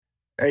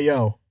Hey,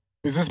 yo,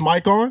 is this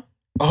mic on?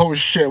 Oh,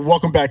 shit.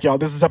 Welcome back, y'all.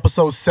 This is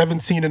episode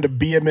 17 in the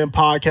BMM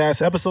podcast.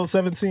 Episode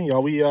 17,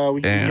 y'all. We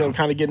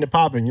kind of getting it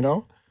popping, you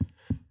know?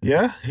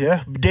 Yeah.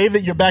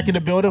 David, you're back in the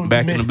building.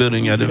 Back in the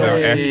building, y'all. Our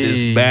ass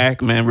is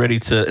back, man. Ready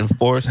to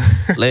enforce,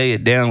 lay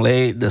it down,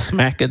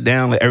 smack it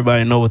down. Let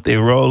everybody know what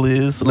their role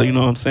is. Like, you know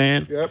what I'm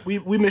saying? Yeah,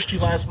 we missed you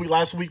last week.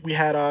 Last week we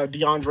had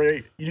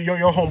DeAndre, your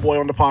homeboy,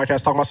 on the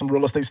podcast talking about some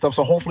real estate stuff.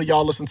 So hopefully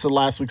y'all listened to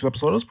last week's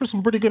episode. It was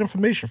some pretty good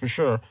information for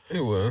sure.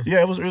 It was. Yeah,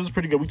 it was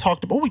pretty good.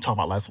 What we talked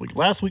about last week?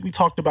 Last week we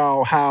talked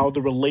about how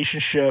the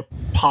relationship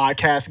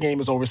podcast game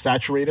is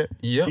oversaturated.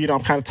 Yep. You know,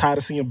 I'm kind of tired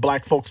of seeing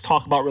black folks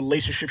talk about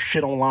relationship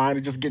shit online.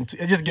 It's just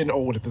getting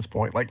old at this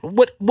point. Like,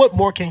 what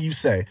more can you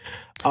say?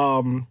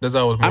 There's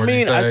always more.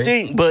 I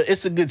think, but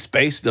it's a good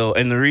space though,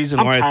 and the reason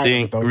why I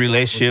think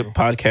relationship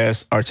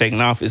podcasts are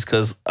taking off is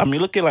because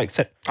look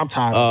at I'm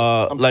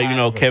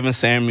tired. Kevin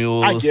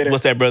Samuels. I get it.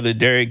 What's that brother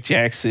Derek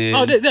Jackson?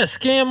 Oh, that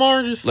scam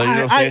artist. Like, you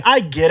know what I'm saying? I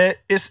get it.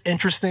 It's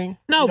interesting.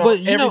 No,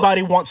 but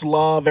everybody wants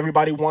love.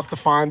 Everybody wants to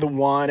find the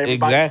one.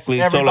 Exactly.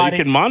 So you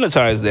can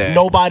monetize that.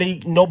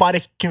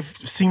 Nobody can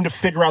seem to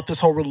figure out this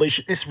whole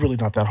relation. It's really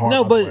not that hard.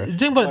 No, but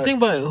think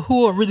about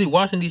who are really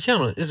watching these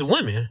channels. It's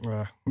women.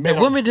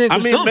 Women didn't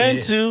consume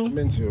men too.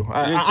 Men too.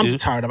 I'm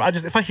just tired of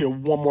it. If I hear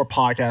one more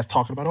podcast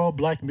talking about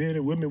black men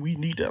and women, we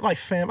need that. Like,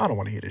 fam, I don't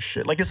want to hear this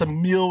shit. Like, it's a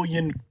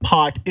million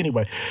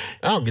anyway.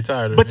 I don't get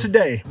tired of it. But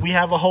today we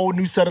have a whole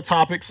new set of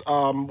topics.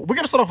 We're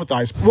gonna start off with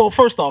ice. Well,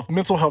 first off,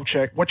 mental health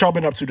check. What y'all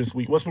been up to this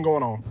week? What's been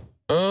going on?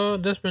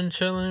 Just been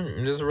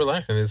chilling, just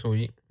relaxing this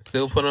week.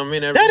 Still putting them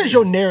in every That week. is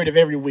your narrative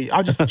every week.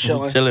 I'll just be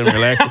chilling. Chilling,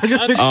 relaxing. I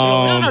just been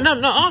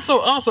chilling. No. Also,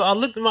 I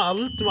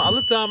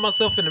looked at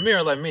myself in the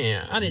mirror like,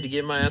 man, I need to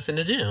get my ass in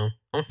the gym.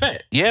 I'm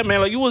fat. Yeah,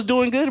 man. Like, you was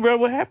doing good, bro.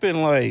 What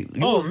happened? Like,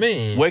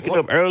 man, waking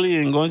up early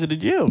and going to the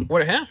gym.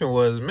 What happened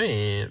was,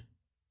 man.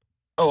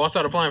 I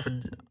started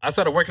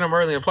working up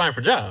early and applying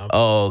for jobs.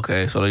 Oh,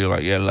 okay. So you're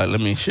like,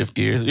 let me shift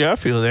gears. Yeah, I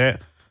feel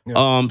that.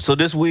 Yeah. So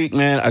this week,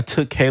 man, I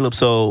took Caleb.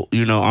 So,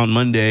 on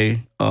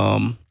Monday,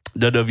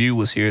 WWE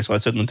was here, so I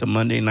took him to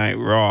Monday Night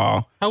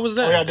Raw. How was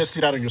that? Oh, yeah, I did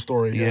see that in your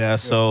story. Yeah,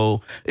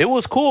 so it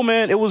was cool,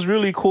 man. It was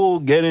really cool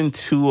getting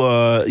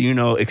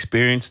to,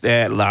 experience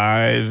that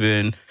live.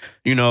 And,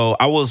 when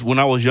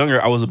I was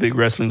younger, I was a big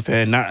wrestling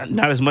fan.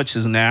 Not as much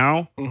as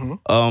now.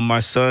 Mm-hmm. My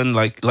son,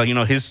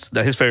 his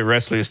favorite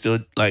wrestler is still,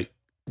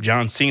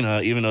 John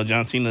Cena, even though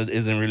John Cena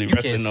isn't really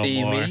wrestling no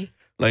more. Me.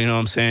 Like, you know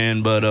what I'm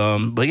saying? But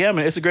yeah,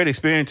 man, it's a great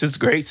experience. It's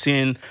great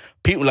seeing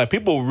people,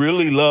 people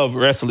really love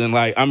wrestling.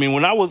 Like,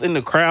 when I was in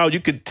the crowd, you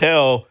could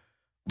tell,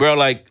 bro,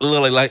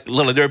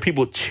 literally, there are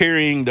people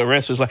cheering the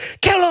wrestlers, like,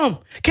 kill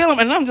him.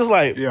 And I'm just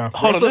like,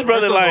 hold on, this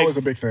brother, always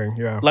a big thing,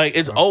 yeah. Like,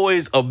 it's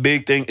always a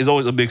big thing. It's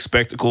always a big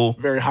spectacle.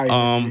 Very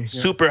hype.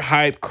 Super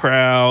hype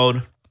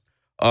crowd.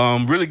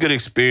 Really good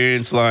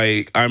experience.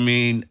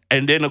 And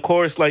then of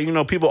course,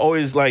 people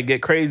always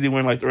get crazy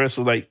when the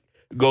wrestlers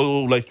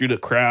go through the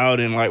crowd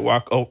and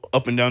walk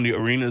up and down the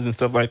arenas and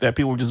stuff like that.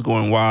 People were just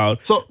going wild.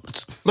 So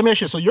let me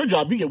ask you. So your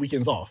job, you get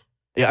weekends off?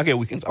 Yeah, I get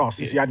weekends off. Oh,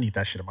 see, I need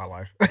that shit in my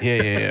life.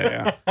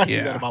 Yeah. I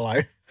need that in my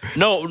life.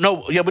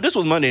 No, yeah, but this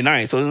was Monday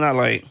night, so it's not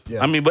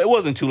but it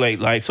wasn't too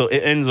late. So it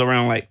ends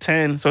around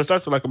 10. So it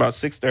starts at about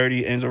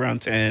 6:30, ends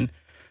around 10.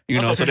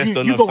 So that's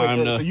still enough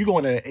time to. So you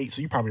going in at 8,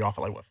 so you probably off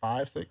at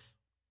 5, 6.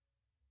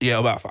 Yeah,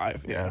 about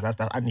 5. Yeah, that's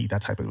I need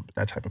that type of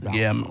balance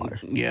in my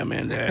life. Yeah,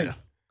 man.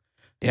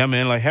 Yeah,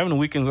 man. Having the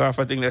weekends off,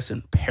 I think that's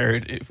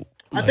imperative.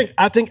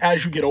 I think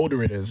as you get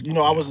older, it is.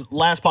 I was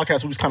last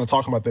podcast we was kind of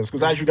talking about this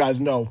because as you guys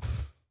know,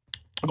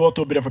 I'm going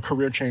through a bit of a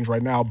career change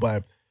right now.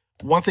 But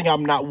one thing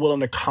I'm not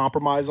willing to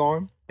compromise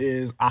on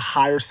is a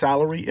higher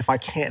salary if I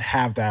can't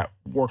have that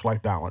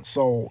work-life balance.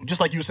 So just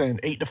like you were saying,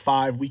 8 to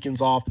 5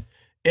 weekends off.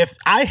 If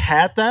I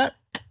had that,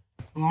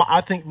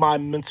 I think my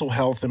mental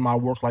health and my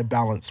work-life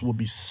balance would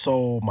be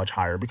so much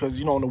higher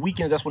because, on the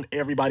weekends, that's when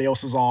everybody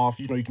else is off.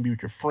 You can be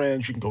with your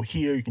friends. You can go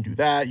here. You can do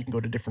that. You can go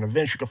to different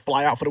events. You can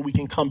fly out for the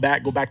weekend, come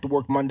back, go back to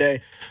work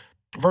Monday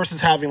versus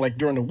having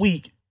during the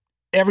week,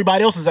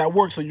 everybody else is at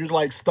work. So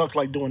you're stuck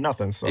doing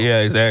nothing. So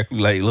yeah,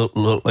 exactly. Look,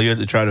 you have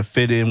to try to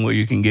fit in where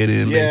you can get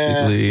in,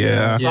 basically.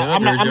 Yeah. So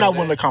I'm not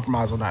willing to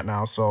compromise on that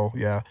now. So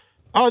yeah.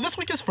 This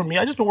week is for me.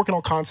 I just been working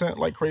on content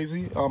like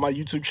crazy. My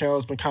YouTube channel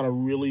has been kind of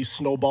really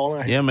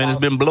snowballing. It's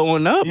been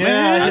blowing up,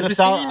 man.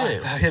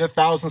 I hit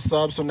 1,000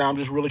 subs, so now I'm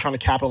just really trying to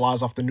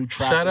capitalize off the new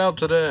traffic. Shout out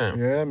to them.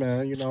 Yeah,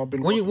 man. I've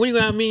been. When you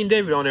gonna have me and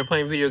David on there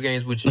playing video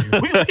games with you?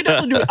 we can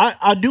definitely do it.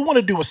 I do want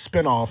to do a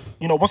spinoff.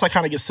 Once I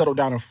kind of get settled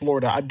down in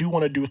Florida, I do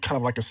want to do kind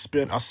of a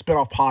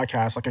spinoff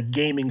podcast, like a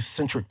gaming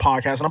centric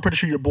podcast. And I'm pretty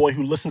sure your boy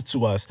who listens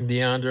to us,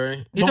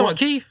 DeAndre, you talking about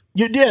Keith?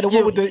 The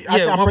one with the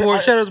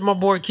shout out to my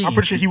boy Keith. I'm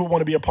pretty sure he would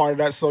want to be a part of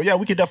that. So yeah,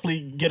 we could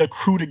definitely get a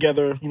crew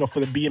together, for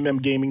the BMM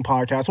gaming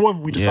podcast. Whatever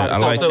we decide. Yeah, I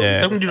like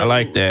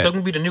that. So we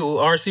can be the new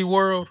RC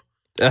World.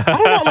 I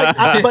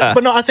don't know,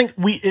 but no, I think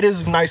it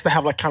is nice to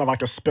have like kind of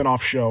like a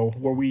spin-off show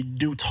where we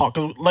do talk.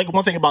 'Cause, like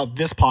one thing about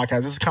this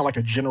podcast, this is kind of like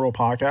a general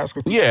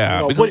podcast.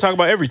 Yeah, because we talk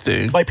about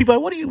everything. Like people are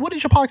like, what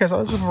is your podcast?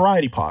 Oh, it's a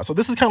variety pod. So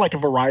this is kind of like a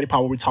variety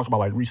pod where we talk about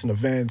like recent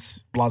events,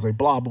 blah blah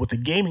blah. But with the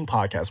gaming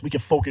podcast, we can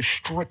focus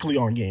strictly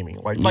on gaming.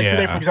 Like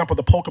today, for example,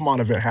 the Pokemon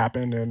event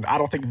happened, and I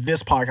don't think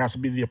this podcast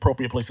would be the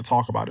appropriate place to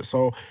talk about it.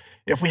 So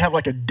if we have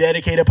like a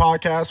dedicated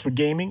podcast for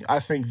gaming, I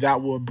think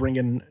that will bring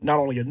in not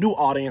only a new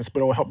audience,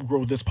 but it will help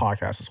grow this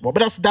podcast as well.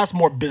 But that's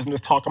more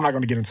business talk. I'm not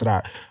going to get into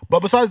that.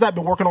 But besides that,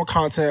 been working on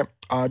content,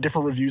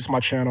 different reviews for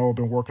my channel.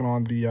 Been working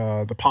on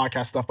the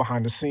podcast stuff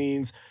behind the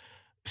scenes.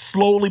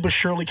 Slowly but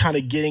surely kind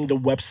of getting the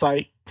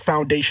website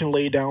foundation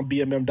laid down,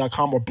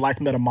 bmm.com or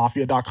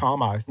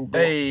blackmetamafia.com.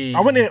 Hey.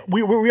 I went in,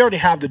 we already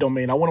have the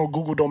domain. I went on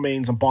Google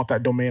Domains and bought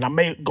that domain. I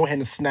may go ahead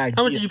and snag.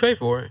 How much did you pay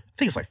for it? I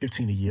think it's like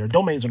 $15 a year.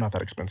 Domains are not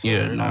that expensive.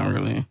 Yeah, not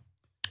really.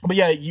 But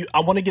yeah,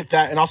 I want to get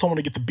that, and also want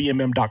to get the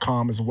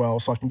bmm.com as well,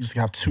 so I can just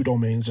have two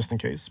domains just in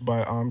case.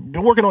 But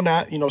been working on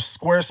that.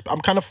 Squarespace.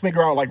 I'm kind of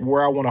figuring out like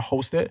where I want to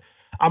host it.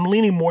 I'm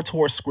leaning more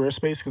towards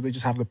Squarespace because they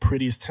just have the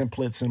prettiest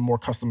templates and more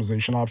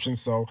customization options.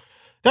 So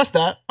that's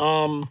that.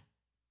 And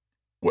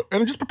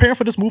just preparing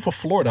for this move for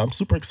Florida. I'm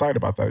super excited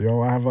about that,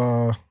 yo. I have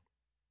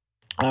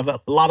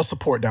a lot of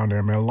support down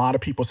there, man. A lot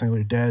of people saying,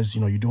 like, Des,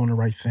 you're doing the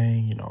right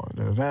thing.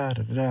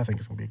 I think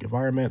it's gonna be a good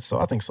environment. So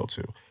I think so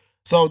too.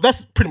 So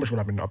that's pretty much what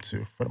I've been up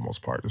to for the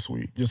most part this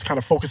week. Just kind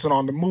of focusing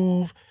on the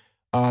move,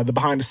 the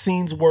behind the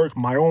scenes work,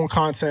 my own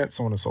content,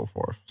 so on and so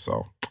forth.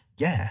 So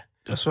yeah.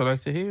 That's what I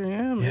like to hear.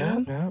 Yeah,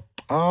 man. Yeah.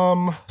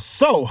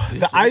 So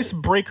the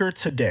icebreaker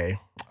today,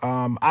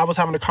 I was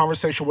having a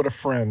conversation with a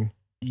friend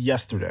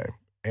yesterday,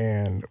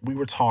 and we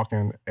were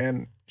talking,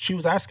 and she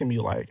was asking me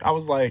she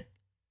was like,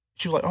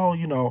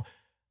 oh,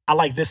 I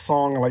like this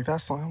song, I like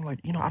that song. I'm like,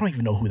 I don't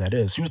even know who that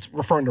is. She was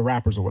referring to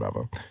rappers or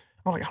whatever.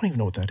 I'm like, I don't even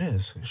know what that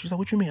is. She's like,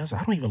 what you mean? I said,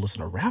 I don't even listen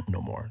to rap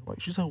no more.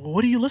 Like, she's like, well,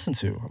 what do you listen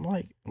to? I'm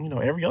like,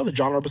 every other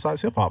genre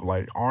besides hip hop,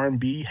 like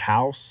R&B,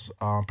 house,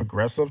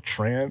 progressive,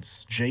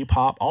 trance,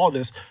 J-pop, all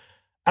this.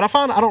 And I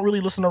found I don't really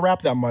listen to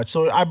rap that much.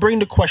 So I bring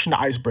the question to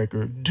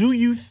icebreaker. Do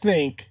you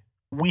think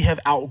we have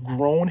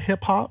outgrown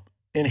hip hop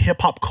and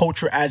hip hop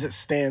culture as it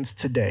stands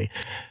today?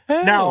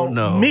 No.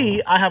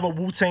 Me, I have a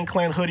Wu-Tang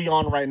Clan hoodie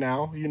on right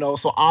now,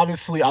 so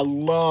obviously I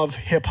love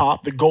hip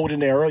hop, the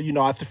golden era.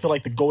 I feel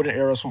like the golden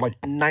era is from like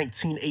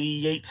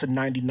 1988 to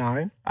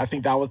 99. I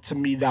think that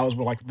was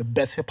where like the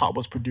best hip hop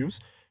was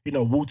produced.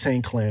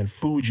 Wu-Tang Clan,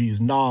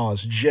 Fugees,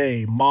 Nas,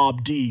 Jay,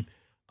 Mobb Deep,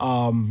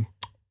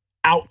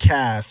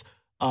 Outkast,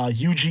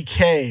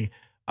 UGK,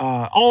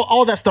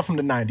 all that stuff from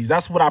the 90s.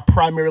 That's what I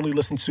primarily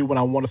listen to when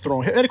I want to throw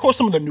on. And of course,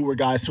 some of the newer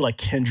guys too, like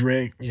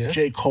Kendrick,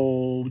 J.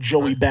 Cole,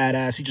 Joey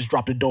Badass. He just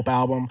dropped a dope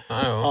album.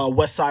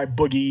 Westside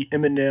Boogie,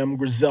 Eminem,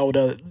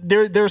 Griselda.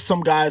 There's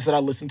some guys that I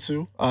listen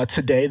to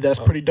today that's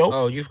pretty dope.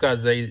 Oh, you've got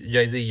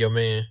Jay-Z, your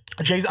man.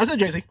 Jay-Z. I said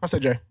Jay-Z. I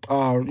said Jay.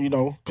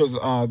 Because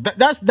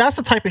that's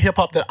the type of hip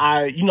hop that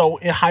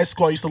in high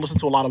school I used to listen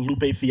to a lot of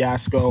Lupe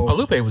Fiasco. Oh,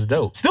 Lupe was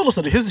dope. Still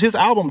listen to his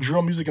album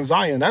Drill Music in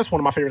Zion. That's one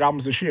of my favorite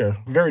albums this year.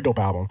 Very dope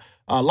album.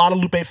 A lot of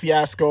Lupe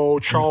Fiasco,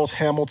 Charles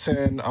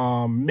Hamilton,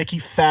 Mickey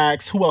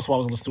Fax. Who else I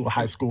was listening to in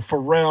high school?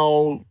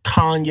 Pharrell,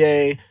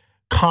 Kanye,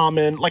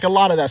 Common, like a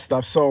lot of that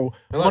stuff. So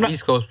a lot of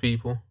East Coast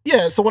people.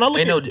 Yeah. So when I look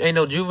ain't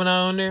no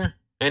Juvenile in there.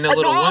 Ain't no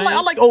Lil Wayne.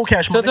 I like Old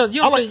Cash Money. No.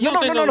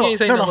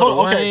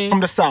 Okay,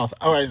 from the South.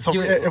 All right, so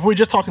if we're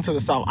just talking to the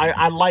South,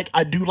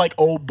 I do like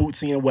old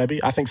Bootsy and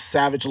Webby. I think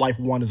Savage Life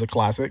 1 is a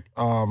classic.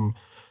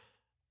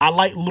 I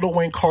like Lil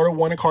Wayne Carter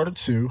 1 and Carter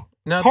 2.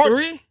 Now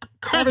 3?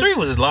 Carter 3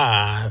 was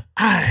live.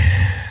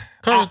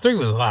 Carter 3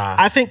 was live.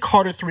 I think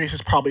Carter 3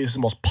 is probably his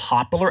most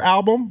popular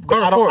album.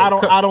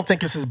 I don't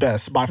think it's his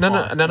best by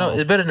far. No.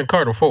 It's better than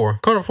Carter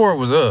 4. Carter 4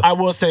 was up. I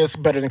will say it's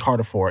better than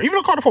Carter 4. Even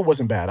though Carter 4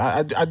 wasn't bad.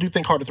 I do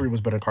think Carter 3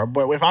 was better than Carter.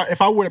 But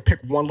if I were to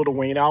pick one Lil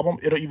Wayne album,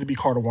 it'll either be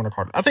Carter 1 or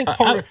Carter. I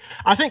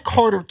think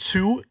Carter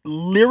 2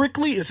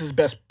 lyrically is his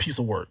best piece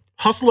of work.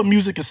 Hustler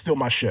music is still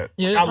my shit.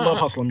 Yeah, I love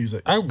Hustler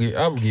music. I will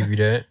give you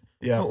that.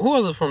 Yeah. Who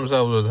else from the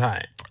South was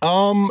high?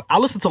 I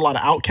listen to a lot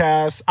of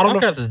Outkast.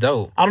 Outkast is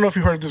dope. I don't know if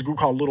you heard of this group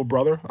called Little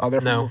Brother.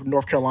 They're from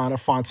North Carolina.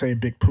 Fonte,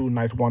 Big Pooh,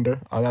 Ninth Wonder.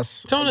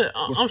 That's. Tony,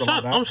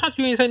 I'm shocked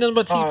you ain't saying nothing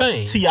about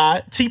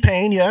T-Pain.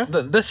 T-Pain, yeah.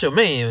 That's your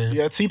man.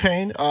 Yeah,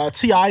 T-Pain.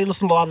 T.I.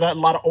 Listen to a lot of that. A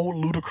lot of old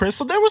Ludacris.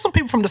 So there were some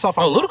people from the South.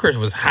 Oh, Ludacris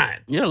was hot.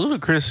 Yeah,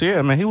 Ludacris.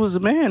 Yeah, man, he was a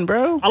man,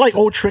 bro. I like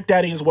old Trick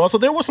Daddy as well. So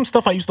there was some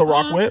stuff I used to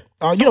rock with.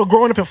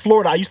 Growing up in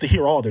Florida, I used to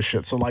hear all this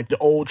shit. So like the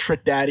old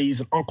Trick Daddies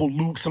and Uncle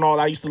Luke's and all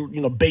that. I used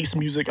to, bass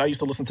music. I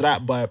used to listen to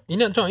that. But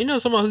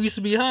someone who used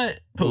to be hot?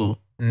 Who?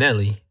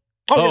 Nelly.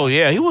 Oh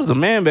yeah, he was a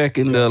man back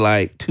in the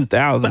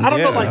 2000s. But I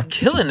don't know, like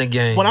killing the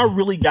game. When I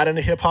really got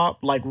into hip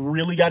hop, buying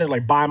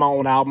my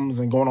own albums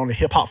and going on the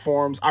hip hop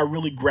forums, I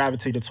really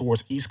gravitated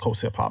towards East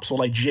Coast hip hop. So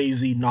like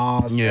Jay-Z,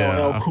 Nas,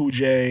 LL Cool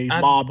J,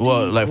 Mobb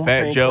Deep, like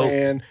Fat Joe,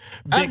 Clan,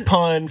 Big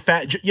Pun,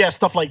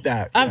 stuff like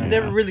that. I've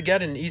never really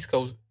got into East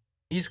Coast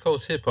East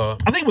Coast hip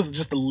hop. I think it was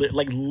just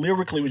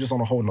lyrically, was just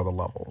on a whole nother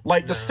level.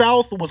 Like the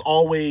South was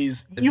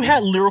always, you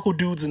had lyrical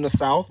dudes in the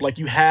South. Like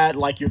you had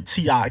like your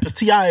T.I., because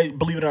T.I.,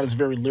 believe it or not, is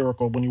very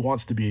lyrical when he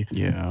wants to be.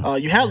 Yeah.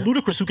 You had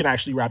Ludacris, who can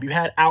actually rap. You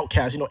had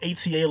Outkast. You know,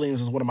 AT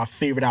Aliens is one of my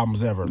favorite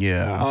albums ever.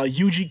 Yeah.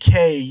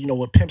 UGK, you know,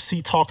 with Pimp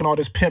C talking all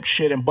this pimp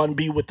shit, and Bun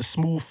B with the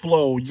smooth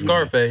flow.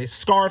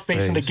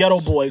 Scarface and the Ghetto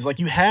Boys. Like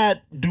you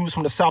had dudes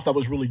from the South that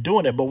was really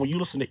doing it. But when you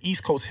listen to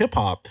East Coast hip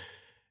hop,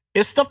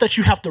 it's stuff that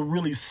you have to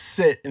really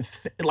sit and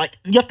like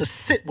you have to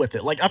sit with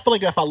it. Like I feel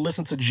like if I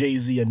listen to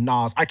Jay-Z and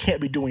Nas, I can't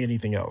be doing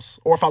anything else.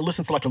 Or if I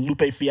listen to like a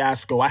Lupe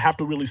Fiasco, I have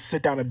to really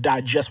sit down and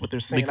digest what they're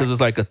saying. Because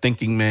it's like a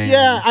thinking man.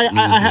 Yeah,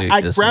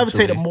 I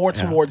gravitated more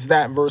towards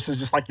that versus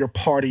just like your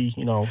party,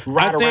 you know,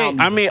 around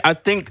music. I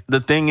think the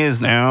thing is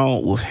now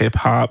with hip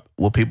hop,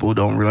 what people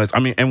don't realize,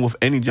 and with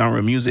any genre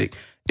of music,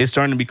 it's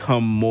starting to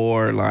become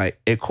more like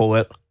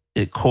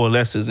it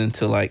coalesces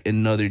into like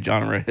another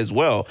genre as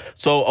well.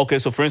 So, okay,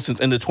 so for instance,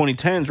 in the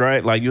 2010s,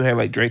 right, like you had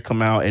like Drake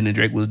come out, and then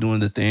Drake was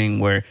doing the thing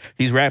where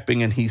he's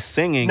rapping and he's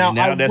singing, and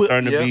now that's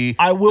starting to be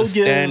the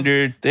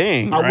standard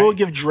thing. I will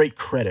give Drake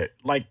credit.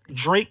 Like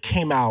Drake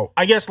came out,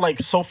 I guess like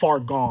So Far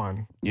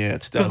Gone. Yeah,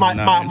 because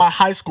my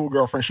high school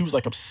girlfriend, she was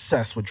like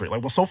obsessed with Drake.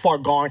 Like when So Far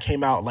Gone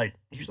came out, like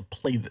he used to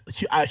play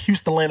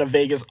Houston, Atlanta,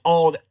 Vegas,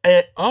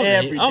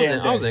 every damn day.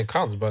 I was in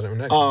college by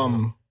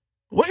then.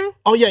 Was you?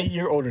 Oh yeah,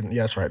 you're older than.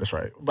 Yeah, that's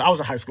right. But I was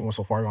in high school when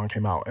So Far Gone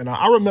came out, and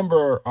I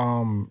remember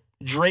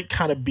Drake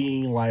kind of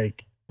being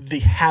like the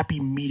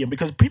happy medium,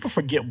 because people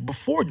forget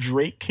before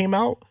Drake came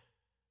out,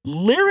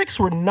 lyrics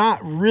were not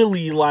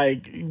really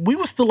like, we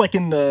were still like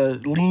in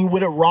the lean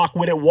with it, rock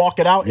with it, walk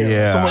it out era.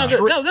 Yeah. So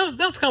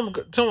that was kind of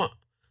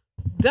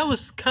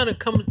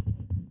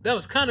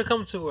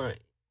coming to an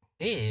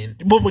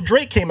end. But when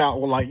Drake came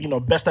out with like, you know,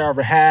 Best I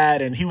Ever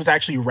Had, and he was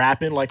actually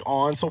rapping like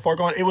on So Far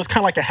Gone, it was kind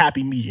of like a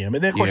happy medium.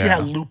 And then of course you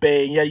had Lupe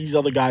and you had these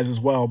other guys as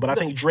well. But I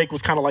think Drake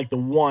was kind of like the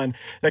one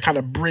that kind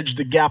of bridged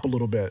the gap a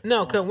little bit.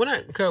 No, cause when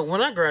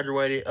I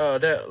graduated,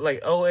 that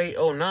like 08,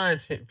 09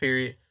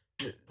 period,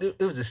 it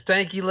was the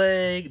Stanky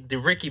Leg, the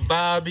Ricky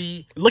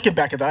Bobby. Looking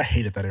back at that, I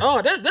hated that era.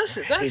 Oh,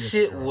 that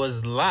shit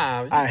was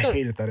live. I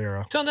hated that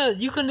era. So that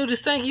you couldn't do the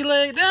Stanky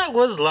Leg, that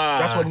was live.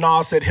 That's when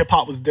Nas said hip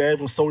hop was dead,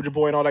 when Soulja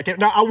Boy and all that came.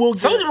 Now I will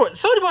give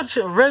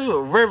Soulja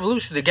Boy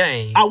revolution the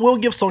game. I will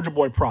give Soulja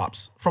Boy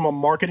props. From a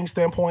marketing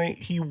standpoint,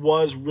 he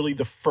was really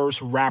the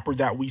first rapper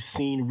that we've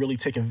seen really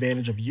take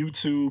advantage of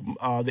YouTube,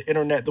 the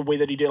internet, the way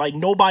that he did. Like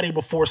nobody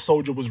before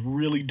Soulja was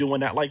really doing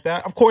that like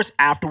that. Of course,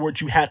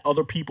 afterwards you had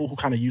other people who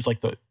kind of used like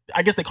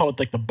I guess they call it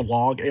like the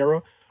blog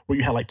era, where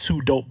you had like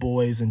 2 Dope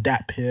Boys and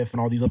Dat Piff and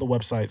all these other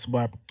websites.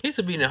 But he used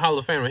to be in the Hall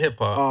of Fame of hip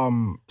hop.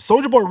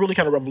 Soulja Boy really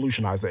kind of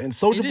revolutionized it. And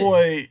Soulja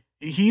Boy,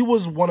 he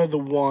was one of the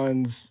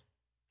ones.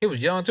 He was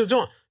young too.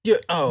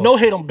 No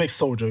hate on Big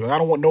Soulja. I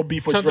don't want no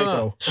beef with Drake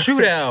though.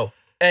 Shootout.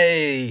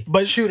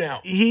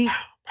 Shootout.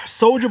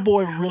 Soulja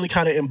Boy really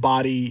kind of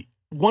embodied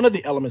one of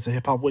the elements of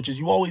hip hop, which is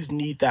you always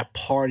need that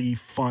party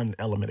fun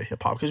element of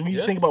hip hop. Because when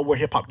you think about where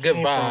hip hop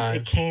came from,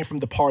 it came from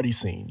the party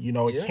scene. You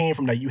know, it came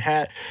from that. You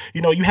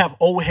have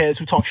old heads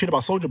who talk shit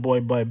about Soulja Boy,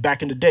 but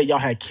back in the day, y'all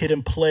had Kid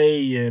and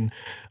Play, and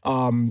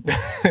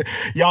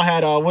y'all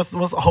had what's the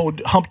whole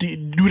Humpty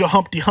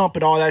Hump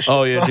and all that shit.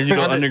 Oh yeah, Did You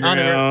Go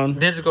Underground?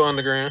 Did You Go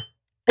Underground?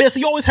 Yeah,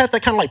 so you always had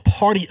that kind of like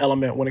party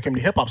element when it came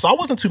to hip hop. So I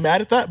wasn't too mad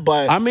at that,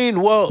 but I mean,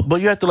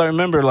 but you have to like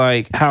remember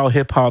like how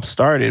hip hop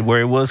started, where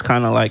it was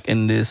kind of like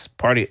in this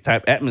party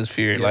type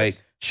atmosphere,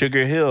 like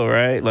Sugar Hill,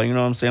 right? Like, you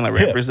know what I'm saying? Like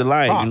Rappers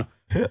Delight,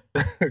 you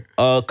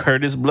know?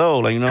 Curtis Blow,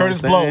 like, you know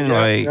Curtis what I'm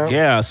saying? Blow,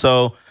 yeah.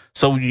 So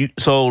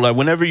like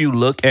whenever you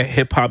look at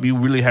hip hop, you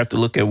really have to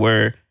look at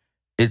where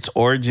its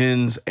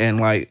origins, and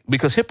like,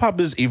 because hip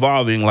hop is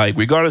evolving. Like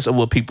regardless of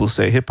what people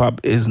say, hip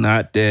hop is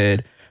not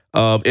dead.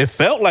 It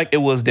felt like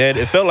it was dead.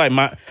 It felt like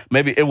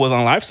maybe it was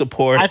on life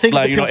support. I think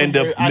like, you know, in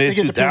the mid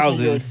 2000s.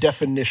 Your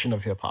definition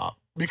of hip hop,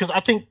 because I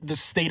think the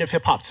state of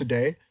hip hop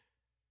today,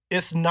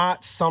 it's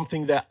not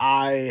something that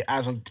I,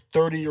 as a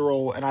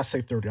 30-year-old, and I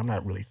say 30, I'm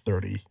not really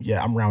 30.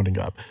 Yeah, I'm rounding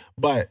up,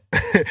 but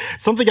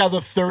something as a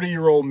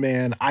 30-year-old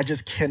man, I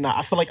just cannot.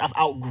 I feel like I've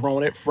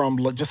outgrown it from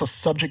just a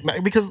subject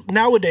matter, because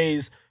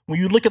nowadays, when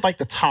you look at like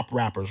the top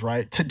rappers,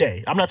 right,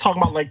 today, I'm not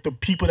talking about like the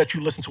people that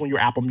you listen to on your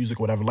Apple Music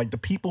or whatever, like the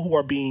people who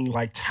are being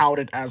like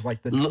touted as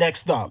like the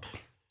next up.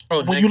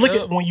 When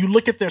you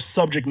look at their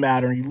subject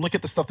matter, and you look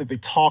at the stuff that they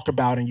talk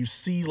about, and you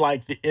see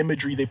like the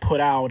imagery they put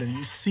out, and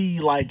you see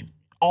like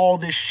all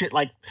this shit,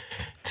 like,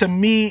 to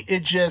me,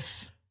 it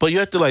just. But you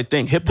have to like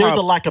think hip hop. There's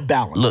a lack of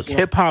balance. Look,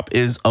 hip hop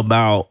is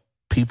about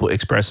people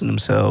expressing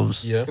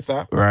themselves. Yes.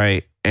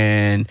 Right.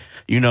 And,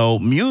 you know,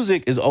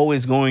 music is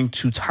always going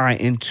to tie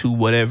into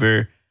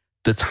whatever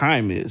the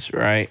time is,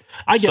 right?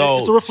 I get it.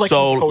 It's a reflection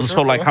of the culture.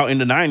 So like how in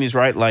the 90s,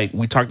 right? Like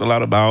we talked a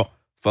lot about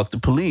fuck the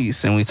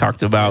police, and we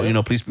talked about, you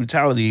know, police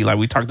brutality. Like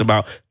we talked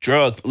about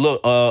drugs.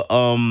 Look,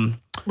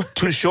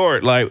 Too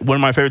Short, like one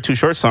of my favorite Too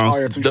Short songs. Oh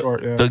yeah, Too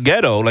Short, yeah. The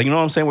Ghetto, like, you know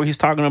what I'm saying, where he's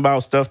talking about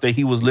stuff that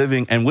he was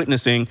living and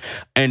witnessing.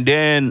 And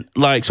then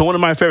like, so one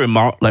of my favorite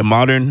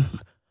modern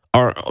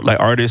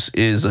artists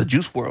is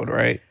Juice WRLD,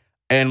 right?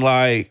 And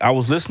like I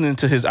was listening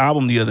to his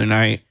album the other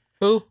night,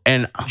 Who?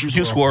 and Juice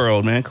Juice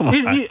WRLD, man, come on.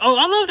 Oh,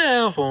 I love that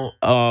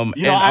album.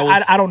 You know,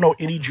 I don't know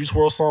any Juice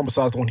WRLD song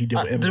besides the one he did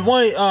with Eminem. The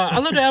one I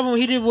love the album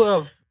he did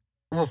with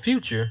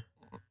Future.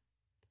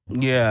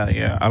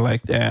 Yeah, I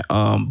like that.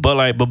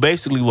 But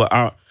basically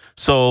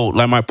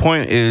my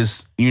point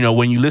is, you know,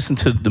 when you listen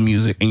to the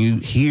music and you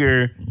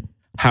hear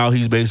how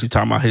he's basically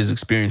talking about his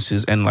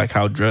experiences and like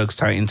how drugs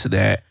tie into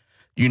that,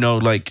 you know,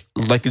 like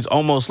it's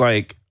almost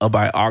like a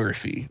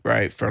biography,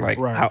 right? For like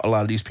how a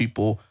lot of these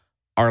people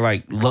are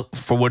like look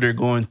for what they're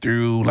going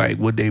through, like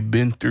what they've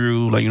been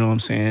through, like, you know what I'm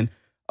saying?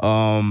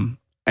 And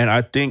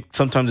I think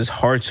sometimes it's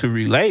hard to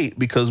relate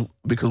because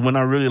when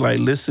I really like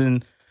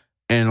listen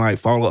and like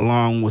follow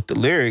along with the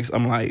lyrics,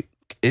 I'm like,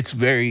 it's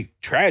very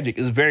tragic.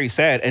 It's very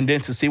sad. And then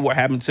to see what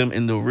happened to him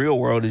in the real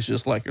world is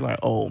just like, you're like,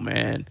 oh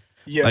man.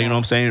 Yeah. Like, you know what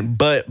I'm saying?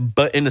 But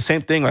in the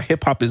same thing, like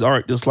hip hop is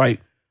art, just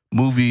like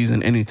movies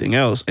and anything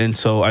else. And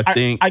so I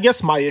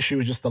guess my issue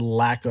is just the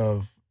lack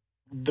of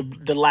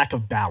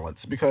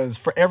balance, because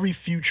for every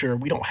future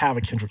we don't have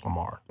a Kendrick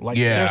Lamar. Like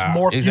there's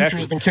more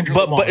futures than Kendrick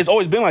Lamar. But it's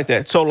always been like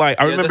that. So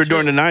like I remember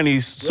during the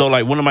 90s, so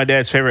like one of my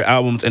dad's favorite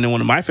albums and then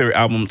one of my favorite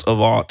albums of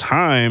all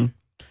time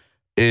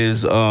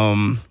is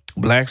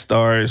Black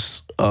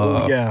Stars.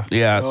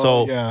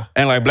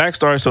 And like Black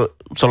Stars, so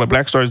like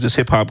Black Stars is this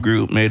hip hop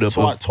group made up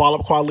of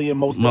Talib Kweli and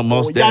Mos Def,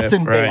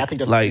 Yasin Bey, I think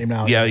that's like, the name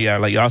now. Yeah,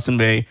 like Yasin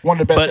Bey. One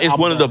of the best, but it's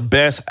one of the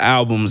best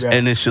albums,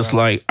 and it's just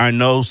like, I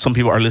know some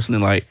people are listening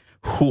like,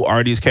 who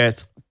are these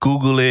cats?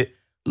 Google it,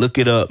 look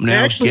it up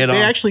now.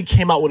 They actually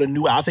came out with a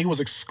new, I think it was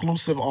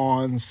exclusive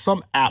on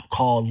some app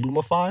called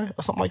Lumify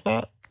or something like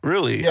that.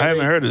 Really? I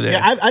haven't heard of that.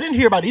 Yeah, I didn't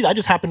hear about it either. I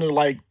just happened to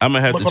like I'm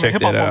gonna have look to on check the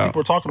hip-hop that out. People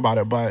were talking about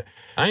it, but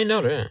I didn't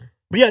know that.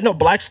 But yeah, no,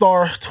 Black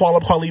Star,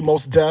 Talib Kweli,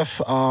 Mos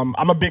Def.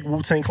 I'm a big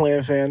Wu-Tang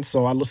Clan fan,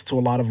 so I listen to a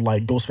lot of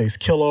like Ghostface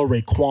Killah,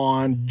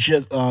 Raekwon,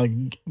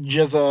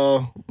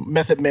 GZA,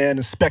 Method Man,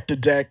 Inspector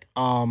Deck.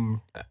 I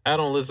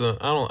don't listen.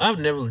 I've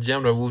never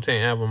jammed a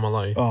Wu-Tang album in my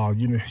life. Oh,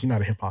 you're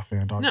not a hip hop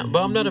fan, dog. No,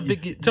 but I'm not a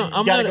big.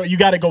 You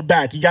gotta go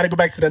back. You gotta go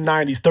back to the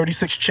 90s,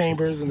 36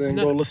 Chambers, and then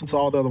go listen to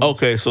all the other ones.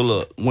 Okay, so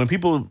look, when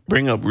people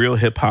bring up real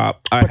hip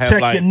hop,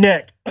 Protect your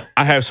neck.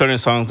 I have certain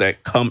songs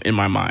that come in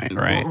my mind,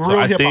 right? Real so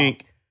I hip-hop.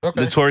 think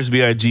Notorious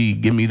B.I.G.,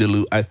 Give Me the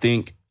Loot. I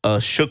think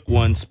Shook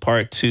Ones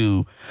Part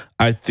 2.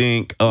 I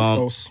think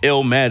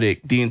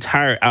Illmatic, the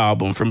entire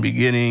album from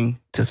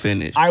beginning to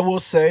finish. I will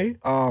say,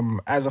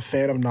 as a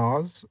fan of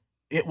Nas,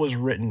 It Was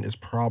Written is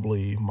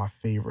probably my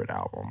favorite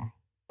album.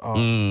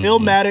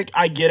 Illmatic,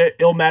 I get it.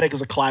 Illmatic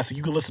is a classic.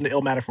 You can listen to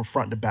Illmatic from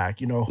front to back.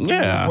 You know, who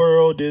the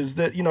world is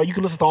that? You know, you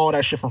can listen to all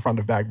that shit from front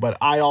to back. But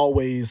I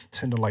always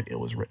tend to like It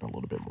Was Written a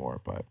little bit more.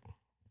 But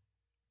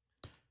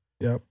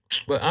yep.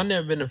 But I've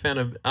never been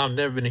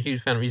a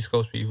huge fan of East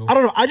Coast people. I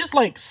don't know. I just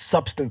like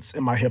substance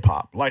in my hip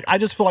hop. Like, I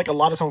just feel like a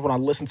lot of times when I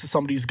listen to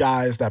some of these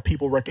guys that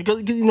people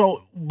recognize, you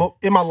know, but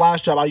in my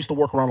last job, I used to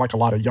work around like a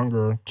lot of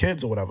younger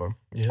kids or whatever,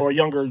 or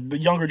the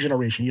younger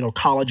generation, you know,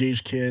 college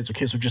age kids or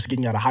kids who are just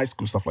getting out of high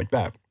school, stuff like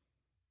that.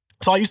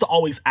 So I used to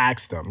always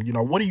ask them, you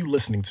know, what are you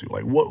listening to?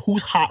 Like,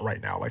 who's hot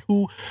right now? Like,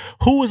 who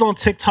is on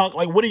TikTok?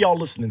 Like, what are y'all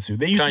listening to?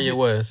 They used Kanye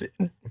West.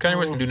 Kanye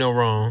West can do no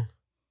wrong.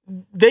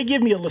 They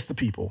give me a list of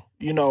people,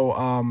 you know,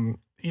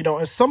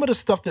 and some of the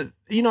stuff that,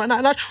 you know, and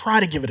I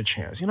try to give it a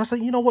chance. You know, I say,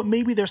 you know what,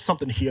 maybe there's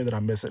something here that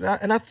I'm missing.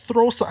 And I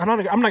throw some, I'm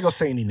not going to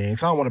say any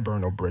names. I don't want to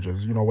burn no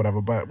bridges, you know,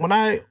 whatever. But when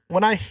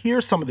I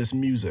hear some of this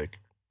music,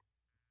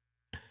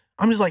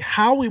 I'm just like,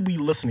 how are we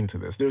listening to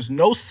this? There's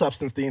no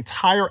substance. The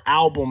entire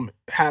album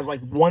has like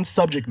one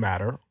subject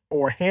matter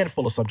or a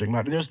handful of subject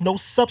matter. There's no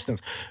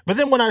substance. But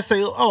then when I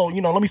say, oh,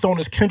 you know, let me throw in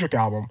this Kendrick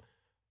album.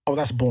 Oh,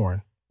 that's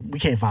boring. We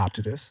can't vibe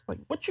to this. Like,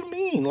 what you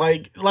mean?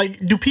 Like,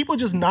 do people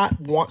just not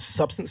want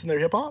substance in their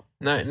hip hop?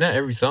 Not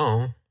every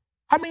song.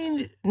 I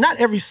mean, not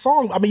every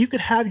song. I mean, you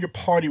could have your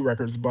party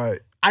records,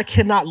 but I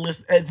cannot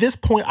listen at this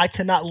point. I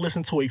cannot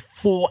listen to a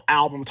full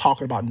album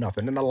talking about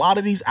nothing. And a lot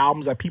of these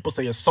albums that people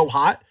say is so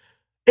hot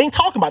ain't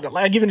talking about it.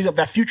 Like, I give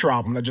that Future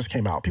album that just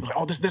came out. People are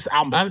like, oh, this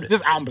album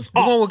is the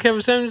one with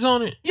Kevin Samuels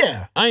on it.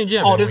 Yeah, I ain't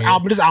jamming. Oh, this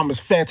album is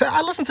fantastic.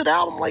 I listened to the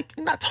album, like,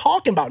 you're not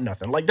talking about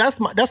nothing. Like, that's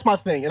my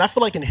thing. And I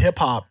feel like in hip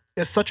hop,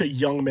 it's such a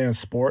young man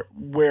sport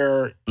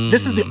where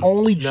this is the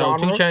only genre.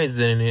 2 Chainz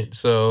in it,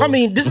 so I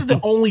mean, this is the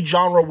only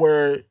genre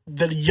where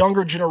the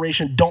younger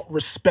generation don't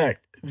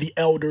respect the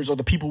elders or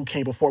the people who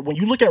came before. When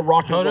you look at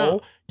rock and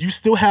roll, you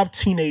still have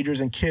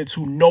teenagers and kids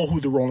who know who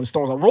the Rolling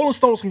Stones are. Rolling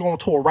Stones can go on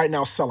tour right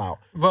now, sell out.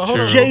 But hold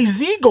on.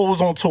 Jay-Z goes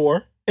on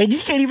tour. And he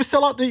can't even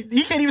sell out the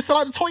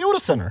Toyota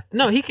Center.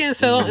 No, he can't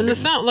sell out in the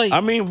sound like.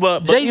 I mean,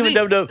 but even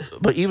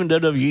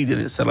WWE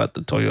didn't sell out the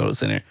Toyota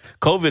Center.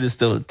 COVID is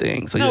still a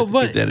thing, so you have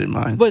to keep that in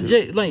mind. But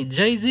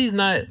Jay-Z's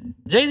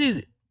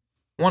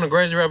one of the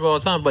greatest rappers of all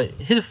time, but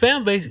his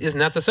fan base is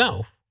not the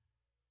South.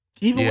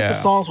 Even with the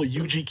songs with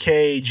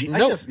UGK, I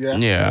guess,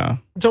 yeah.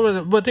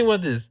 So, but think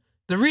about this: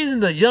 the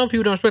reason the young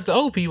people don't respect the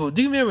old people.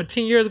 Do you remember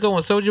 10 years ago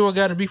when Soulja Boy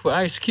got a beef with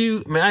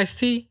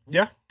Ice-T?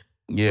 Yeah.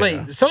 Yeah.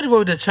 Like, Soulja Boy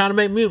was just trying to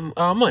make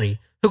money.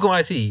 Who come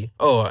Ice-T?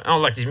 Oh, I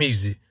don't like this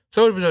music.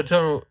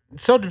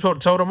 Soulja Boy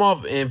told them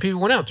off, and people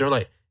went out there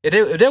like,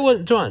 if they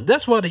wasn't trying,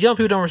 that's why the young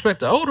people don't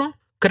respect the older.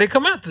 Cause they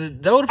come out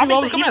the older people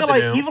always come out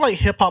like them. even like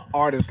hip hop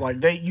artists,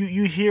 like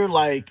you hear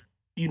like,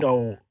 you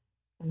know,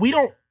 we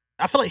don't.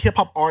 I feel like hip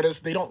hop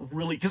artists, they don't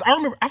really, because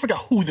I forgot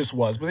who this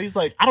was, but he's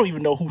like, I don't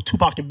even know who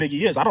Tupac and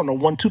Biggie is. I don't know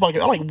one Tupac.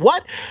 I'm like,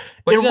 what?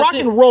 But in rock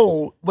and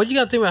roll, but you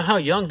got to think about how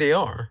young they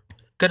are.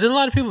 Because a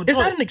lot of people. Is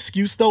that an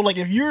excuse though? Like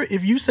if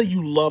you say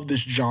you love this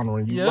genre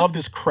and you love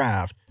this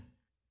craft,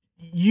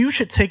 you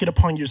should take it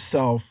upon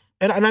yourself.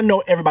 And I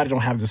know everybody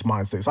don't have this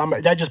mindset.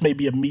 So that just may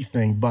be a me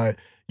thing, but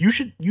you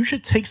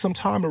should take some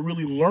time to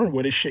really learn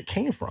where this shit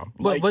came from.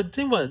 But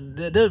think about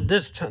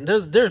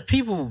there's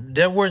people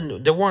that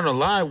weren't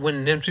alive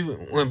when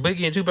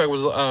Biggie and Tupac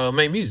was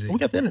made music. We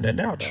got the internet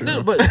now. True.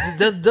 No, but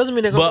that doesn't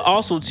mean they're But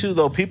also too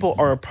though, people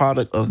are a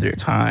product of their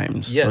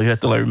times. Yes. So you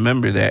have to like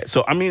remember that.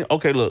 So I mean,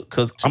 okay, look,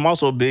 because I'm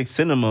also a big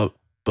cinema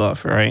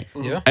buff, right?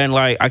 Yeah. And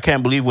like I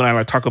can't believe when I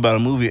like talk about a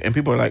movie and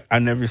people are like,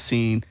 I've never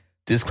seen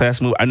this class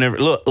movie. I never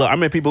look. I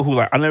met people who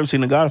like I never seen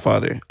The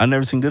Godfather. I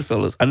never seen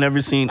Goodfellas. I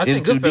never seen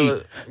In Too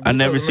Deep. I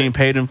never seen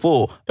Paid in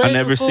Full. I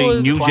never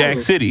seen New Jack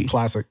City.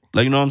 Classic.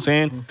 Like you know what I'm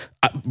saying,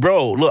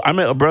 bro? Look, I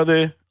met a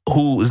brother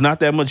who is not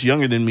that much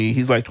younger than me.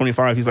 He's like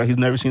 25. He's like he's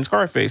never seen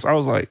Scarface. I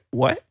was like,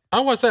 what? I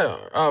watched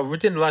that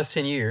within the last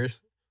 10 years.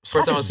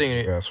 First time I've seen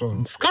it. Yeah,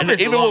 and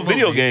even with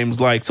video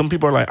games, like some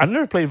people are like, I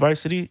never played Vice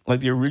City,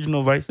 like the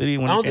original Vice City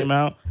when it came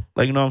out.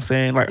 Like you know what I'm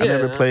saying? Like I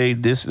never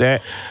played this,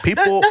 that.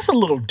 People that's a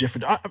little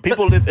different.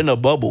 People live in a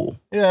bubble.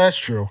 Yeah, that's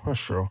true.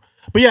 That's true.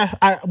 But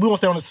yeah, we won't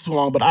stay on this too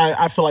long. But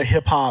I feel like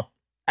hip hop,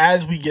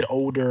 as we get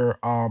older,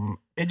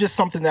 it's just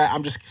something that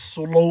I'm just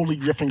slowly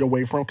drifting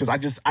away from because I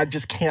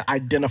just can't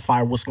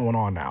identify what's going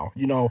on now.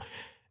 You know,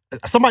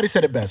 somebody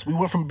said it best. We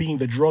went from being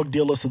the drug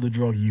dealers to the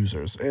drug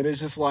users, and it's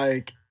just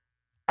like.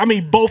 I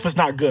mean, both is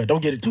not good.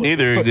 Don't get it twisted.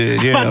 Neither are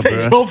good. Yeah, I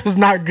say both is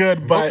not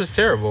good, but both is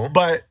terrible.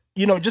 But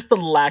you know, just the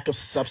lack of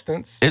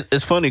substance.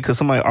 It's funny because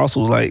somebody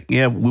also was like,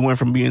 yeah, we went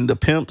from being the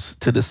pimps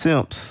to the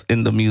simps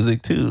in the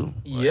music too.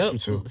 Yep,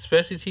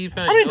 especially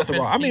T-Pain. I mean, nothing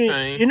wrong. I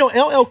mean, you know,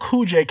 LL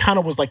Cool J kind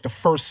of was like the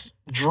first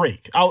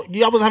Drake. I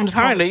was having this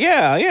I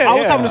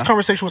was having this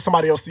conversation with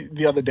somebody else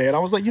the other day, and I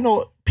was like, you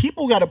know,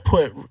 people got to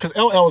put because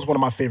LL is one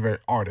of my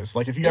favorite artists.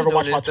 Like, if you ever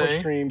watch my Twitch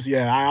streams,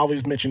 I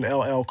always mention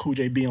LL Cool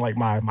J being like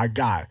my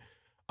guy.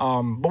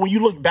 But when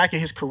you look back at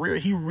his career,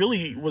 he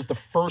really was the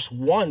first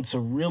one to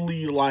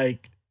really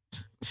like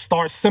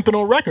start simping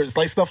on records,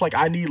 like stuff like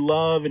 "I Need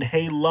Love" and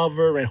 "Hey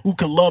Lover" and "Who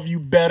Can Love You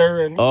Better."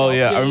 And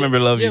I remember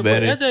 "Love You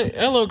Better." But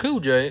LL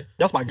Cool J,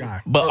 that's my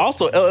guy. But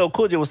also, LL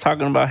Cool J was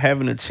talking about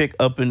having a chick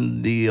up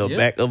in the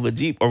back of a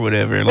Jeep or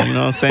whatever. Like, you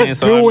know what I'm saying?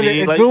 So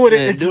doing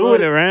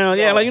it around.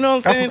 Yeah, like you know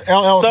what I'm saying. That's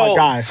LL's my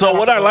guy. So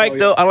what I like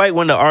though, I like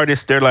when the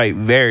artists they're like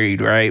varied,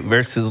 right?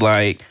 Versus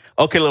like.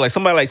 Okay, look, like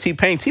somebody like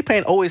T-Pain.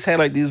 T-Pain always had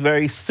like these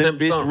very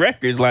simple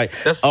records. Like,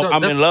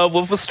 I'm in love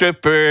with a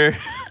stripper.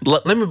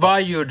 Let me buy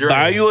you a drink.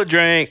 Buy you a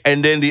drink.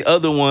 And then the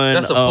other one.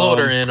 That's a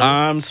floater in them.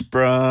 I'm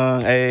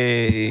sprung.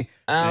 Hey.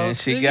 And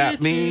she got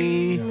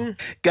me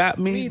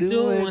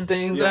doing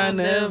things I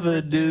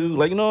never do.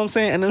 Like, you know what I'm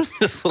saying? And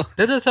it's like,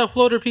 that's how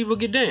Florida people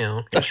get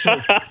down. That's true.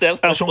 That's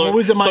how so when we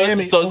was in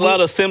Miami. So there's a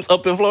lot of simps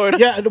up in Florida?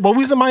 Yeah, when we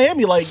was in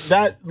Miami, like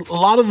that, a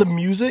lot of the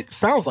music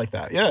sounds like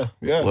that. Yeah.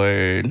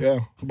 Word. Yeah.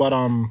 But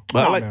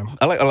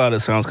I like a lot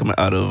of sounds coming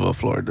out of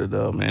Florida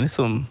though, man. It's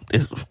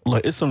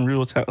some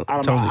real talent.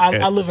 I don't know.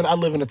 I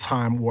live in a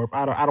time warp.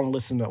 I don't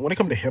listen to when it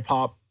comes to hip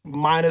hop.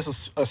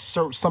 Minus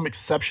some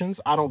exceptions,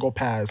 I don't go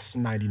past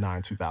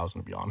 99, 2000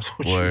 to be honest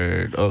with you.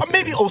 Okay.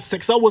 Maybe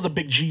 06. I was a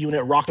big G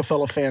Unit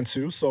Rockefeller fan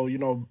too. So, you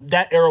know,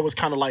 that era was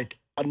kind of like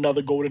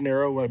another golden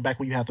era where back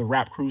when you had the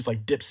rap crews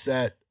like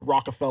Dipset,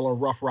 Rockefeller,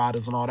 Rough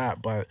Riders and all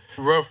that. But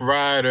Rough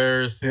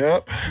Riders.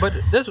 Yep. But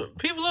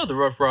people love the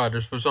Rough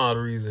Riders for some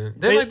other reason.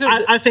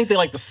 I think they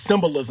like the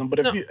symbolism,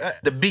 but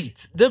the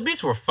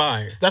beats were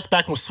fire. That's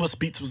back when Swiss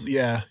Beats was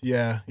when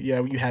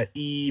you had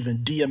Eve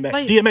and DMX.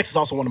 Like, DMX is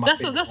also one of my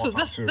favorites.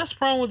 That's the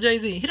problem with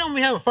Jay-Z. He don't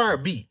be having fire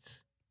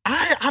beats.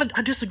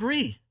 I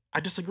disagree.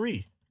 I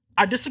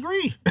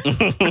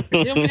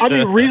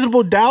mean,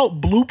 Reasonable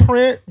Doubt,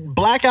 Blueprint,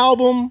 Black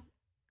Album.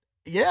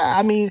 Yeah,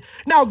 I mean,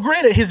 now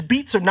granted, his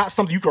beats are not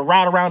something you can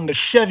ride around in the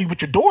Chevy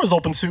with your doors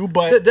open to,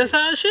 but that's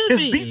how it should be.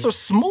 His beats are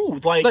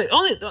smooth. Like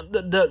only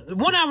the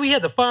one album we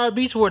had the fire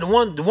beats were the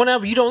one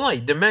album you don't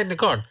like, the Magna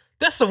Carta.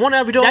 That's the one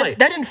album you don't like.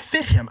 That didn't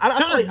fit him. I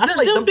feel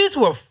like them beats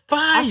were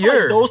fire. I feel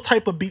like those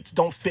type of beats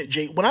don't fit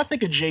Jay. When I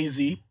think of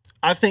Jay-Z,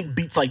 I think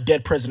beats like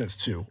Dead Presidents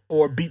 2,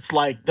 or beats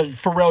like the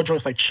Pharrell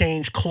joints like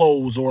Change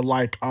Clothes, or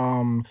like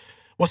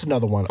what's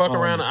another one? Fuck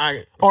around,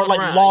 or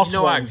like Lost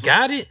Ones. I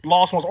got it.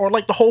 Lost Ones, or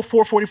like the whole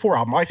 444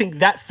 album. I think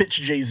that fits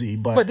Jay-Z,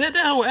 but that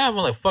whole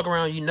album, like Fuck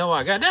Around,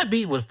 I got that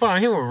beat was fire.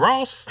 Him with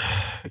Ross.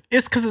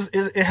 It's because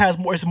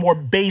it's more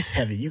bass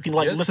heavy. You can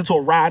like listen to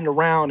it riding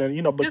around, and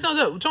you know. But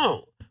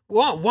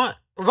what?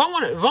 If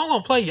I'm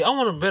gonna play you, I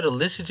want to better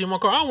listen to my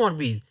car. I want to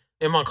be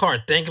in my car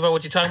and think about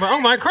what you're talking about,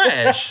 I might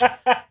crash.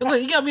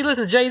 Look, you got me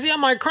listening to Jay-Z, I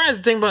might crash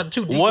and think about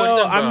too deep.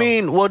 Well, I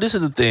mean, this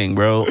is the thing,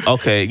 bro.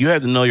 Okay, you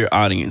have to know your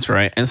audience,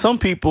 right? And some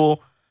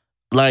people,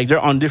 like, they're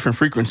on different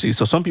frequencies.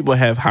 So some people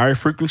have higher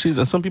frequencies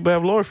and some people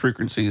have lower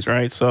frequencies,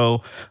 right?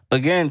 So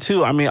again,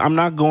 too, I mean, I'm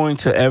not going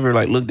to ever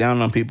like look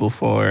down on people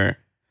for,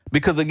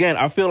 because again,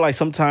 I feel like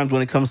sometimes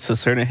when it comes to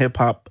certain hip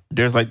hop,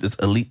 there's like this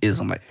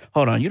elitism. Like,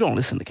 hold on, you don't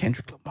listen to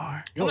Kendrick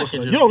Lamar. You don't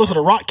listen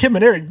to Rock, Kim,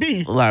 and Eric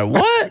B. Like,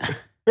 what?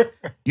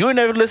 You ain't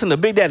never listened to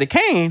Big Daddy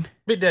Kane?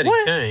 Big Daddy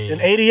Kane. In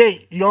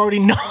 88, you already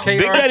know.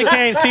 Big Daddy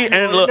Kane, see,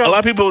 and look, a lot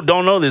of people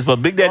don't know this, but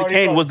Big Daddy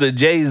Kane was the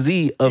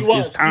Jay-Z of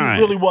his time.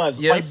 He really was.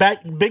 Yes.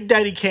 Like Big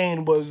Daddy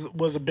Kane was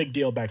a big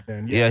deal back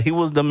then. Yeah, he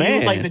was the man. He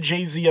was like the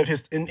Jay-Z of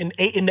his in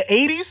the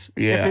 80s.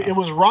 Yeah. It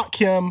was Rock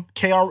Kim,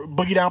 KR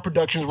Boogie Down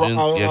Productions,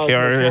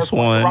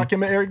 KRS-One, Rock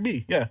Kim and Eric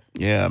B. Yeah.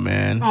 Yeah,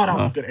 man. Oh, that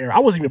was a good era. I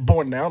wasn't even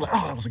born now. I was like,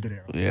 oh, that was a good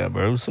era. Yeah,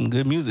 bro. It was some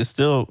good music.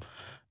 Still,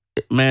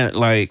 man,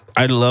 like,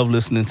 I love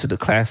listening to the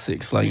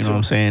classics. Like, you know what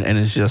I'm saying? And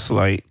it's just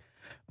like,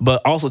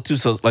 but also too,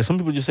 so like some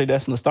people just say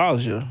that's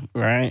nostalgia,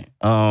 right?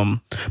 But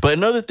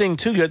another thing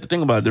too, you have to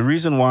think about it. The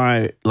reason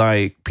why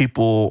like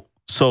people,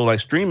 so like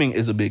streaming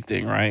is a big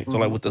thing, right? So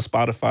like with the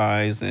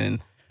Spotify's and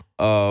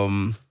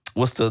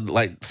what's the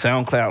like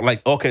SoundCloud,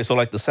 like okay, so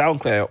like the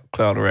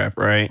SoundCloud rap,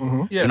 right?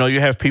 Yes. You know, you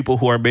have people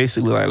who are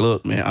basically like,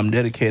 look, man, I'm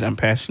dedicated, I'm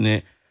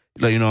passionate,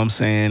 like, you know what I'm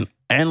saying?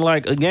 And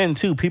like again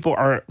too, people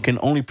can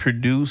only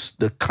produce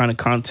the kind of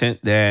content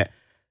that,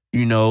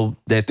 you know,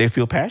 that they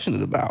feel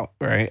passionate about,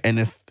 right? And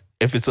if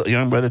it's a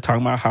young brother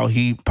talking about how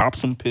he popped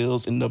some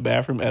pills in the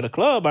bathroom at a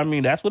club, I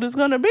mean, that's what it's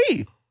gonna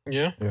be.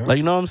 Yeah. Like,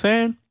 you know what I'm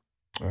saying?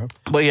 Yeah.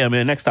 But yeah,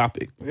 man, next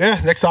topic. Yeah,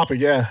 next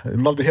topic. Yeah, I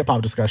love the hip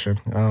hop discussion.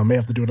 May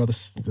have to do another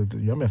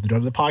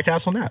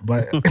podcast on that.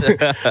 But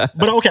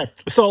okay.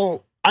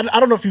 So I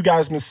don't know if you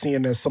guys been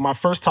seeing this. So my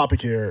first topic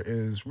here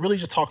is really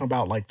just talking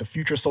about like the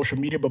future of social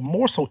media, but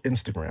more so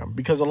Instagram,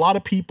 because a lot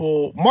of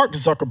people, Mark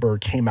Zuckerberg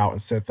came out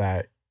and said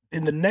that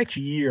in the next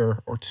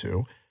year or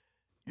two,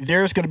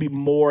 there's going to be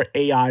more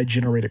AI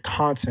generated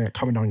content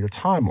coming down your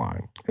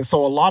timeline. And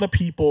so a lot of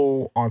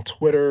people on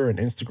Twitter and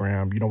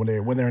Instagram, you know,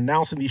 when they're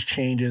announcing these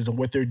changes and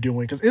what they're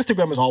doing, because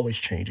Instagram is always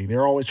changing.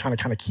 They're always trying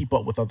to kind of keep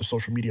up with other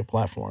social media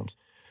platforms.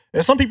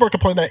 And some people are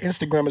complaining that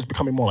Instagram is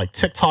becoming more like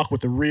TikTok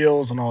with the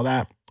reels and all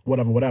that,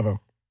 whatever.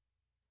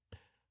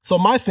 So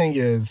my thing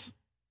is,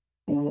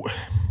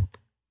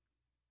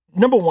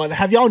 number one,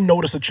 have y'all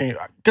noticed a change?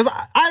 Because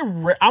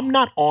I'm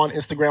not on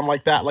Instagram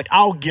like that. Like,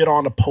 I'll get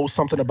on to post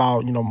something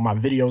about, you know, my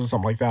videos or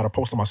something like that, or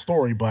post on my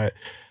story, but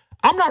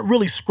I'm not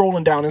really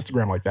scrolling down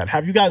Instagram like that.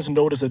 Have you guys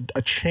noticed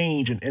a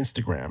change in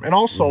Instagram? And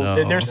also,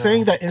 they're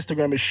saying that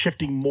Instagram is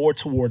shifting more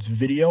towards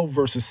video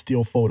versus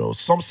still photos.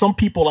 Some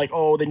people like,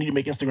 oh, they need to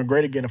make Instagram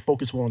great again and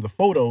focus more on the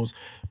photos,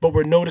 but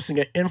we're noticing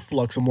an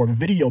influx of more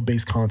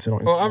video-based content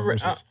on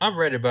Instagram. I've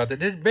read about that.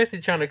 They're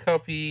basically trying to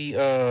copy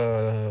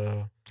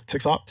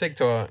TikTok.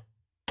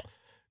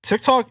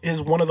 TikTok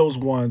is one of those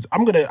ones.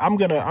 I'm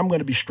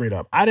gonna be straight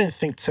up. I didn't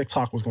think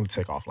TikTok was gonna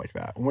take off like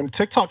that. When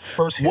TikTok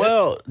first hit.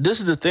 Well, this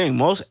is the thing.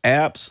 Most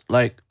apps,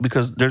 like,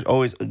 because there's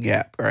always a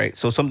gap, right?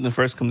 So something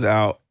first comes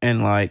out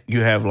and like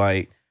you have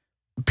like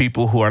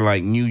people who are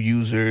like new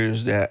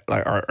users that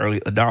like are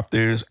early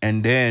adopters,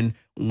 and then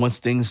once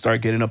things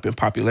start getting up in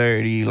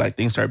popularity, like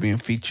things start being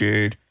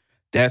featured,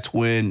 that's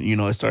when, you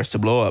know, it starts to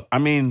blow up. I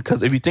mean,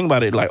 because if you think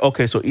about it, like,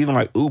 okay, so even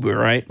like Uber,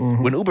 right?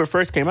 Mm-hmm. When Uber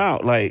first came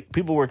out, like,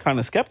 people were kind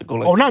of skeptical.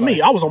 Like, not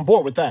me. I was on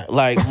board with that.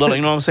 Like, you know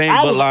what I'm saying?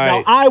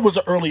 I was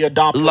an early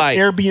adopter. Like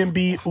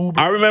Airbnb, Uber.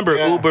 I remember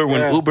Uber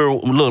when Uber,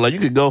 look, like you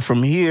could go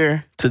from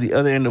here to the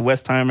other end of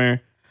Westheimer,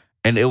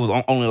 and it was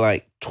only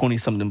like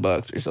 20-something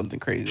bucks or something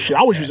crazy. Shit,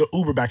 I was using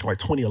Uber back in like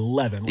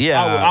 2011.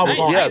 Yeah.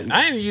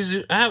 I didn't use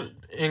it.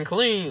 In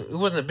Killeen, it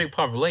wasn't a big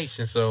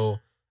population, so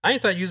I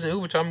ain't started using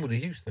Uber till I moved to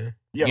Houston.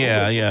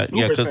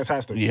 Uber's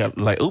fantastic. Yeah,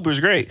 like Uber's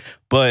great,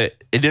 but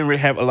it didn't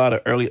really have a lot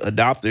of early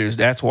adopters.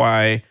 That's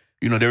why,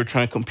 you know, they were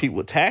trying to compete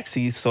with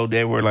taxis, so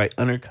they were like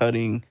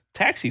undercutting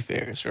taxi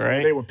fares,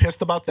 right? They were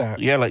pissed about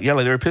that. Yeah, like they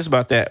were pissed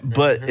about that.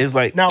 But it's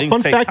like, now,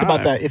 fun fact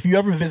about that: if you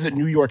ever visit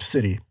New York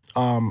City,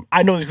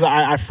 I know this because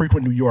I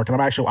frequent New York,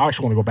 and I actually want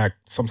to go back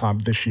sometime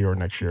this year or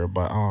next year,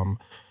 but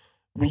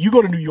when you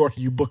go to New York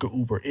and you book an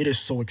Uber, it is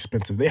so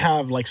expensive. They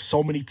have like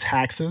so many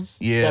taxes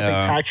that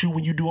they tax you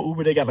when you do an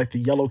Uber. They got like the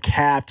yellow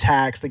cab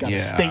tax. They got the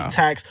state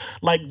tax.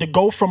 Like to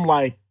go from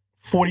like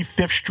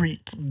 45th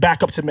Street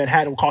back up to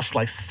Manhattan will cost you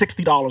like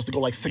 $60 to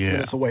go like 6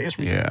 minutes away. It's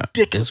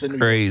ridiculous. It's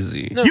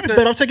crazy. You'd be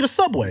better off taking the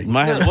subway.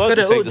 Might as well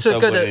take the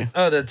subway.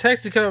 The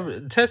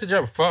taxi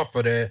driver fought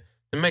for that.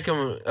 To make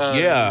them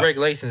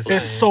regulations.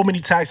 There's so many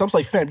taxes. I'm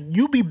like, fam,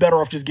 you'd be better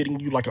off just getting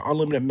you like an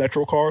unlimited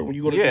Metro card when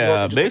you go to New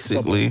York.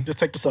 Basically. Just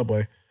take the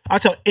subway. I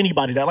tell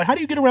anybody that. Like, how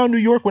do you get around New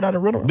York without a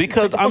rental?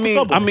 Because I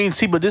mean,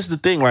 see, but this is the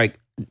thing. Like,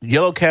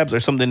 yellow cabs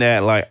are something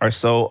that like are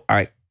so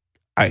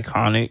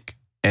iconic,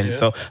 and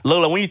so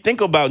look, when you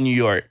think about New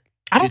York,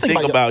 I don't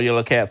think about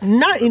Yellow Cab.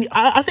 Not in.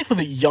 I think for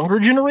the younger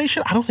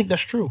generation, I don't think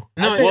that's true.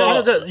 No,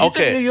 you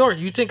think New York,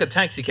 you think of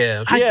taxi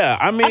cabs. Yeah,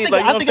 I mean,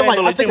 I think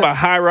about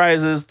high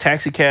rises,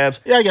 taxi cabs,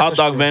 hot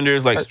dog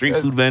vendors, like street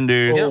food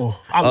vendors, like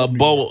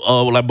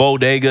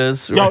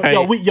bodegas.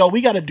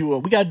 We gotta do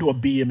a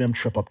BMM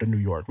trip up to New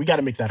York. We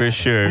gotta make that for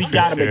sure. We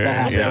gotta make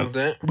that happen.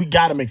 Yeah. We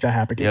gotta make that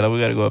happen. Yeah, we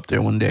gotta go up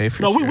there one day.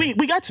 For sure.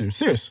 we got to.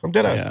 Serious, I'm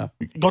dead ass. Yeah.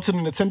 Go to the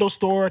Nintendo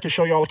store. I can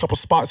show y'all a couple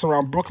spots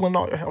around Brooklyn.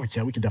 Oh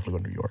yeah, we can definitely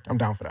go to New York. I'm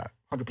down for that.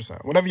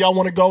 100%. Whenever y'all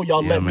want to go,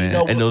 y'all let me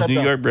know. And those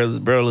New York brothers,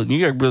 bro. New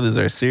York brothers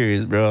are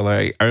serious, bro.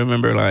 Like I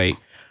remember, like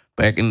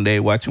back in the day,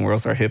 watching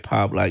World Star Hip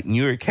Hop. Like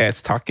New York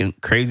cats talking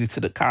crazy to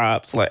the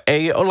cops. Like,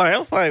 hey, I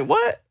was like,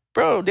 what,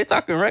 bro? They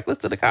talking reckless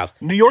to the cops.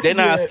 New York, they're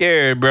not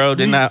scared, bro.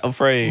 They're not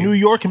afraid. New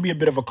York can be a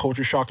bit of a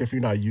culture shock if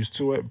you're not used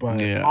to it.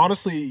 But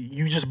honestly,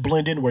 you just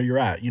blend in where you're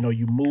at. You know,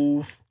 you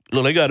move.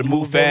 Look, they gotta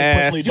move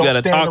fast. You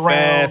gotta talk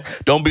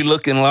fast. Don't be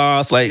looking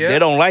lost. Like they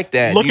don't like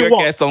that. New York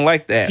cats don't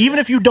like that. Even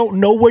if you don't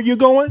know where you're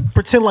going,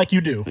 pretend like you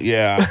do.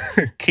 Yeah,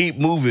 keep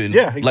moving.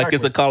 Yeah, exactly. Like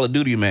it's a Call of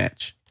Duty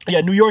match. Yeah,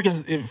 New York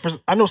is.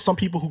 I know some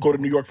people who go to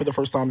New York for the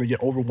first time, they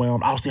get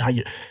overwhelmed. I don't see how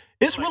you.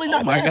 It's really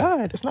not. Oh my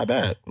god, it's not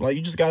bad. Like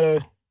you just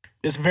gotta.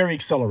 It's very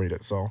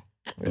accelerated. So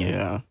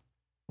yeah.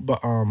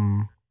 But what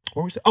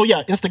were we saying? Oh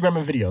yeah, Instagram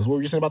and videos. What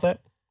were you saying about that?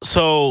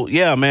 So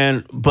yeah,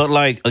 man. But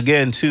like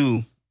again,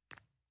 too.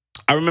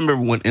 I remember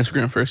when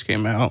Instagram first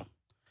came out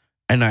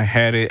and I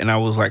had it and I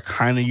was like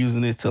kind of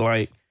using it to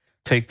like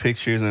take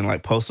pictures and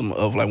like post them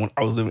of like when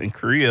I was living in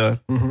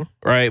Korea,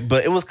 right?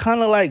 But it was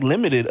kind of like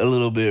limited a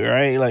little bit,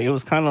 right? Like it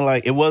was kind of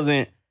like, it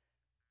wasn't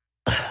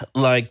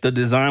like the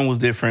design was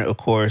different, of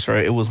course,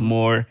 right? It was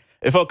more,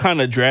 it felt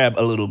kind of drab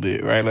a little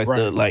bit, right? Like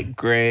the like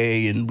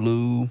gray and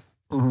blue.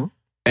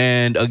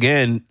 And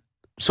again,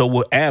 so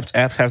with apps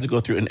have to go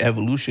through an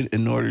evolution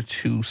in order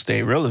to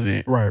stay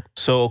relevant. Right.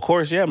 So, of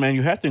course, yeah, man,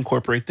 you have to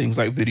incorporate things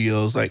like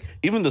videos. Like,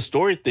 even the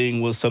story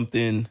thing was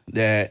something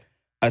that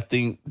I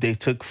think they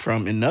took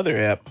from another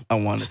app. I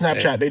wanted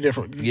Snapchat. They did.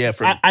 Yeah.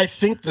 I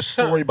think the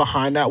story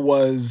behind that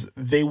was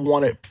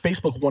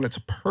Facebook wanted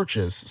to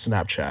purchase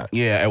Snapchat.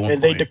 Yeah, at one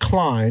point. They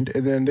declined,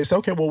 and then they said,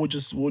 "Okay, well, we'll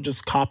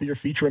just copy your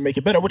feature and make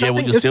it better." Which I think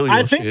we'll just steal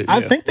your shit.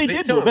 I think they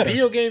did do it better.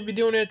 Video games be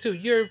doing that too.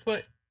 You ever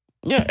play?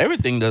 Yeah,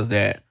 everything does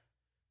that.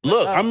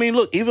 Look, I mean,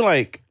 even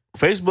like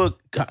Facebook.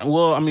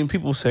 Well, I mean,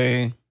 people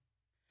say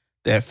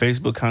that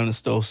Facebook kind of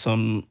stole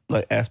some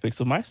like aspects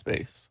of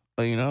MySpace.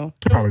 You know,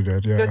 probably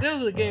did. Yeah, because there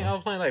was a game I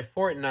was playing like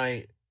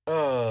Fortnite.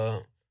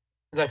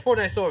 Like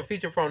Fortnite saw a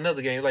feature from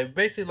another game. Like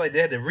basically, like they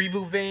had the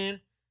reboot van.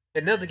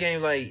 Another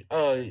game, like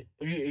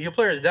your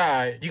players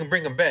died, you can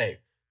bring them back.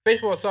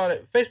 Facebook saw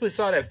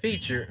that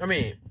feature. I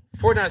mean,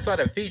 Fortnite saw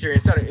that feature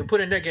and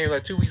put it in their game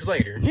like 2 weeks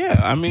later. Yeah,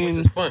 I mean,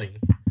 which is funny.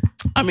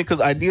 I mean,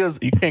 because ideas,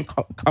 you can't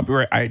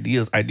copyright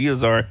ideas.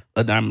 Ideas are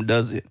a dime a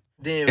dozen.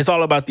 Damn. It's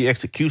all about the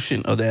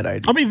execution of that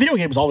idea. I mean, video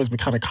games always been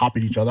kind of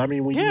copied each other. I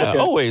mean, when you look at,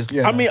 always.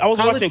 Yeah. I mean, I was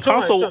watching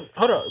console.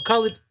 Hold up,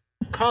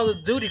 Call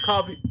of Duty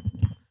copy.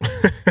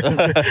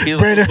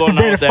 Brandon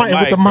fighting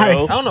with the mic.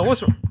 I don't know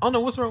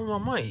what's wrong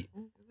with my mic.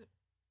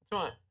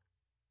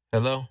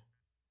 Hello.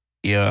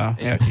 Yeah,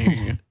 I can hear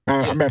you.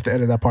 I'm gonna have to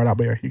edit that part out,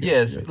 but yeah.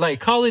 Yes, like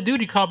Call of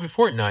Duty copied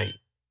Fortnite.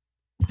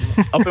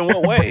 Up in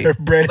what way?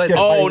 Brandon,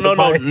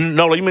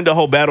 no. You mean the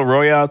whole battle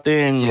royale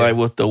thing, like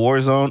with the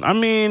Warzone? I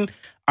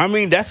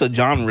mean that's a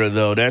genre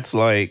though. That's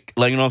like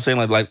you know what I'm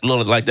saying?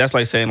 Like that's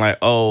like saying like,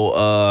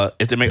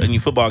 if they make a new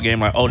football game,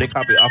 like they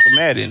copy it off of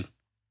Madden.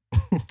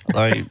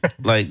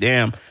 like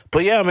damn.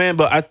 But yeah, man.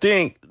 But I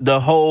think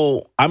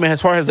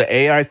as far as the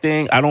AI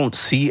thing, I don't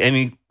see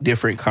any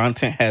different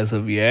content as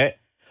of yet.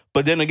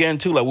 But then again,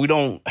 too, like we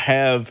don't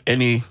have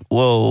any.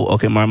 Whoa,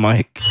 okay, my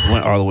mic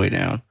went all the way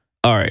down.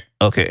 All right,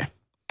 okay.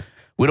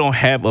 We don't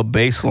have a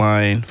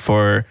baseline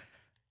for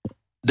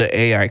the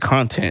AI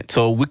content.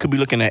 So we could be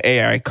looking at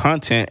AI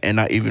content and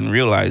not even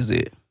realize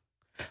it.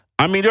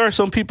 I mean, there are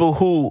some people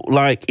who,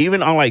 like,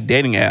 even on, like,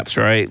 dating apps,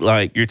 right?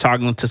 Like, you're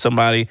talking to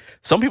somebody.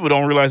 Some people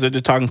don't realize that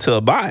they're talking to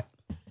a bot.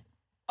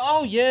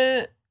 Oh,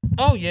 yeah.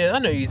 I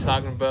know what you're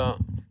talking about.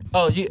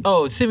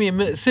 Send me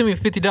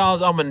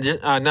 $50. I'm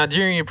a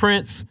Nigerian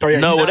prince. Oh, yeah.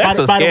 No, that's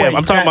a scam.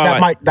 I'm talking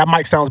about that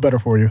mic sounds better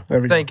for you.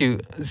 Thank you.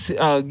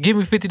 Give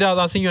me $50.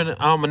 I'll send you a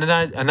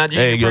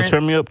Nigerian prince. Hey,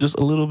 turn me up just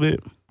a little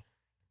bit.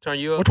 Turn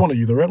you up. Which one are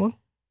you? The red one?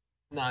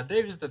 Nah,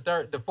 David's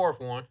the fourth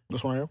one.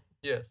 This one I am?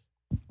 Yes.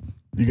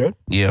 You good?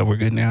 Yeah, we're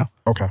good now.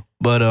 Okay.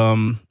 But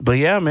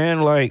yeah,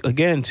 man, like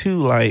again, too,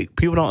 like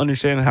people don't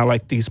understand how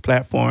like these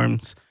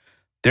platforms,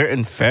 they're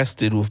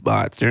infested with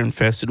bots, they're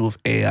infested with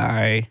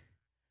AI,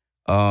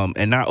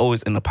 and not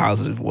always in a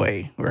positive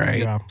way,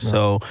 right? Yeah.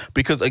 So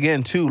because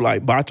again, too,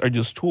 like bots are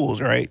just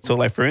tools, right? So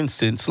like for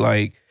instance,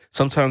 like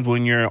sometimes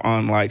when you're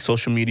on like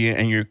social media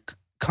and you're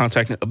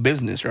contacting a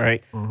business,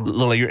 right? Mm-hmm.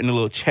 Like you're in a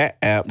little chat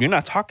app, you're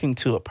not talking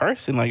to a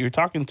person, like you're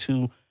talking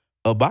to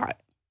a bot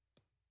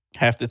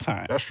half the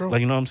time. That's true.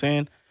 Like, you know what I'm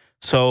saying?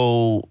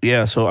 So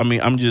yeah, so I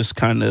mean, I'm just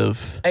kind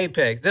of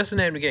Apex. That's the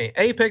name of the game.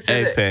 Apex.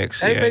 Had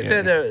Apex. Apex yeah,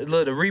 had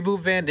the reboot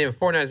van. Then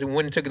Fortnite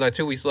went and took it like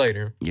 2 weeks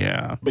later.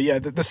 yeah. But yeah,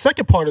 the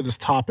second part of this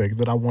topic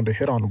that I wanted to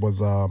hit on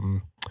was,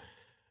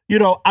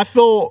 I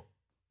feel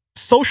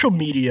social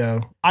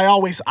media. I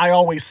always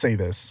say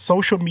this: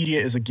 social media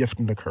is a gift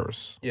and a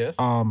curse. Yes.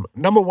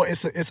 Number one,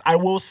 it's I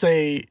will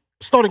say,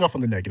 starting off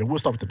on the negative. We'll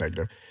start with the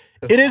negative.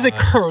 It is a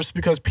curse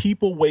because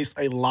people waste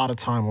a lot of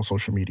time on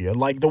social media.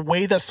 Like the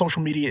way that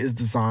social media is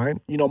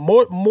designed,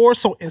 more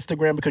so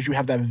Instagram because you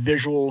have that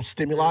visual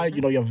stimuli.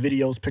 You have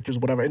videos, pictures,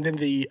 whatever, and then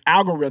the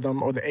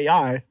algorithm or the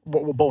AI,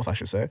 well, both I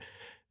should say,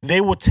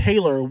 they will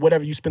tailor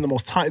whatever you spend the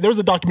most time. There's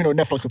a documentary on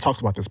Netflix that talks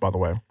about this, by the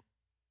way.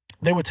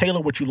 They would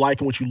tailor what you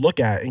like and what you look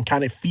at and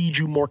kind of feed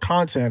you more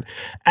content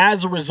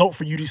as a result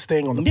for you to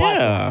staying on the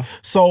platform.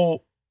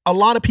 So a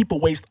lot of people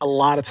waste a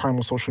lot of time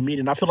on social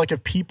media. And I feel like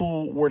if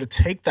people were to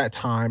take that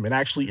time and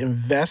actually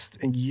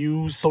invest and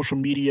use social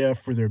media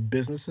for their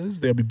businesses,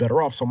 they'll be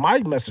better off. So my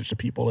message to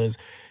people is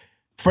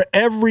for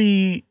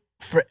every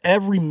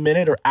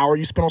minute or hour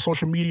you spend on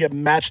social media,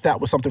 match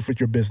that with something for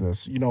your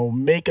business.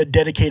 Make a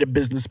dedicated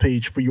business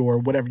page for your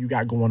whatever you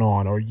got going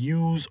on, or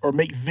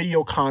make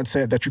video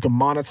content that you can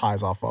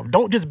monetize off of.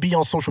 Don't just be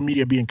on social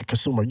media being a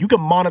consumer. You can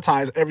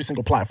monetize every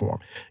single platform.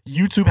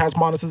 YouTube has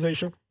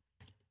monetization.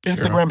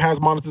 Instagram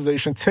has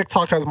monetization.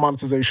 TikTok has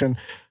monetization.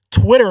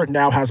 Twitter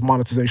now has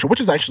monetization,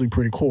 which is actually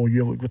pretty cool.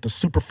 With the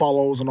super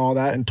follows and all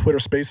that, and Twitter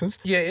Spaces.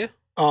 Yeah.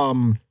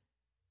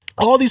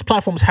 All these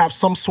platforms have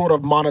some sort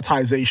of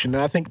monetization,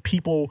 and I think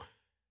people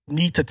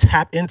need to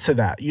tap into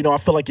that. I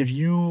feel like if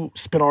you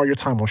spend all your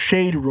time on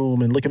Shade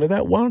Room and looking at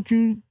that, why don't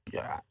you?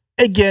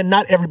 Again,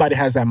 not everybody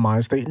has that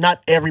mind state.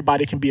 Not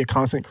everybody can be a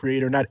content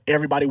creator. Not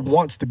everybody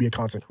wants to be a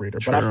content creator.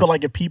 Sure. But I feel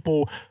like if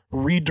people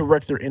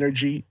redirect their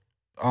energy.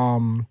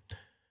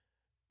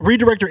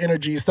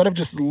 Instead of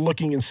just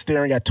looking and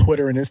staring at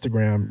Twitter and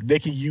Instagram, they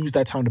can use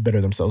that time to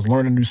better themselves,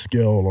 learn a new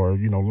skill, or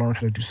learn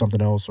how to do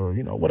something else, or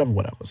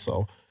whatever.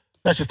 So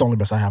that's just the only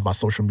best I have about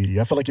social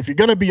media. I feel like if you're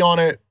gonna be on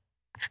it,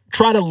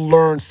 try to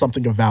learn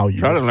something of value.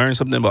 Try to learn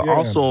something, but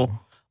also,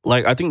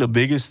 like, I think the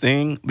biggest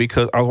thing,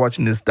 because I was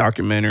watching this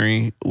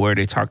documentary where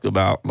they talked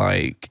about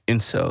like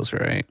incels,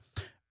 right,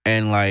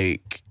 and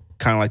like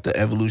kind of like the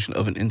evolution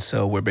of an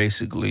incel, where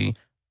basically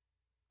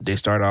they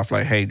start off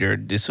like, hey, they're a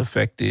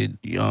disaffected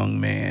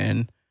young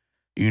man,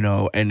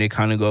 and they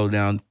kind of go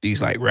down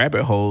these like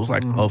rabbit holes,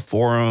 like of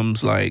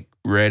forums, like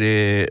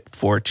Reddit,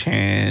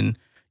 4chan,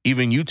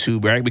 even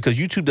YouTube, right? Because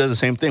YouTube does the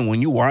same thing.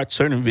 When you watch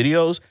certain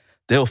videos,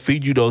 they'll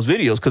feed you those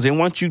videos because they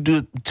want you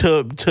to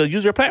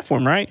use their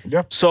platform, right?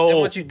 Yeah.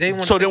 So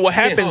then what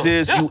happens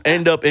is you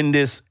end up in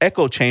this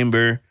echo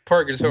chamber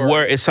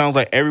where it sounds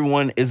like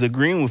everyone is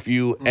agreeing with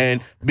you,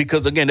 and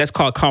because again, that's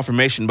called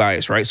confirmation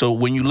bias, right? So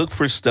when you look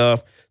for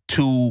stuff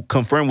to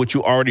confirm what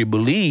you already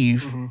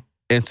believe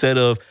instead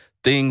of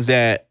things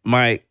that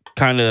might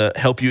kind of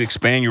help you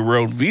expand your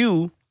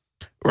worldview,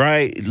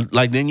 right?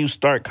 Like then you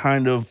start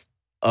kind of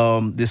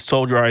this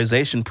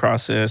soldierization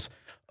process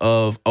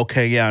of,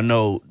 okay, yeah, I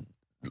know,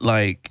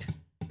 like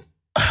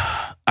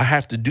I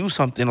have to do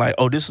something, like,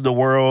 oh, this is the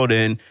world,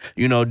 and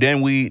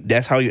then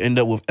that's how you end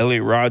up with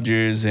Elliot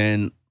Rodgers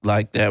and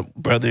like that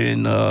brother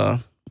in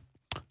up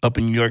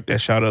in New York that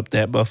shot up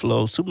that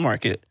Buffalo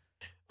supermarket.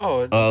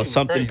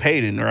 Something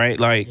Payton, right?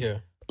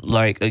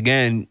 Like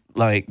again,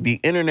 like the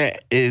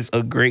internet is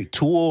a great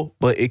tool,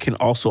 but it can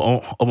also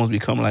almost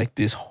become like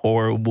this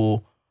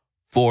horrible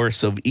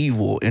force of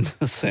evil in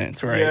a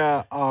sense, right?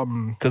 Yeah.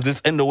 Because it's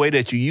in the way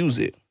that you use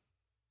it.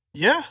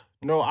 Yeah.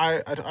 No,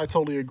 I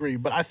totally agree.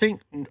 But I think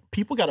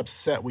people got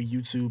upset with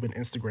YouTube and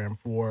Instagram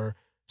for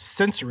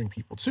censoring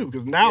people too,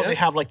 because now they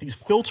have like these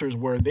filters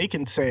where they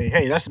can say,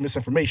 hey, that's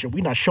misinformation.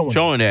 We're not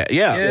showing that.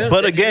 Yeah.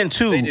 But again,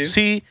 too,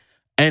 see.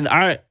 And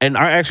I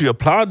actually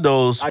applaud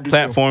those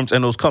platforms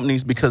and those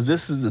companies, because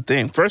this is the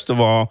thing. First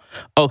of all,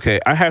 okay,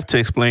 I have to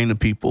explain to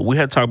people. We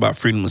had to talk about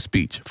freedom of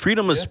speech.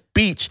 Freedom of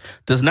speech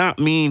does not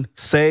mean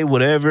say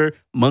whatever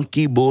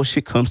monkey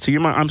bullshit comes to your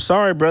mind. I'm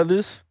sorry,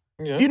 brothers.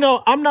 Yeah.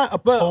 I'm not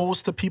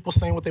opposed to people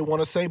saying what they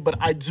want to say, but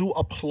I do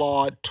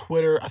applaud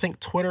Twitter. I think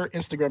Twitter,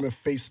 Instagram,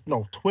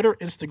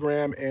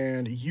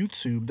 and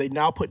YouTube, they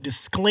now put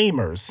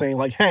disclaimers saying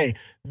like, hey,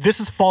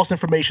 this is false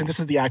information. This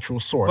is the actual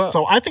source.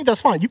 So I think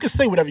that's fine. You can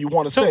say whatever you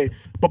want to say,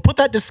 but put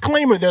that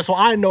disclaimer there so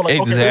I know,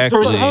 like, okay, this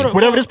person,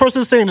 whatever this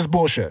person is saying is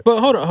bullshit. But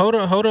hold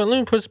on. Let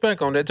me push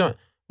back on that joint.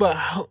 But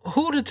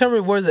who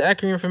determined what's the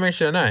accurate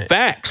information or not?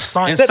 Facts.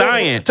 Science.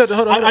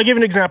 I'll give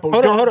an example.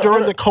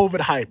 During the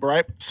COVID hype,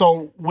 right?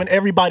 So when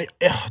everybody,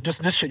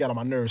 just this shit got on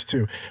my nerves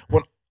too.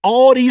 When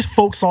all these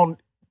folks on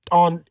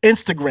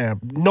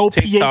Instagram, no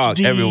TikTok,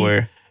 PhD,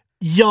 everywhere,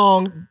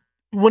 young,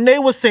 when they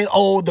were saying,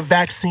 oh, the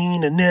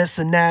vaccine and this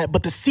and that,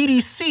 but the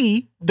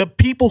CDC, the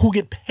people who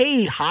get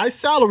paid high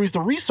salaries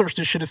to research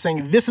this shit, is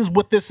saying this is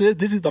what this is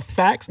the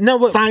facts,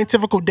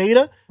 scientific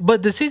data.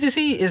 But the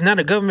CDC is not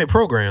a government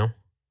program.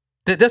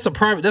 That's a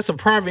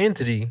private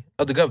entity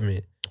of the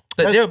government.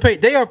 They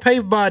are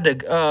paid by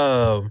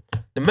the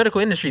the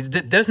medical industry.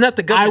 That's not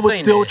the I government would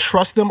saying still that.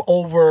 trust them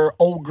over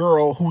old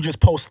girl who just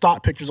posts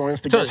stock pictures on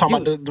Instagram So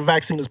talking about the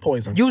vaccine is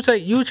poison. You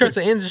trust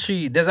the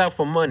industry that's out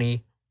for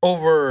money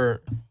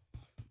over.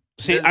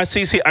 I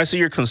see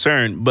your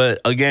concern,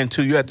 but again,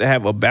 too, you have to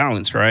have a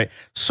balance, right?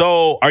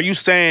 So, are you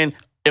saying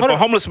if a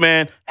homeless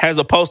man has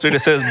a poster that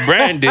says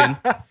Brandon,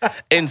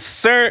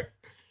 insert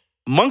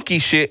monkey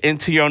shit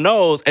into your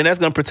nose, and that's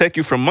gonna protect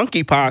you from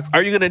monkeypox?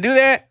 Are you gonna do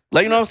that?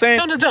 Like, you know what I'm saying?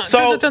 I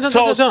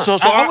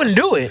wouldn't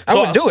do it. I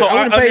wouldn't do it. I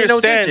wouldn't pay no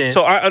attention.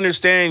 So I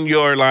understand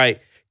your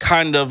like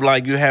kind of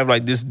like you have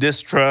like this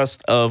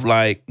distrust of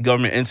like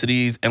government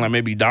entities and like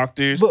maybe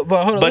doctors. But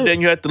hold on. But then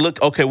you have to look,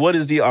 okay, what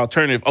is the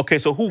alternative? Okay,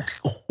 so who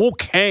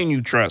can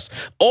you trust?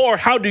 Or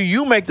how do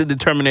you make the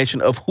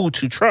determination of who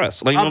to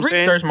trust? Like, you know what I'm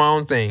saying? Research my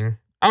own thing.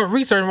 I'm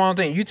researching my own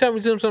thing. You tell me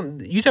to do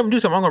something. You tell me to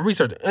do something. I'm gonna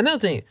research it. Another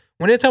thing,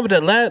 when they tell me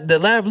the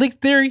lab leak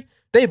theory,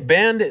 they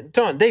banned it.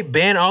 They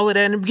banned all of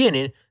that in the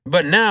beginning,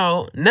 but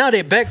now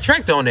they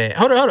backtracked on that.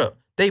 Hold up.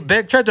 They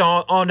backtracked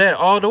on that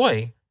all the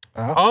way.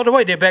 All the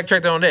way they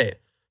backtracked on that.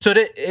 So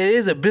that it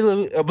is a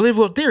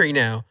believable theory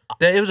now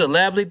that it was a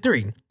lab leak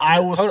theory. I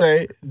will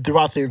say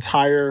throughout the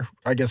entire,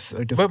 I guess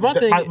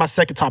But my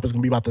second topic is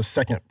gonna be about the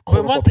second quote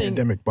unquote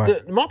pandemic.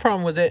 But my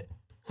problem was that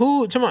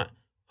who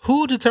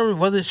determined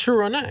whether it's true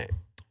or not?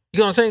 You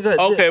know what I'm saying?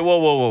 Okay,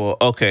 whoa.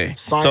 Okay.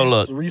 Science, so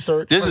look,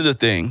 research. this is the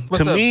thing.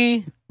 To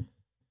me,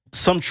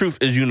 some truth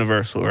is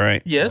universal,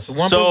 right? Yes.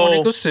 1 +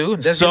 1 = 2.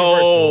 That's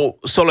universal.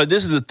 So like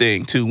this is the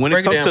thing too. When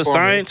it comes to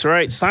science,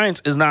 right?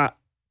 Science is not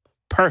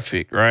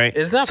perfect, right?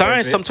 It's not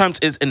science perfect. sometimes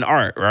is an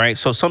art, right?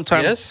 So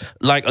sometimes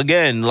like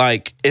again,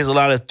 like is a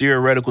lot of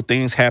theoretical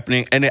things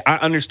happening. And I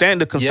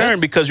understand the concern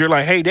because you're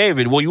like, hey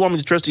David, well, you want me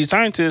to trust these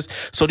scientists.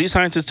 So these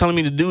scientists telling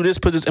me to do this,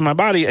 put this in my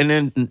body, and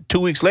then 2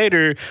 weeks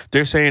later,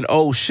 they're saying,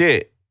 oh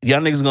shit, y'all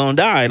niggas gonna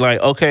die. Like,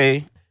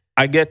 okay,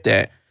 I get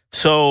that.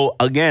 So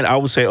again, I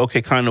would say,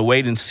 okay, kind of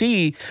wait and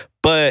see.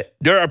 But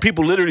there are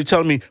people literally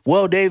telling me,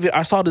 well, David,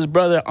 I saw this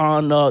brother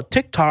on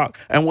TikTok,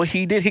 and what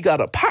he did, he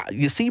got a pot,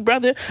 you see,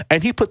 brother?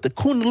 And he put the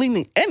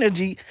Kundalini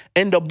energy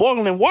in the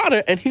boiling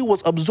water, and he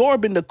was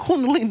absorbing the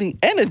Kundalini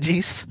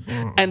energies,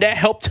 and that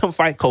helped him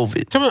fight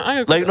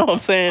COVID. Like, you know what I'm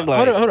saying?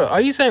 Like, hold on. Are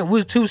you saying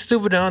we're too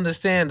stupid to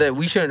understand that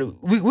we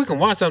shouldn't? We can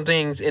watch some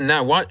things and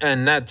not watch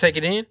and not take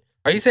it in?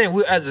 Are you saying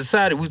we as a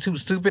society we're too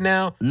stupid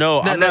now? No,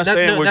 I'm not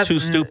saying we're too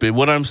stupid.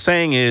 What I'm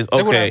saying is,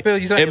 okay,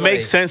 it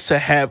makes sense to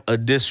have a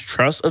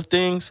distrust of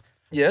things.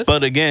 Yes.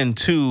 But again,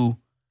 too,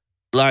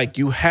 like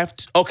you have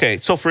to. Okay,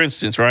 so for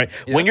instance, right,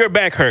 when your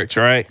back hurts,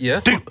 right? Yeah.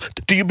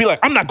 Do you be like,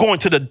 I'm not going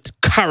to the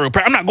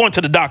chiropractor, I'm not going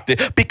to the doctor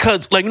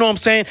because, like, you know what I'm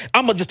saying?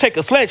 I'm gonna just take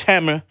a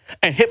sledgehammer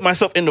and hit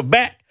myself in the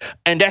back,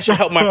 and that should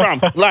help my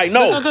problem. Like,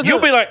 no,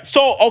 you'll be like,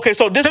 so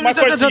this is my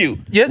question to you.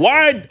 Yes.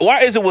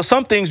 Why is it with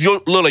some things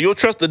you'll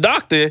trust the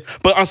doctor,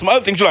 but on some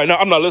other things you're like, no,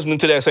 I'm not listening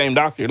to that same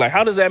doctor. Like,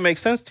 how does that make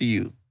sense to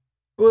you?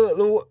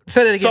 Well,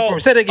 say that again for me.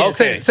 Say that again.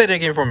 Okay. Say that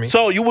again for me.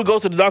 So you would go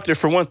to the doctor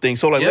for one thing.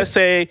 So like, let's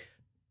say,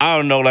 I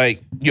don't know,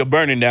 like you're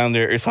burning down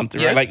there or something,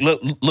 right? Like,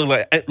 look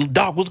like,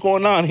 doc, what's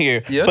going on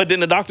here? Yes. But then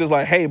the doctor's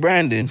like, hey,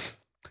 Brandon,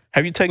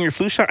 have you taken your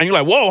flu shot? And you're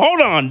like, whoa,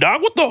 hold on,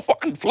 doc, what the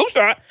fucking flu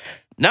shot?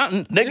 Now,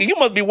 nigga, you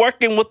must be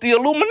working with the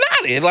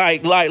Illuminati.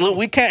 Like, look,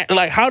 we can't.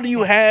 Like, how do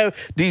you have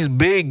these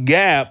big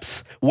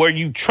gaps where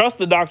you trust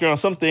the doctor on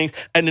some things,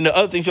 and then the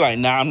other things you're like,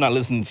 nah, I'm not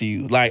listening to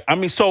you. Like, I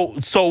mean, so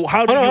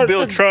how do you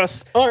build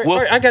trust? All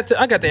right, I got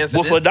the answer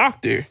with a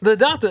doctor.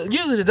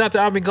 Usually the doctor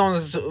I've been going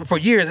for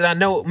years, and I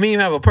know me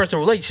and him have a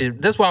personal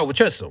relationship. That's why I would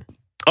trust him.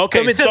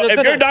 Okay, so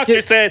if your doctor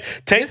said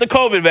take the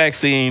COVID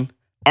vaccine,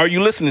 are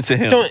you listening to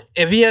him? So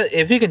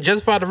if he can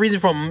justify the reason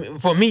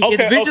for me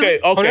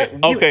individually.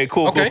 Okay,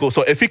 cool.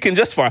 So if he can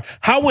justify,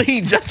 how would he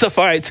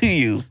justify it to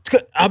you?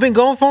 I've been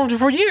going for him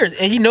for years,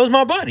 and he knows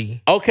my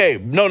body. Okay,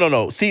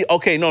 no. See,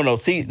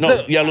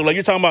 so, yeah, like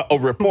you're talking about a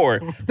rapport.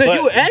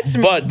 You asked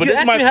me, but this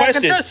is my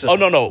question. Oh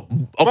no.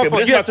 Okay,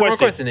 but this is my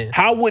question.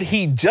 How would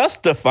he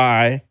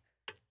justify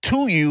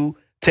to you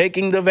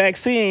taking the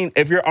vaccine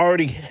if you're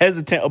already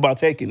hesitant about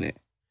taking it?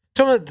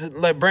 Tell me,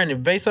 like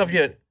Brandon, based off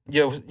your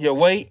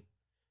weight.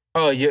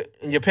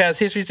 Your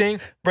past history thing,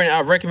 Brandon, I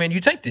recommend you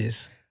take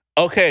this.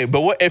 Okay, but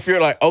what if you're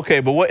like,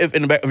 what if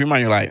in the back of your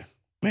mind you're like,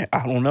 man,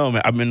 I don't know,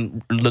 man. I've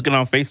been looking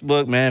on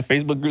Facebook, man.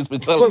 Facebook groups been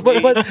telling me,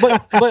 shit, like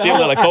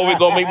COVID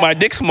gonna make my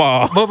dick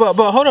small. But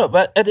hold up.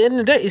 But at the end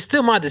of the day, it's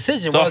still my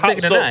decision whether I take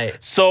it or not.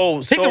 So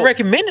he can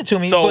recommend it to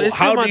me, but it's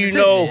still my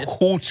decision. How do you know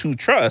who to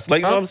trust?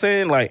 Like, you know what I'm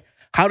saying? Like,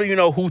 how do you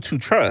know who to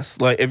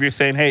trust? Like, if you're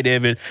saying, hey,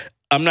 David,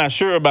 I'm not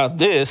sure about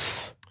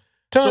this.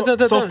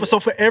 So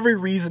for every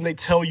reason they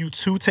tell you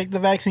to take the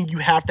vaccine, you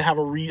have to have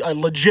a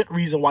legit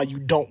reason why you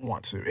don't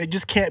want to. It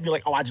just can't be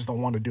like, oh, I just don't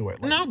want to do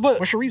it. Like, no, but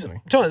what's your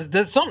reasoning?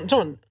 There's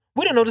something.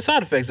 We don't know the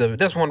side effects of it.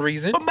 That's one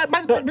reason.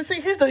 But see,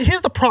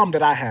 here's the problem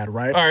that I had.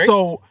 Right. All right.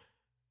 So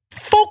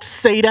folks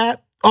say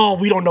that, oh,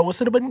 we don't know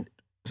what's in it, but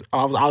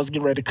I was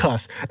getting ready to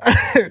cuss.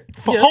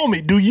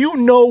 Homie, do you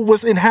know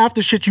what's in half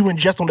the shit you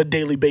ingest on a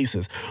daily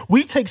basis?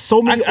 We take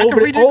so many I can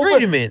read the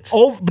ingredients.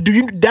 Do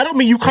you? That don't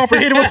mean you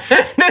comprehend what's in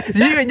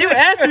it.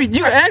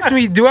 You asked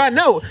me, do I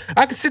know?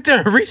 I can sit there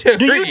and read the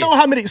Do you know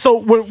how many? So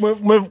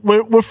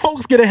when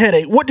folks get a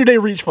headache, what do they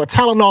reach for?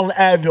 Tylenol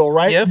and Advil,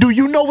 right? Yes. Do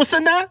you know what's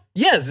in that?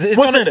 Yes, it's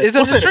What's on in it? it's a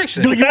What's in it?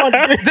 restriction. Do you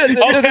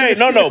Okay,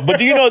 no. But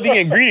do you know the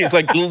ingredients?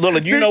 Like,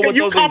 Lola, do you know what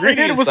You those comprehend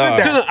ingredients what's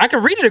in are? that? I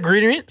can read the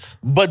ingredients.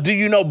 But do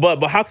you know?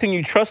 But how can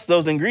you trust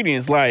those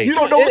ingredients? Like, You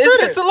don't know what's in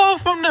It's it. the law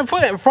from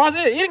the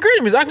frosted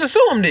ingredients. I can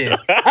sue them then.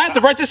 I have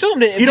the right to sue them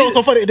then. You know what's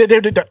so funny?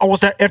 Oh,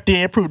 it's not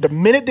FDA approved. The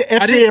minute the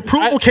FDA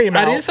approval came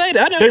out, I didn't say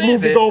that. I never they said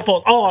moved the that.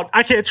 goalposts. Oh,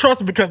 I can't trust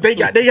them because they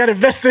got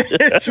invested.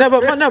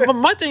 But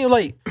my thing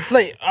like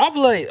I'm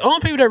like only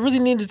people that really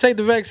need to take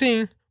the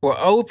vaccine were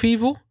old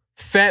people,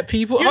 fat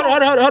people. Hold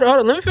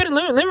on. Let me finish.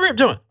 Let me rip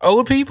joint.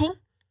 Old people,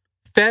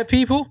 fat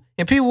people,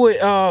 and people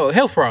with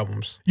health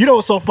problems. You know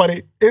what's so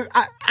funny?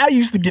 I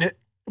used to get it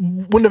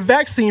when the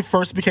vaccine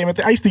first became a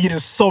thing. I used to get in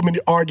so many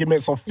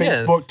arguments on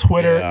Yes. Facebook,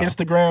 Twitter, Yeah.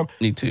 Instagram.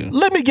 me too.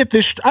 Let me get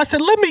this. I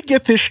said, let me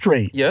get this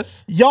straight.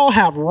 Yes, Y'all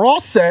have raw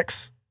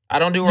sex. I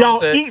don't do raw Y'all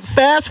sex. eat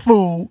fast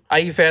food. I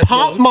eat fast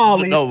Pop food.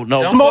 Molly, No.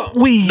 smoke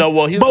weed. No,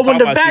 well, he but was when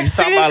the talking about- he was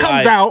talking vaccine about,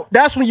 comes like- out,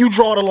 that's when you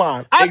draw the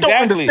line. I don't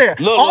Exactly. understand.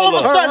 Look, all of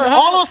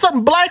look. a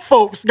sudden, black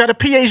folks got a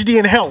PhD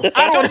in health.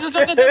 I don't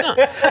understand.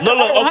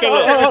 Look, okay,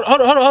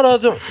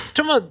 look.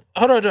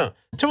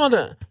 Hold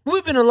on.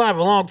 We've been alive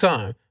a long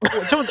time.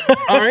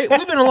 All right,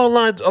 we've been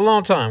alive a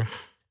long time.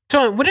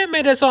 When they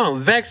made that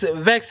song,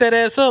 Vax that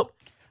ass up.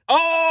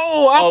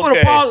 Oh, I put a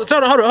Okay. pause.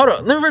 Hold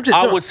on. Let me rip this.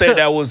 I would say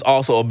that was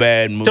also a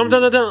bad move.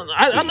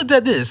 I looked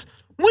at this.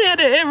 When had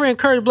they ever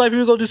encouraged black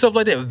people to go do stuff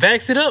like that?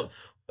 Vax it up.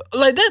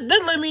 Like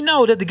that let me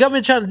know that the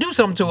government trying to do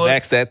something to us.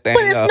 Vax that thing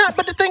But it's up. not.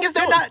 But the thing is,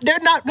 they're not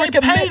They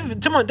recommending.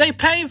 they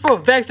paid for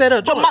Vax that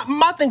up. But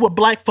my thing with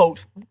black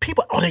folks,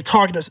 people, they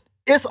target us.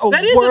 It's a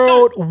That is a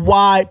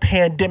worldwide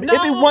pandemic.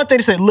 It'd be No. one thing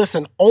to say,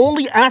 listen,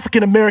 only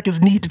African Americans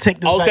need to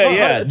take this Okay, vaccine.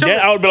 yeah. Then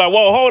I would be like,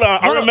 whoa, hold on.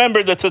 I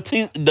remember the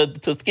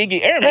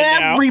Tuskegee Airmen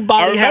now.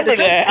 Everybody I had to remember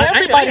take that.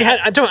 Everybody had.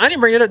 I didn't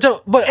bring it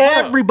up, but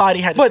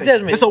Everybody had to But take it.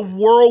 Desmond- It's a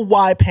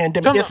worldwide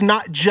pandemic. Tell me- It's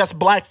not just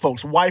black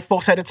folks. White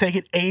folks had to take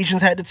it.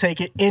 Asians had to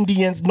take it.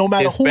 Indians, no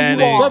matter who you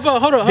Hispanics. are, But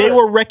hold on. they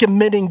were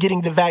recommending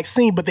getting the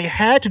vaccine, but they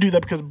had to do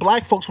that because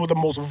black folks were the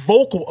most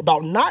vocal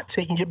about not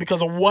taking it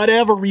because of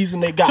whatever reason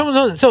they got.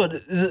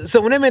 So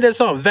when they made that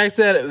song, Vax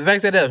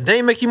that up, they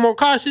didn't make you more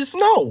cautious?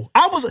 No,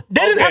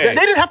 they didn't Okay.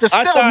 have to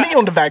I sell thought- me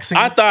on the vaccine.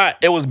 I thought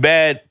it was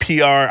bad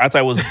PR. I thought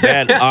it was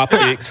bad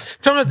optics.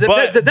 Tell me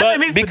that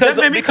made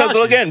me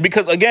cautious.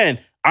 Because again,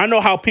 I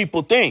know how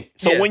people think.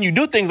 So Yes. when you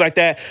do things like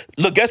that,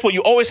 look, guess what?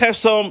 You always have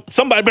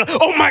somebody be like,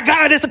 "Oh my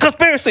God, it's a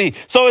conspiracy."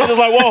 So it's just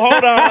like, "Whoa, hold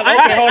on,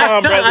 okay, hold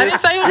on, brother. I didn't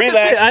say it was Relax."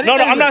 conspiracy. I didn't No,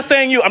 say I'm it. not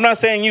saying you. I'm not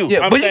saying you.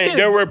 Yeah, I'm but you saying said-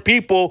 there were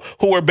people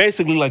who were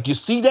basically like, "You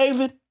see,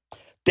 David."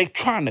 They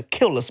trying to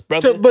kill us,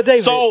 brother. But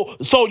David-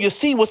 so you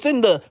see what's in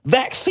the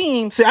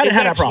vaccine. See, I didn't is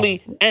have that problem.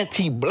 actually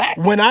anti-black.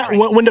 When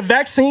the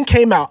vaccine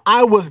came out,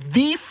 I was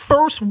the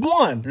first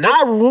one. Nope.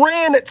 I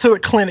ran to the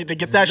clinic to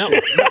get that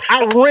shit.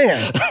 I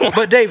ran.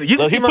 But David, you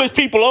can Look, see he my pushed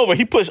people over.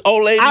 He pushed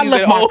old ladies. I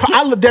left and my old-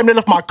 car, damn near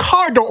left my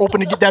car door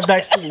open to get that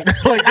vaccine.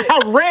 Like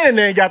I ran in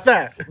there and got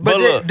that. But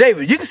look.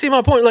 David, you can see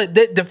my point. Like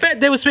the fact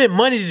they would spend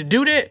money to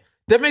do that,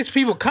 that makes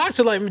people cautious.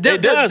 Like they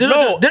It does. don't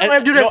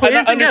have to do that for and I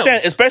anything understand,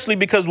 else. especially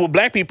because with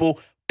black people,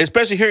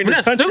 especially here in We're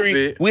this not country,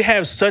 stupid. we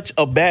have such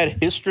a bad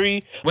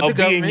history With of the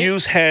being government.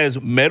 used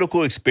as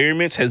medical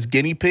experiments, as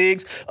guinea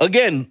pigs.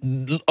 Again,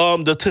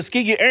 the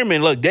Tuskegee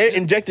Airmen, look, they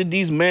injected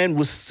these men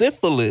with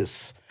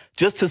syphilis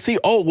just to see,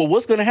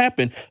 what's going to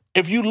happen?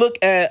 If you look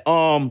at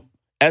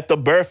the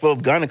birth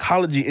of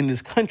gynecology in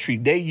this country,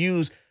 they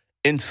use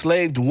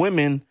enslaved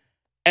women.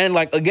 And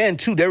like again,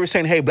 too, they were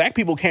saying, "Hey, black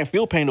people can't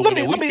feel pain the way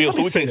that we feel,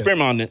 so we say can this.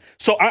 experiment on it."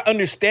 So I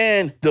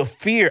understand the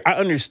fear. I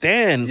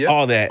understand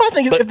all that. My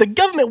thing is, But if the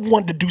government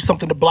wanted to do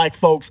something to black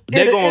folks,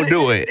 They gonna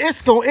do it.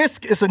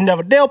 It's a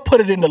never. They'll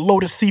put it in the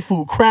Lotus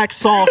Seafood crack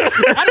sauce.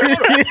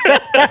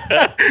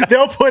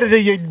 They'll put it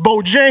in your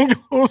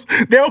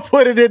Bojangles. They'll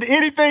put it in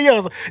anything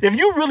else. If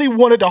you really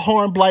wanted to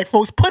harm black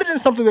folks, put it in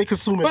something they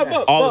consume. But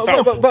hold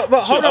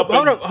Shit, up.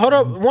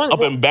 One,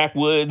 up in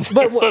backwoods,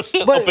 But-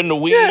 up in the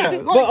weed.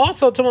 yeah, but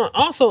also,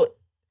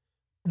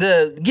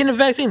 the getting the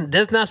vaccine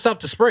does not stop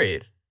the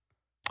spread.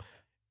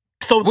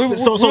 So We all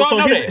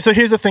know that.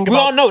 here's the thing We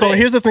all about know that.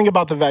 here's the thing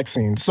about the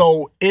vaccine.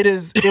 So it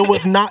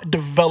was not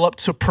developed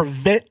to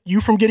prevent you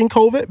from getting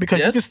COVID because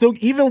you Yes. can still,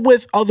 even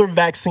with other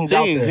vaccines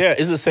out Things, there, yeah,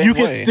 it's the same you way.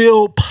 can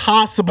still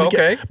possibly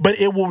Okay. get, but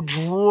it will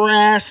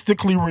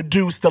drastically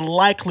reduce the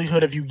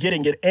likelihood of you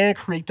getting it and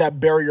create that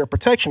barrier of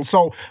protection.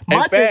 So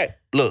my In fact,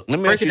 look, let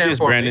me Break ask it you down this,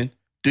 for me. Brandon.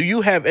 Do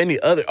you have any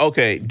other?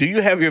 Okay, do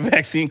you have your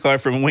vaccine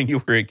card from when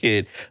you were a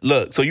kid?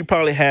 Look, so you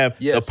probably have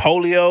Yes. the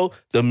polio,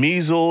 the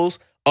measles,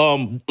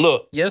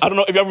 Look, Yes. I don't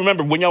know if y'all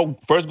remember when y'all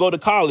first go to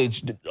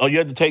college, you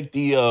had to take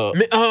the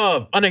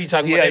I know you're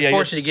talking about. They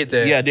force you to get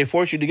that. Yeah, they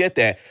force you to get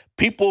that.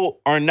 People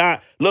are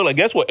not look like.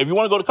 Guess what? If you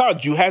want to go to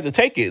college, you have to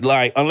take it.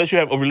 Like unless you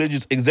have a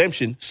religious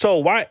exemption. So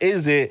why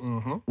is it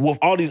with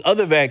all these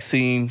other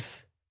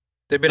vaccines?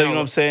 They've been You know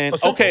what I'm saying?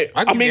 Oh, Okay,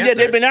 I mean, yeah,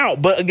 they've been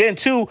out. But again,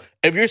 too,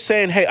 if you're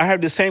saying, hey, I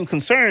have the same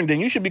concern, then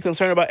you should be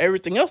concerned about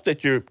everything else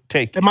that you're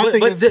taking. And my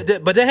thing is,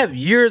 but they have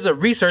years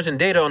of research and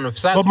data on the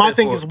side. but my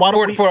thing is, why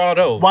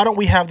don't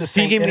we have the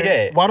same? Can you give me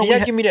that? Why don't Can we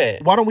you give me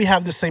that? Why don't we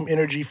have the same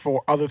energy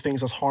for other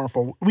things that's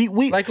harmful? We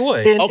like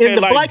what? In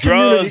the like black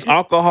drugs, community,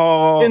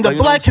 alcohol. in the like, you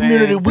know black what I'm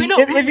saying?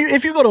 community,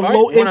 if you go to All right,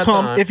 low one at a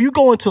income, time. if you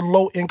go into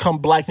low income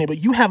black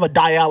neighborhood, you have a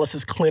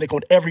dialysis clinic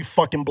on every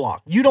fucking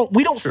block. We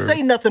don't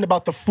say nothing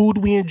about the food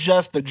we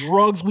ingest, the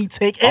drugs we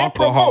take, and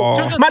Alcohol.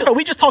 promote. Matter of fact,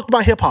 we just talked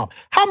about hip hop.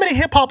 How many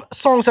hip hop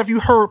songs have you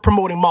heard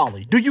promoting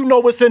Molly? Do you know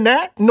what's in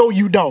that? No,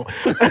 you don't.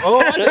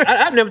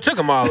 I've never took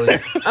a Molly.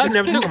 I've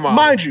never took a Molly.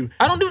 Mind you,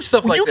 I don't do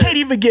stuff like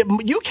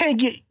that. You can't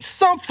get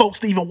some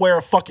folks to even wear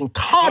a fucking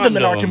condom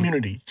in our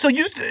community. So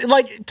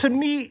to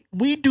me,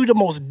 we do the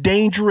most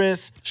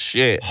dangerous,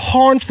 Shit.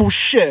 harmful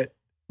shit.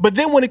 But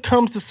then when it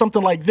comes to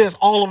something like this,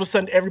 all of a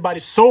sudden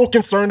everybody's so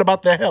concerned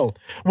about their health.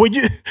 But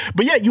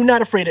yet you're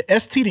not afraid of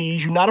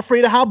STDs, you're not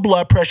afraid of high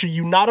blood pressure,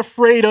 you're not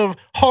afraid of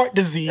heart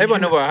disease.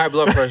 Everybody know about high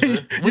blood pressure.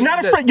 You're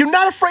not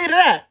afraid of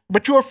that,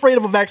 but you're afraid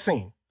of a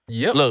vaccine.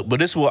 Yep. Look, but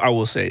this is what I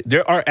will say.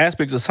 There are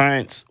aspects of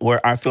science where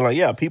I feel like,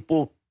 yeah,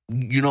 people,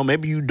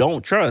 maybe you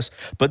don't trust,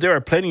 but there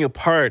are plenty of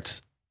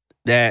parts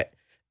that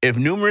if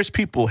numerous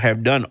people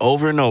have done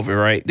over and over,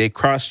 right, they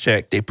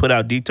cross-check, they put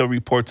out detailed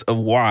reports of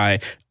why,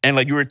 and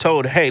like you were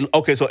told, hey,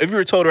 okay, so if you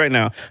were told right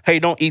now, hey,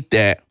 don't eat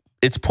that,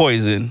 it's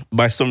poison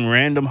by some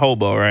random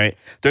hobo, right,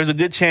 there's a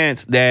good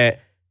chance that,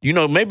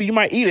 maybe you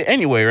might eat it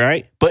anyway,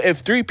 right? But if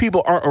 3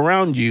 people are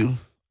around you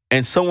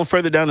and someone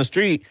further down the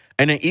street,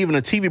 and then even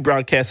a TV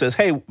broadcast says,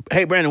 hey,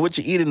 Brandon, what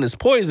you eating is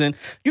poison,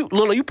 you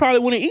probably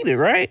wouldn't eat it,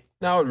 right?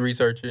 Now I would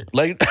research it.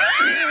 Like,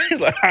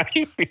 it's like, how do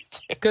you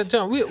research? Cause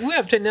tell me, we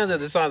have technology that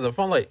decides the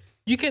phone. Like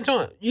you can't tell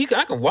me,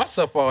 I can watch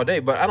stuff all day,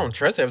 but I don't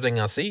trust everything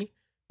I see.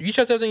 You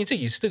trust everything you see,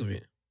 you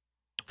stupid.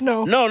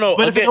 No.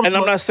 But again, and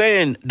I'm not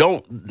saying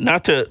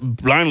not to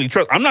blindly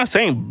trust. I'm not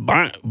saying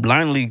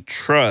blindly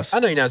trust. I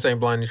know you're not saying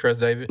blindly trust,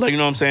 David. Like, you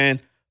know what I'm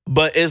saying?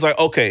 But it's like,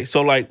 okay,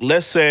 so like,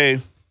 let's say,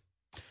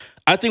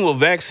 I think with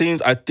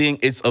vaccines, I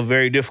think it's a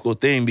very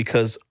difficult thing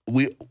because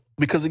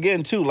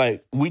again, too,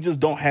 like, we just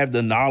don't have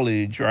the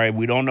knowledge, right?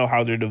 We don't know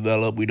how they're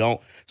developed.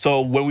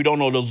 So when we don't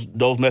know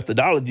those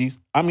methodologies,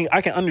 I mean,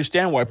 I can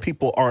understand why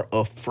people are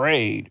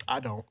afraid. I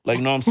don't. Like,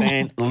 you know what I'm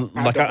saying?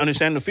 I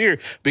understand the fear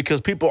because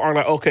people are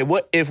like, okay,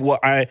 what if what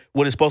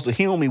is supposed to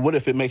heal me, what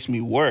if it makes me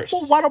worse?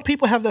 Well, why don't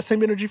people have that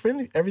same energy for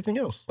everything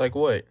else? Like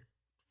what?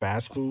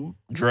 Fast food,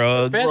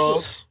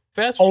 drugs,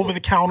 fast food.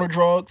 over-the-counter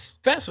drugs,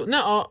 fast food.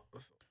 No,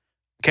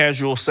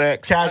 casual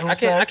sex. sex.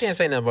 I can't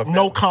say nothing about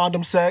no that.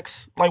 condom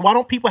sex. Like, why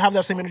don't people have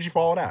that same energy for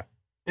all that?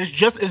 It's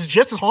just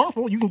as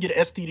harmful. You can get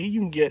STD.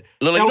 You can get.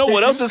 Look, you know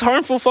what else is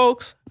harmful,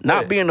 folks?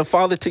 Not being the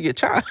father to your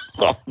child.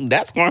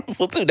 That's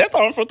harmful too. That's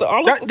harmful to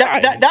all of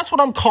society. That's what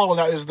I'm calling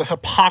out is the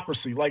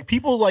hypocrisy. Like,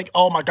 people like,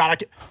 oh my God, I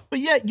can't. But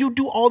yet you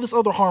do all this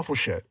other harmful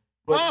shit.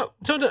 But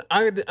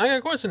I got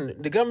a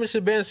question. The government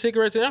should ban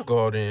cigarettes and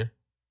alcohol then.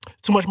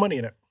 too much money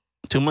in it.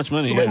 Too much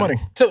money. Too much money.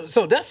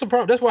 So that's the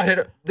problem.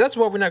 That's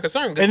why we're not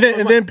concerned. And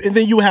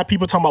then you have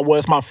people talking about, well,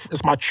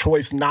 it's my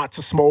choice not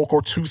to smoke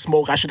or to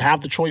smoke. I should have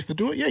the choice to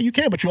do it. Yeah, you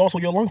can, but you also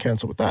get lung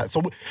cancer with that.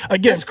 So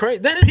again, that's crazy.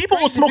 That is people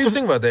crazy. will smoke.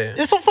 Think about that.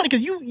 It's so funny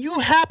because you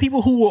have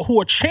people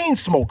who are chain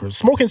smokers,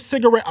 smoking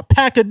a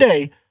pack a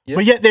day,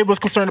 but yet they was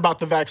concerned about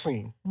the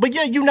vaccine. But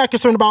yet you're not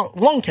concerned about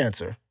lung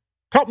cancer.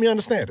 Help me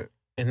understand it.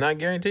 And not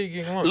guarantee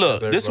you get lung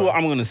Look, cancer. this is what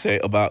I'm going to say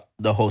about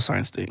the whole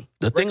science thing.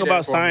 The thing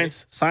about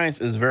science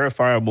is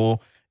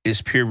verifiable.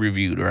 Is peer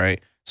reviewed,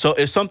 right? So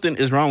if something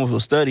is wrong with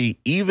a study,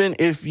 even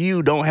if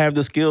you don't have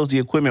the skills, the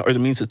equipment, or the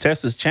means to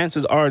test this,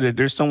 chances are that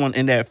there's someone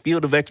in that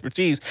field of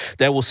expertise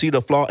that will see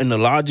the flaw in the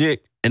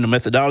logic and the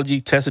methodology,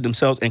 test it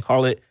themselves, and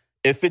call it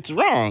if it's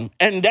wrong.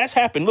 And that's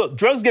happened. Look,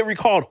 drugs get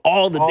recalled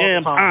all the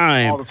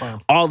time.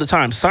 All the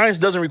time. Science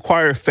doesn't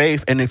require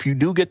faith. And if you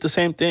do get the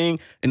same thing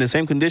in the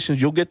same conditions,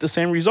 you'll get the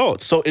same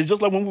results. So it's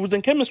just like when we was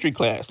in chemistry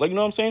class. Like, you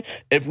know what I'm saying?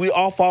 If we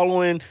all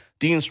following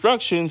the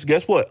instructions,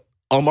 guess what?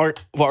 Our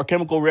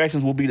chemical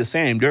reactions will be the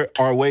same. There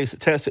are ways to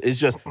test it. It's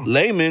just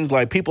laymen's,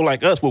 like people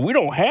like us, where we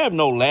don't have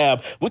no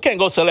lab. We can't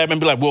go to a lab and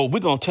be like, well,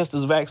 we're going to test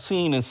this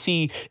vaccine and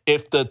see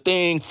if the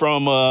thing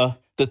from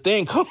the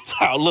thing comes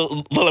out.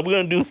 Look, we're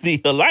going to do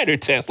the lighter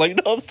test. Like, you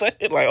know what I'm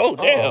saying? Like, oh,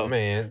 damn. Oh,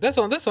 man. That's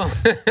on.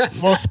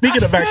 Well,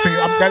 speaking of vaccines,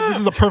 this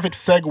is a perfect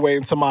segue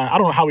into I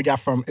don't know how we got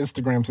from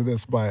Instagram to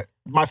this, but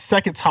my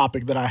second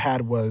topic that I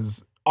had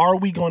was, are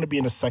we going to be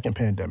in a second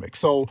pandemic?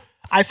 So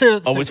I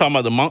said, we're talking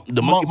about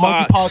the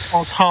monkeypox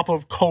on top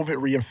of COVID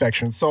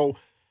reinfection. So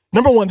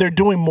number one, they're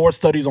doing more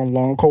studies on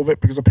long COVID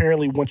because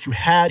apparently once you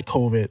had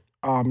COVID,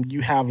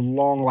 you have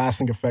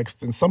long-lasting effects.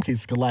 In some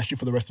cases, can last you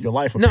for the rest of your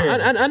life. No,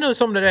 apparently. I know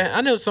some of that.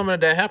 I know some of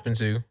that happened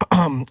too.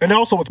 And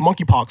also with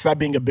monkeypox, that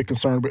being a big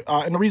concern.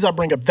 And the reason I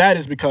bring up that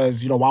is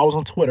because, while I was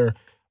on Twitter,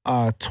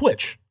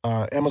 Twitch,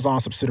 Amazon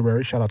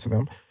subsidiary, shout out to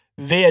them,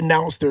 they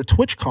announced their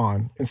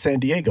TwitchCon in San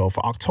Diego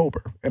for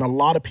October. And a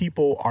lot of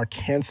people are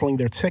canceling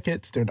their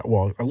tickets. They're not,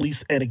 well, at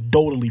least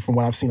anecdotally from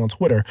what I've seen on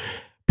Twitter,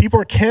 people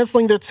are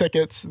canceling their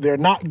tickets. They're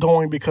not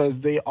going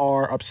because they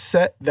are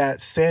upset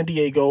that San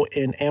Diego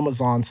and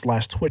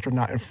Amazon/Twitch are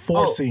not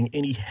enforcing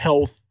any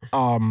health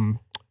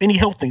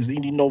things. They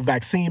need no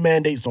vaccine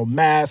mandates, no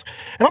mask.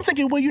 And I'm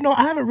thinking, well,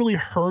 I haven't really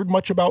heard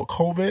much about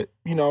COVID,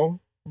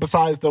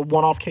 besides the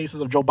one-off cases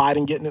of Joe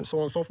Biden getting it, so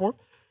on and so forth.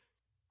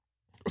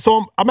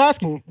 So I'm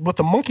asking with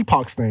the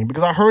monkeypox thing,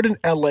 because I heard in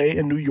LA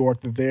and New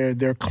York that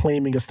they're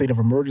claiming a state of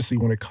emergency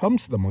when it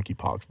comes to the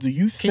monkeypox. Do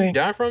you think... Can you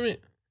die from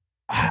it?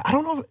 I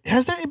don't know.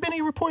 Has there been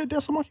any reported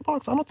deaths of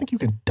monkeypox? I don't think you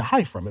can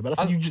die from it, but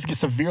I think you just get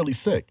severely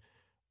sick.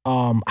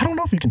 I don't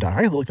know if you can die.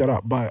 I had to look that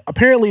up, but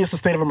apparently it's a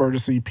state of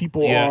emergency.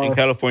 People are... in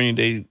California,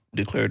 they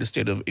declared a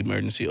state of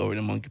emergency over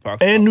the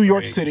monkeypox. And New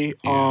York City.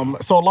 Yeah.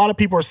 So a lot of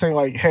people are saying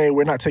like, hey,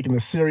 we're not taking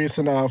this serious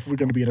enough. We're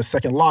going to be in a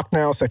second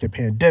lockdown, second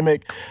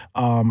pandemic.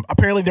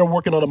 Apparently they're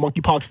working on a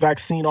monkeypox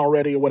vaccine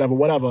already or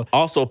whatever.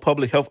 Also,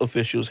 public health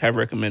officials have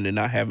recommended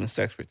not having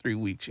sex for 3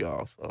 weeks,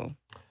 y'all. So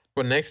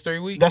for the next 3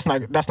 weeks? That's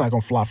not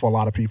going to fly for a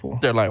lot of people.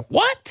 They're like,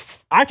 what?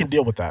 I can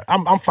deal with that.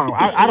 I'm fine.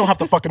 I don't have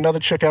to fuck another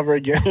chick ever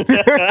again.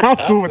 I'm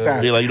cool with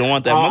that. You're like, you don't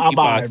want that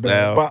monkeypox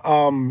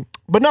now.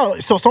 But no,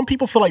 so some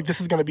people feel like this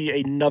is going to be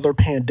another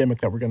pandemic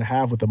that we're going to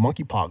have with the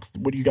monkeypox.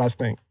 What do you guys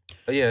think?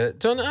 Yeah.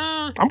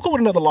 I'm cool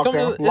with another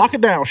lockdown. Lock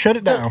it down. Shut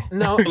it down.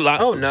 No.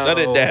 Oh, no. Shut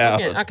it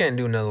down. I can't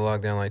do another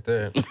lockdown like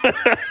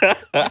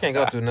that. I can't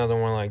go through another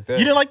one like that.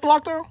 You didn't like the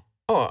lockdown?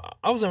 Oh,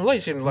 I was in a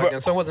relationship like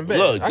that, so it wasn't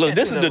bad. Look,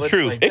 this is the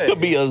truth. It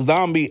could be a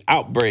zombie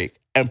outbreak.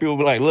 And people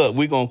be like, look,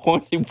 we're going to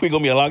quarantine, we're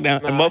going to be a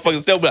lockdown. And motherfuckers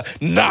still be like,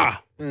 nah.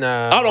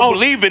 I don't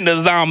believe in the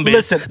zombies.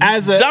 Listen,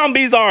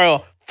 zombies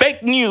are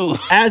fake news.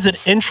 As an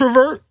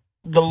introvert,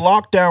 the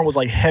lockdown was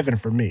like heaven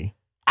for me.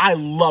 I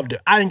loved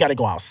it. I ain't got to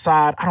go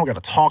outside. I don't got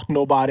to talk to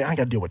nobody. I ain't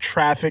got to deal with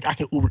traffic. I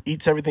can Uber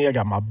Eats everything. I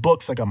got my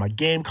books. I got my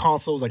game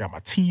consoles. I got my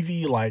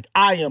TV. Like,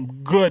 I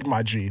am good,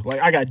 my G.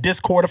 Like, I got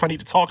Discord if I need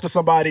to talk to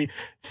somebody,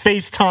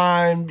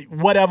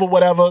 FaceTime,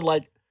 whatever.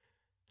 Like,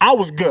 I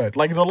was good.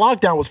 Like, the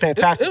lockdown was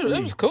fantastic.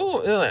 It was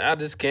cool. I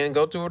just can't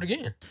go through it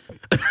again.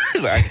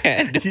 I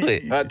can't do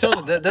it.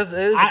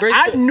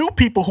 I knew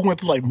people who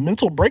went through like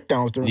mental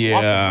breakdowns during the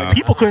lockdown. Like,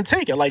 people couldn't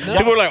take it. Like,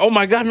 people were like, "Oh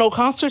my god, no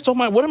concerts! Oh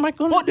my, what am I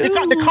going to do?"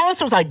 The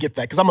concerts, I get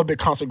that because I'm a big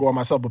concert goer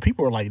myself. But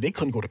people were like, they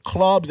couldn't go to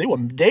clubs. They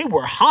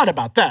were hot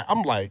about that.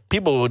 I'm like,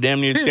 people were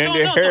damn near tearing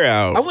their hair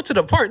out. I went to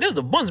the park. There was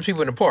a bunch of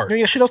people in the park. They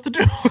ain't shit else to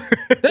do.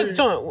 That's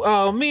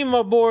me and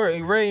my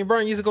boy Ray and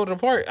Brian used to go to the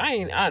park.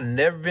 I've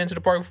never been to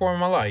the park before in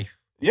my life.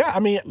 Yeah,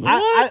 I mean,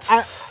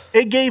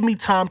 it gave me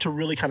time to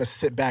really kind of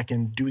sit back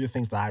and do the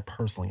things that I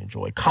personally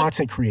enjoy: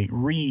 content create,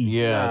 read,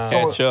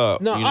 catch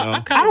up. No,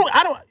 I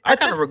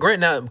kind of regret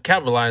not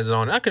capitalizing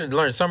on it. I could have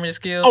learned some of your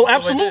skills. Oh,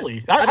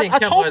 absolutely. I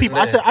told people.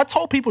 I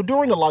told people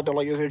during the lockdown,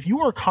 like, if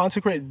you are a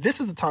content creator, this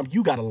is the time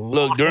you got to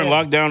look. During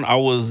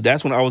lockdown,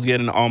 that's when I was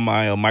getting all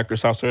my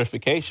Microsoft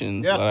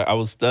certifications. Yeah. I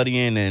was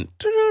studying and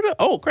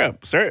oh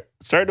crap, start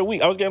of the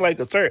week. I was getting like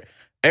a cert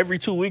every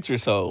 2 weeks or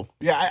so.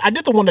 Yeah, I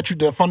did the one that you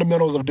did,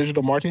 Fundamentals of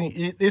Digital Marketing.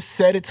 It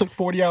said it took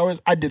 40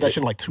 hours. I did that shit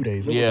in like 2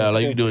 days. You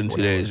do it in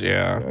 2 days.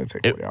 Yeah. It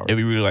take 40 hours. If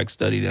you really like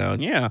study down.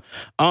 Yeah.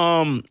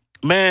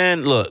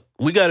 Man, look,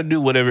 we got to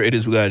do whatever it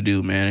is we got to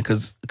do, man.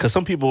 Because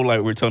some people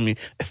were telling me,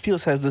 it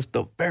feels as if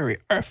the very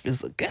earth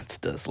is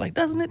against us. Like,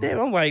 doesn't it, Dave?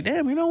 I'm like,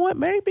 damn, you know what?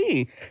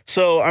 Maybe.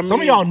 So, some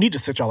of y'all need to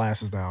sit y'all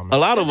asses down, man.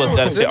 A lot of us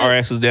got to sit our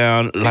asses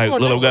down. Like,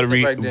 look, we got to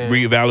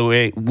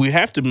reevaluate. We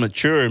have to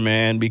mature,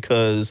 man,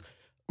 because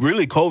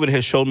really, COVID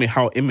has shown me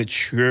how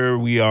immature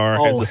we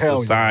are as a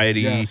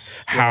society,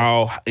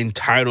 how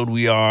entitled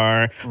we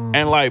are.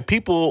 And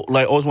people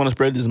always want to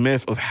spread this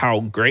myth of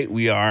how great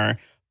we are.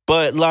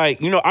 But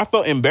I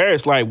felt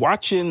embarrassed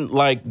watching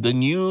the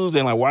news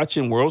and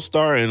watching World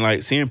Star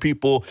and seeing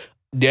people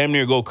damn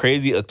near go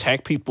crazy,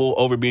 attack people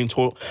over being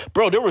told.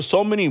 Bro, there were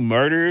so many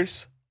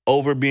murders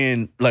over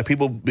being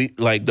people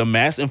the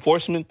mass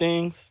enforcement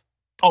things.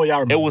 Oh yeah, I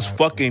remember. It was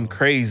fucking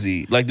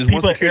crazy. This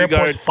people one security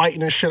guard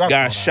fighting and shit.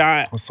 Got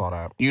shot. I saw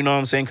that. You know what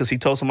I'm saying? Because he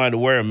told somebody to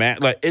wear a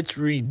mask. It's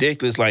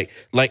ridiculous. It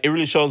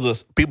really shows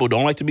us people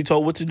don't like to be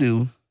told what to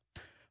do.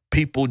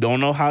 People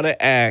don't know how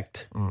to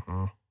act.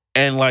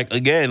 And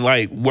again,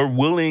 we're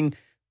willing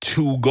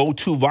to go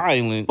to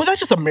violence. Well, that's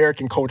just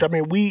American culture. I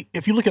mean,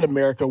 if you look at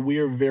America, we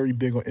are very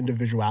big on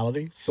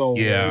individuality. So,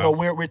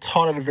 we're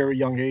taught at a very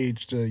young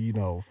age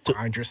to,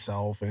 find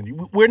yourself.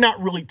 And we're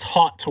not really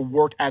taught to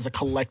work as a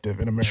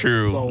collective in America.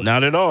 True. So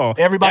not at all.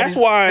 Every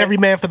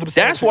man for themselves.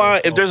 That's why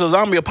if there's a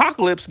zombie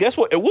apocalypse, guess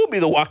what? It will be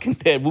the Walking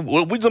Dead.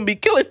 We're going to be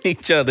killing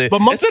each other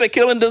instead of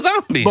killing the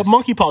zombies. But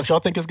monkeypox, y'all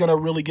think it's going to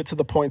really get to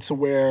the point to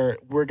where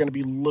we're going to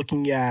be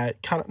looking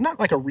at kind of,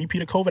 not like a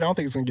repeat of COVID. I don't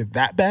think it's going to get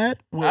that bad.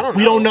 We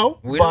don't know.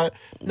 But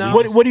No.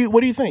 what do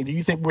you think? Do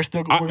you think we're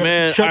going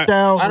to see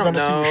shutdowns? I We're going to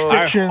see don't know.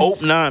 restrictions? I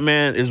hope not,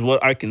 man. Is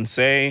what I can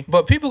say.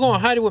 But people gonna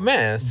hide it with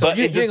masks. So But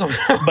you it ain't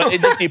just, gonna. but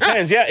it just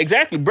depends. Yeah,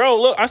 exactly,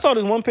 bro. Look, I saw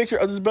this one picture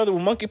of this brother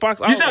with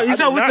monkeypox. You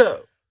saw with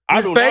the. I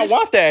his do face? not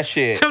want that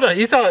shit. Hold on,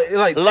 you saw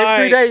like, every Like,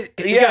 3 days.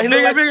 yeah, he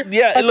looked like,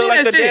 yeah, I it looked seen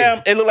like that a shit.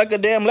 damn. It looked like a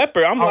damn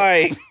leopard. I'm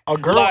like, A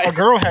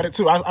girl had it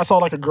too. I saw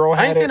like a girl I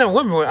had ain't seen it. no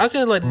women with it. I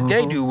seen like this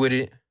gay dude with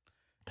it.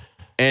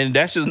 and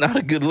that's just not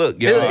a good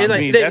look, yo. It, I like,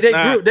 mean, they, that's they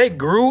not. grew, they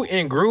grew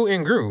and grew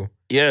and grew.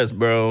 Yes,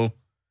 bro.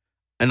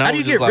 And How do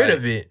you get rid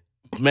of it?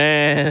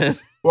 man?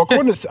 Well,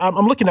 according to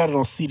I'm looking at it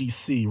on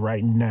CDC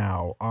right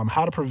now.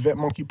 How to prevent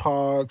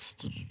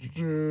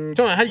monkeypox.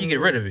 Tell me, how do you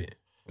get rid of it?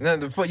 Now,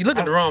 you look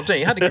at the wrong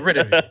thing. How to get rid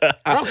of it?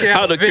 I don't care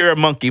How to prevent- cure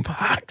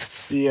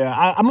monkeypox?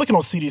 Yeah, I'm looking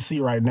on CDC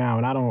right now,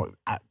 and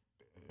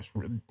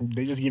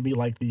they just give me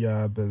like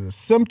the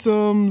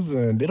symptoms,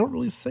 and they don't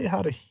really say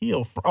how to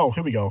heal. Oh,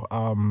 here we go.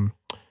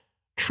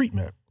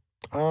 Treatment.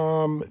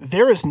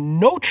 There is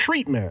no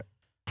treatment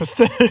for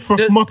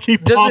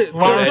monkeypox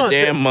virus. That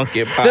damn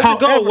monkeypox. Does it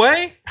go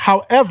away?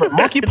 However,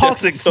 monkeypox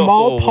Doesn't and go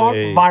smallpox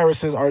away.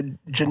 viruses are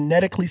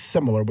genetically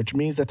similar, which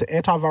means that the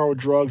antiviral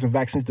drugs and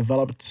vaccines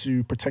developed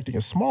to protect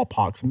against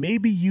smallpox may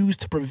be used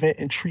to prevent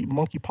and treat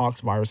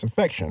monkeypox virus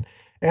infection.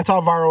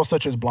 Antivirals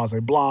such as blah, blah,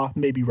 blah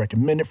may be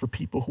recommended for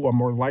people who are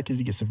more likely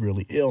to get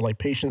severely ill, like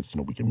patients in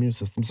a weak immune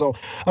system. So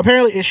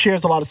apparently it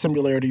shares a lot of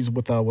similarities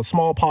with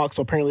smallpox.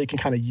 So apparently it can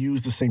kind of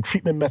use the same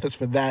treatment methods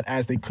for that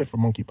as they could for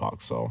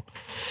monkeypox. So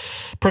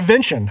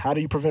prevention, how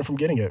do you prevent from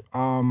getting it?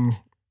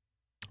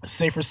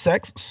 Safer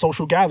sex,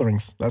 social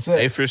gatherings. That's it.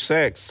 Safer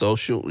sex,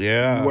 social,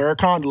 yeah. Wear a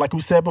condom, like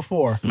we said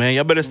before. Man,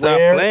 y'all better stop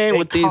Wear playing a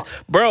with these.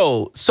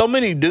 Bro, so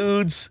many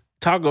dudes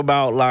talk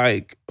about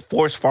like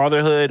forced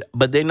fatherhood,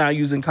 but they're not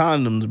using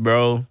condoms,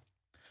 bro.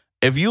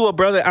 If you a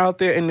brother out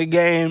there in the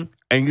game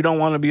and you don't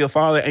want to be a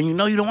father, and you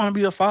know you don't want to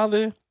be a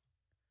father,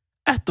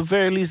 at the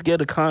very least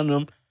get a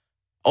condom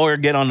or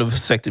get on the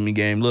vasectomy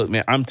game. Look,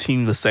 man, I'm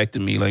team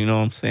vasectomy. Like, you know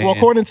what I'm saying? Well,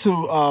 according to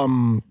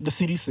the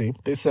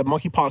CDC, they said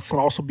monkeypox can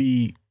also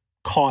be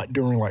caught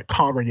during like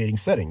congregating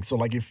settings. So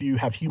like if you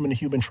have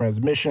human-to-human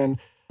transmission,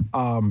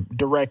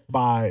 direct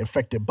by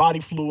infected body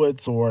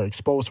fluids or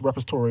exposed to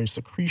respiratory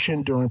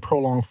secretion during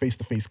prolonged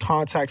face-to-face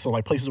contact. So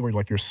like places where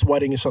like you're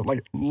sweating and stuff,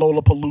 like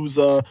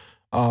Lollapalooza,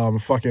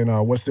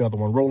 what's the other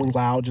one? Rolling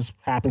Loud just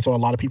happened. So a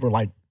lot of people are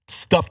like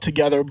stuffed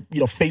together,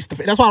 face to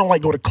face. That's why I don't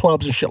like go to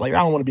clubs and shit. Like I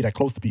don't want to be that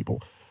close to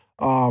people.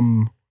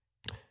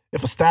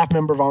 If a staff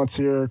member,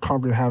 volunteer,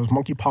 congregant has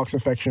monkeypox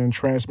infection,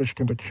 transmission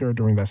can occur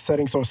during that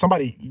setting. So if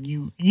somebody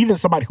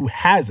who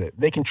has it,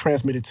 they can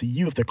transmit it to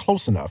you if they're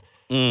close enough.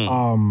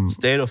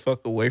 Stay the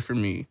fuck away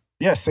from me.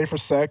 Yeah, safer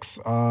sex.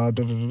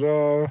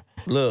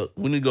 Look,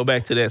 we need to go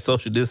back to that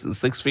social distance,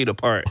 6 feet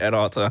apart at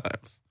all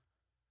times.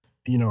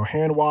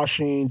 Hand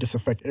washing,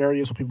 disinfect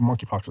areas where people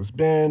monkeypox has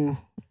been.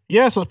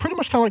 Yeah, so it's pretty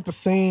much kind of like the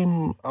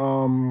same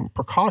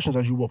precautions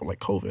as you would with like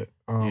COVID.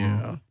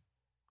 Yeah.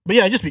 But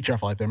yeah, just be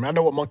careful out there, man. I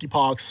know what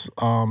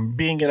monkeypox,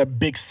 being in a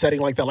big setting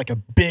like that, like a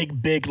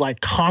big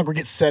like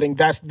congregate setting,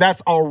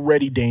 that's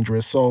already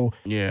dangerous. So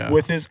Yeah.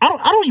 with this, I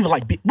don't even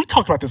like. We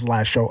talked about this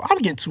last show. I'm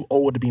getting too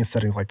old to be in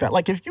settings like that.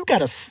 Like if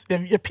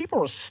if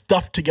people are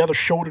stuffed together,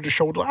 shoulder to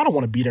shoulder, I don't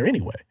want to be there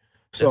anyway.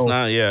 So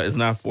It's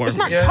not for it's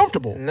me. not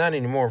comfortable. Not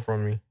anymore for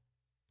me.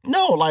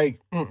 No, like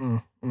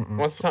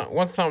Once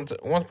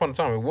upon a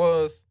time it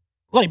was.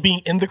 like being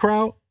in the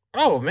crowd.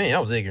 Oh man, I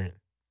was ignorant.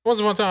 Once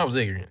upon a time I was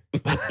ignorant.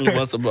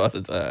 Once upon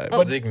a time. I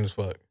was ignorant as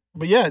fuck.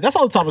 But yeah, that's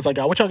all the topics I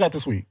got. What y'all got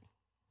this week?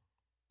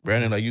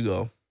 Brandon, you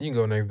go. You can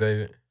go next,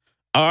 David.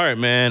 All right,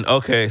 man.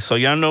 Okay, so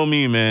y'all know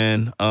me,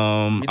 man.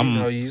 I'm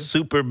know you.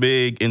 super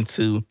big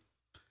into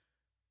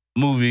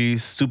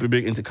movies, super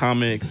big into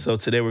comics. So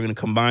today we're gonna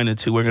combine the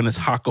two. We're gonna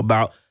talk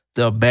about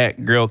the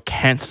Batgirl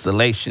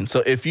cancellation.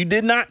 So if you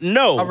did not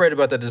know, I read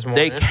about that this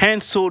morning. they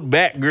canceled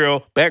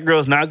Batgirl.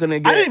 Batgirl's not gonna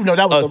get I didn't even know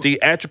that was a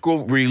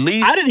theatrical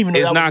release. I didn't even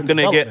know it's that not was in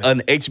gonna get an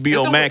development.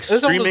 HBO Max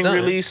it's almost streaming done.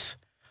 release.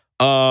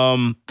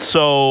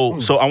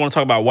 So I want to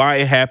talk about why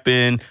it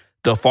happened,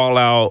 the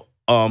fallout.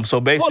 So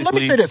basically, Well, let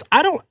me say this.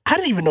 I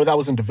didn't even know that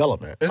was in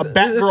development. A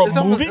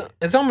Batgirl movie?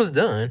 It's almost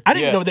done. I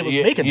didn't know they was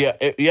making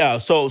it. Yeah.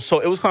 So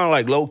it was kind of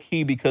like low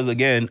key because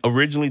again,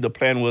 originally the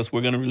plan was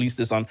we're gonna release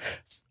this on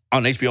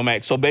HBO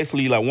Max. So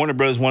basically, like Warner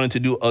Brothers wanted to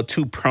do a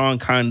 2-prong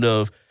kind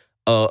of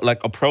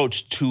like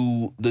approach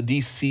to the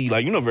DC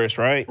like universe,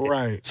 right?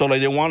 Right. So like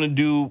they want to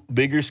do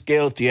bigger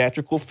scale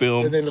theatrical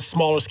film. And then the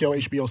smaller scale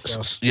HBO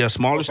stuff. Yeah,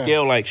 smaller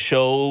scale like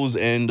shows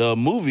and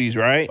movies,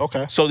 right?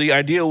 Okay. So the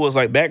idea was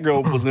like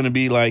Batgirl was gonna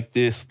be like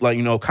this, like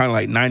kind of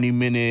like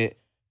 90-minute,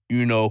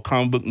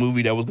 comic book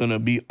movie that was gonna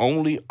be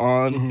only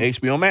on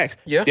HBO Max.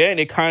 Yeah. Then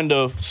it kind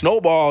of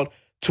snowballed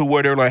to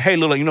where they're like, hey,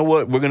 look, you know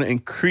what? We're gonna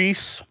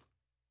increase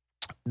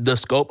the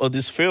scope of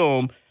this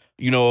film.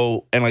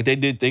 And like they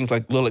did things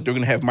like they're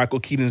gonna have Michael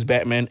Keaton's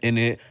Batman in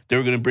it. They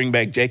were gonna bring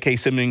back J.K.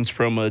 Simmons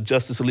from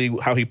Justice League,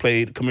 how he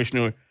played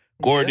Commissioner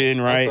Gordon,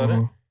 right?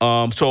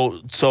 So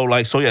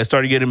it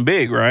started getting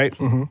big, right?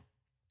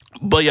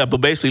 Mm-hmm.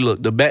 But basically,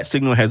 look, the bat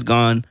signal has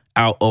gone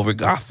out over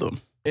Gotham.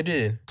 It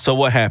did. So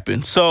what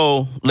happened?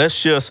 So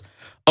let's just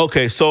so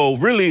I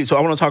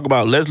want to talk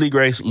about Leslie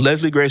Grace.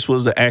 Leslie Grace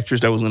was the actress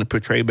that was going to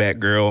portray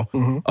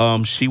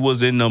Batgirl. She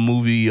was in the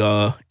movie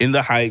In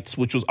the Heights,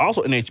 which was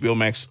also an HBO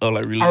Max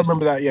release. I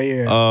remember that.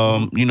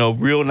 Yeah. You know,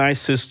 real nice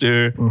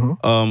sister.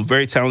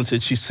 Very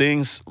talented. She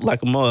sings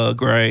like a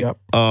mug, right? Yep.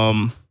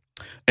 And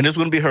it's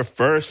going to be her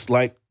first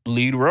like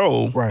lead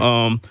role.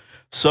 Right.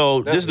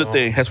 So That's this is the awesome.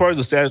 thing. As far as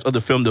the status of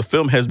the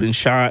film has been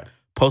shot.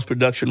 Post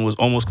production was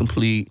almost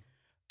complete.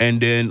 And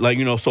then, like,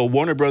 you know, so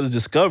Warner Brothers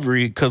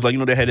Discovery, because, like, you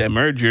know, they had that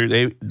merger,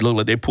 they look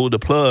like they pulled the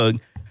plug.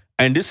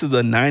 And this is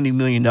a $90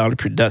 million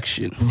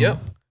production. Yep.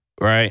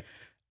 Right?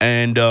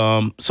 And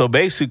so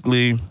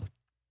basically,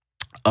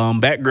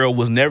 Batgirl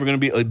was never going to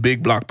be a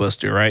big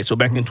blockbuster, right? So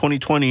back in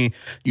 2020,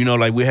 you know,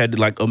 like, we had,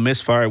 like, a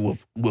misfire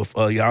with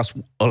Joss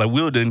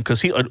Whedon,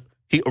 because he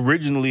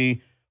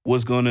originally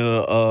was going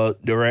to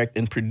direct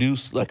and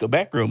produce, like, a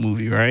Batgirl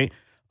movie, right?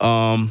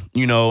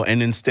 You know,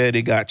 and instead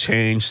it got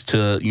changed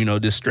to, you know,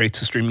 this straight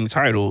to streaming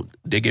title.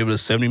 They gave it a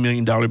 $70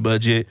 million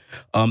budget.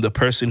 The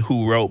person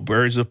who wrote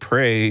Birds of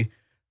Prey,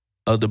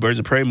 the Birds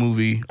of Prey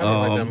movie, I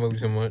don't like that movie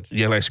so much.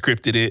 yeah, like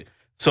scripted it.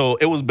 So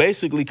it was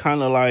basically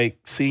kind of like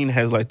seen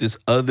as like this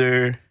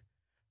other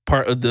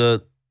part of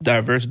the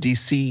diverse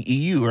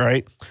DCEU,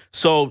 right?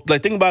 So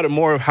like think about it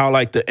more of how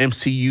like the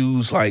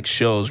MCU's like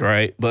shows,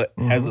 right? But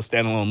as a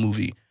standalone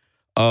movie.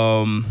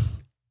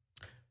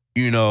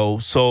 You know,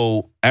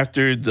 so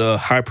after the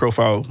high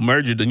profile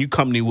merger, the new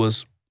company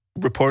was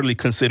reportedly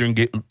considering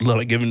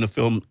giving the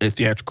film a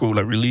theatrical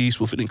like release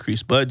with an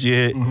increased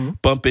budget,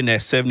 bumping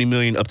that 70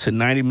 million up to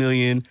 90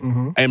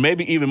 million, and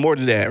maybe even more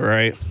than that,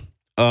 right?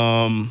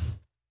 And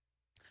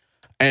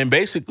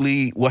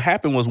basically what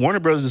happened was Warner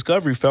Brothers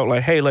Discovery felt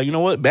like, hey, like, you know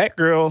what,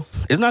 Batgirl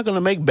is not going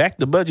to make back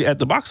the budget at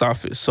the box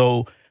office.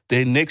 So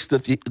they nixed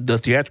the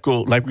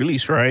theatrical like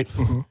release, right?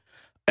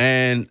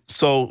 And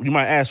so you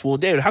might ask, well,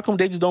 David, how come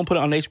they just don't put it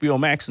on HBO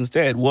Max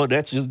instead? Well,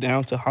 that's just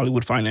down to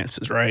Hollywood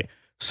finances, right?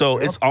 So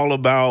it's all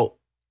about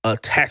a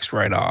tax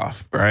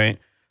write-off, right?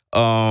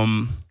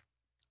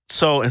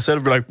 So instead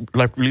of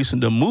like releasing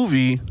the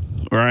movie,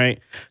 right?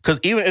 Because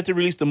even if they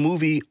release the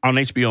movie on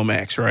HBO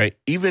Max, right?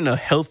 Even a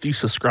healthy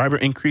subscriber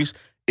increase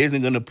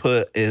isn't going to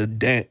put a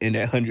dent in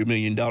that $100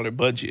 million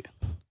budget.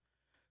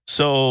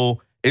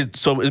 So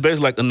it's basically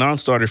like a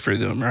non-starter for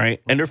them, right?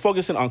 And they're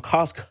focusing on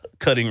cost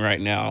cutting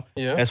right now,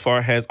 as far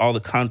as all the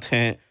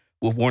content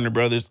with Warner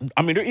Brothers.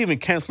 I mean, they're even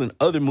canceling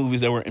other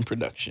movies that were in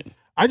production.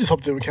 I just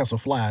hope they would cancel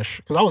Flash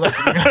because I was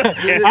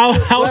actually,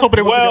 I was hoping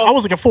it was. I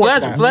was looking forward to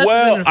that. Flash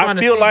Well, I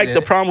feel like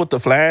the problem with the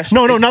Flash.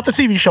 No, not the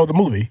TV show, the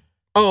movie.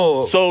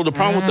 Oh, So the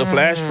problem with the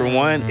Flash, for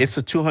one, it's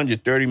a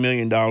 $230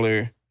 million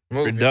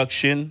movie.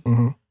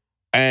 production,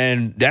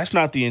 and that's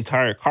not the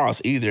entire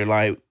cost either.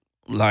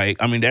 Like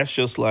I mean, that's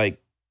just like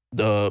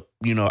the,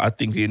 you know, I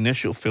think the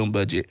initial film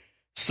budget.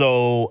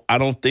 So I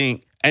don't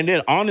think, and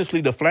then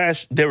honestly, the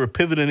Flash, they were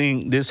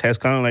pivoting this as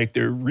kind of like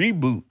their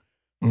reboot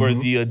for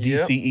the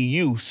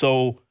DCEU.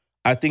 So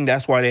I think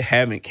that's why they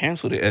haven't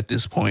canceled it at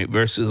this point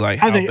versus like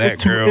how I think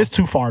Batgirl. it's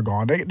too far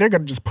gone. They're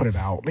gonna just put it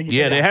out.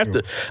 They have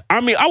to. I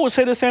mean, I would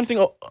say the same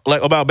thing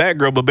like about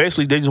Batgirl, but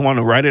basically they just want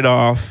to write it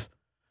off.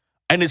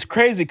 And it's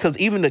crazy because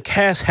even the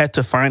cast had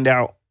to find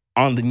out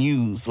on the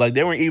news. Like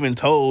they weren't even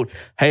told,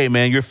 "Hey,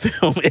 man, your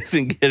film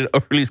isn't getting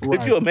a release."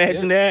 Could you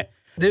imagine that?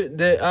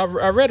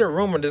 I read a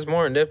rumor this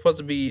morning they're supposed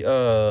to be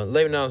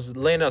laying out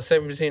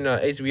 17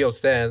 HBO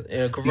staff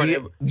and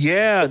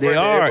Yeah, they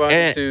are.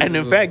 And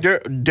in fact,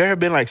 there have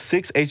been like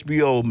 6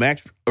 HBO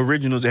Max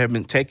originals that have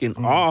been taken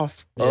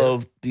off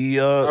of the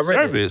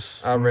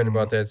service. I read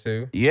about that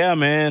too. Yeah,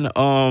 man.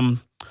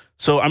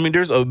 So I mean,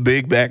 there's a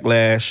big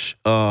backlash.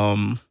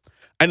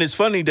 And it's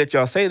funny that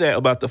y'all say that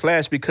about the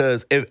Flash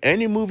because if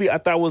any movie I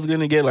thought was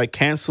gonna get like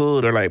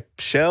canceled or like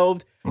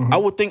shelved, I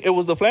would think it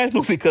was the Flash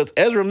movie because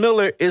Ezra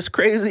Miller is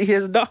crazy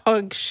as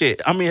dog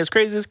shit. I mean, as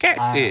crazy as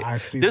cat shit. I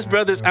see This that,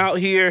 brother's out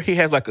here. He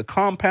has like a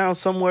compound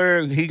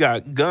somewhere. He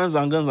got guns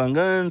on guns on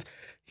guns.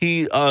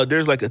 He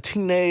there's like a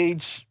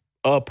teenage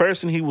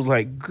person he was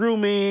like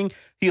grooming.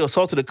 He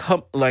assaulted a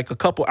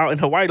couple out in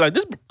Hawaii. Like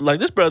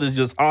this brother's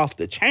just off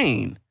the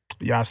chain.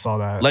 Yeah, I saw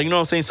that. Like, you know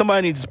what I'm saying?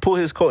 Somebody needs to pull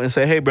his coat and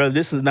say, hey, brother,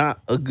 this is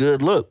not a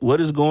good look. What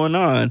is going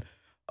on?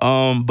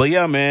 But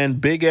yeah, man,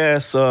 big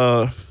ass.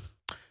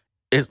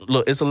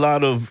 It's a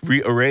lot of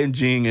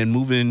rearranging and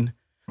moving.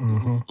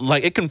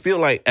 Like it can feel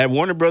like at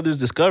Warner Brothers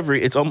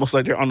Discovery, it's almost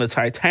like they're on the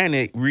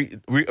Titanic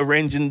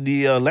rearranging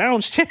the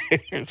lounge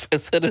chairs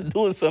instead of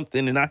doing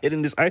something and not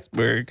hitting this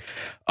iceberg.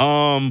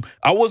 I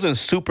wasn't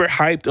super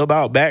hyped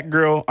about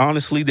Batgirl.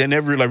 Honestly, they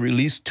never like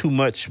released too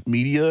much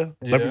media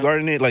like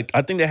regarding it. Like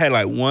I think they had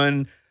like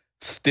one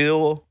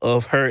still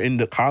of her in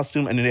the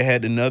costume, and then they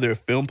had another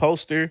film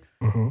poster.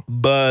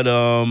 But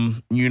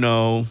you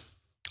know,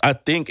 I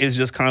think it's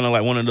just kind of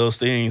like one of those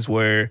things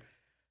where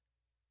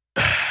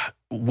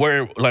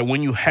like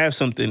when you have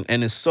something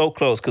and it's so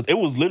close, because it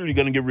was literally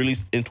going to get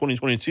released in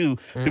 2022.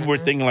 People were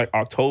thinking like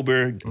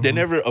October. They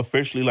never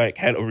officially like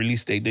had a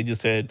release date. They just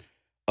said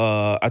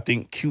I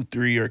think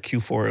Q3 or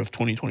Q4 of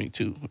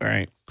 2022,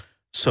 right?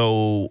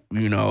 So,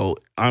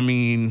 I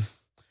mean,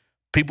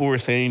 people were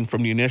saying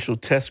from the initial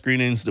test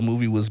screenings, the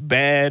movie was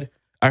bad.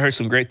 I heard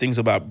some great things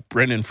about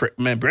Brendan.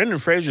 Brendan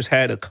Fraser's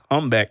had a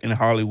comeback in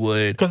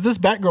Hollywood. Because this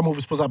Batgirl movie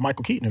was supposed to have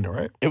Michael Keaton in it,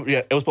 right?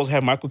 It was supposed to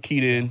have Michael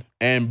Keaton,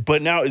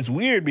 but now it's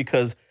weird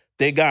because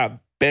they got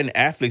Ben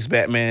Affleck's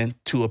Batman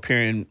to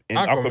appear in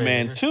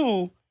Aquaman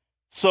 2.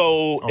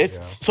 So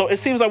it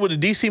seems like with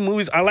the DC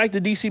movies, I like the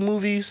DC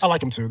movies. I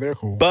like them too. They're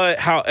cool. But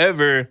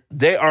however,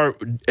 they are,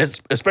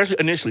 especially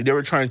initially, they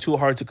were trying too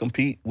hard to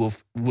compete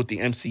with the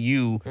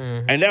MCU,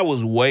 and that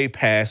was way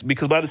past,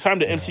 because by the time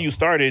the MCU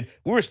started,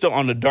 we were still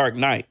on the Dark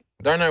Knight.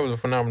 Dark Knight was a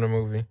phenomenal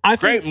movie.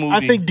 Great movie.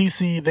 I think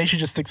DC, they should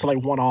just stick to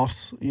like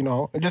one-offs,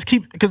 and just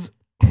keep, because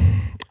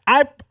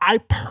I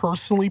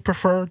personally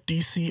prefer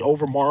DC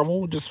over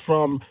Marvel, just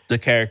from the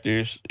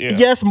characters. Yeah.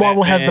 Yes,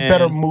 Marvel has the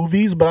better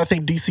movies, but I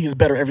think DC is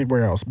better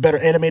everywhere else. Better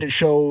animated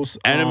shows,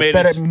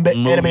 better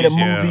animated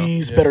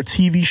movies, better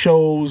TV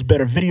shows,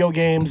 better video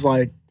games.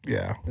 Like,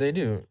 yeah, they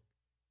do.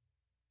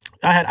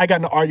 I got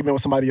in an argument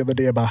with somebody the other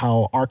day about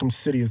how Arkham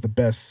City is the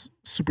best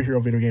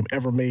superhero video game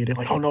ever made. And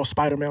like, oh no,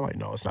 Spider-Man. Like,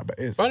 no, it's not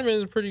bad.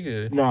 Spider-Man is pretty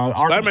good. No,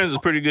 Spider-Man is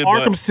pretty good.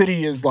 Arkham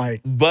City is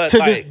like,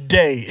 this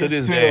day,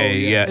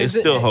 it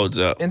still holds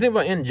up. And think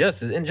about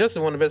Injustice. Injustice is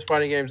one of the best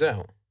fighting games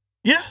out.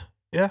 Yeah.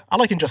 I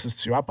like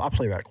Injustice too. I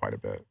play that quite a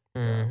bit.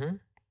 Mm-hmm.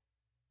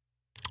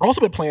 I've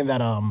also been playing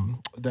that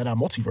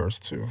Multiverse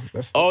too.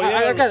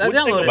 I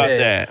downloaded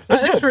that.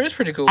 It's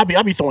pretty cool. I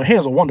be throwing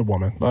hands on Wonder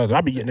Woman.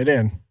 I be getting it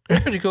in.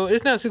 It's pretty cool.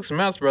 It's not Six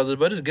Mouse Brothers,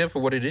 but it's good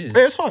for what it is.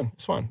 Yeah, it's fun.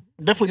 It's fun.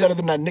 Definitely better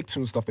than that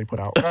Nicktoons stuff they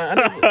put out.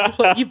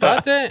 You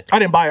bought that? I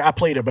didn't buy it. I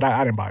played it, but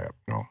I didn't buy it.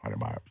 No, I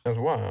didn't buy it. That's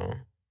wild.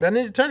 That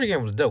Ninja Turtle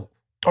game was dope.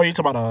 Oh, you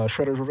talking about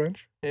Shredder's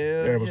Revenge?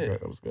 Yeah, it was good.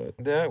 It was good.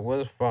 That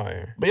was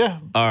fire. But yeah.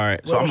 All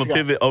right, so I'm gonna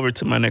pivot over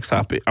to my next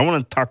topic. I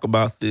want to talk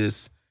about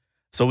this.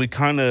 So we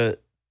kind of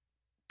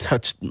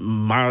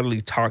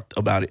mildly talked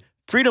about it.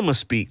 Freedom of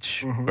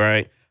speech,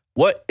 right?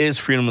 What is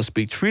freedom of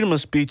speech? Freedom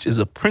of speech is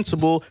a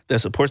principle that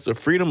supports the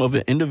freedom of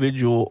an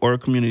individual or a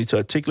community to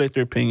articulate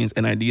their opinions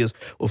and ideas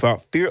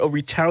without fear of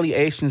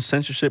retaliation,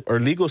 censorship, or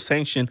legal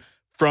sanction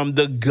from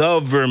the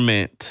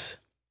government.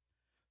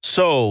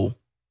 So,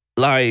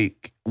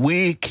 like,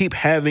 we keep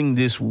having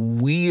this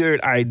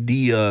weird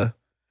idea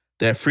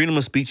that freedom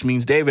of speech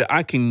means, David,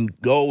 I can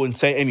go and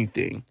say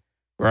anything,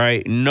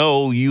 right?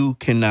 No, you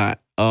cannot.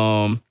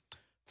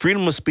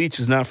 Freedom of speech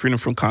is not freedom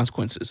from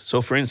consequences.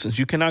 So, for instance,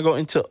 you cannot go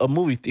into a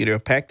movie theater, a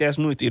packed-ass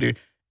movie theater,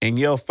 and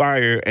yell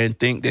fire and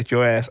think that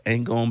your ass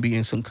ain't going to be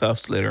in some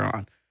cuffs later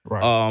on.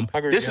 Right.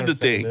 This is the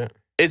thing.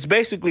 It's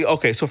basically,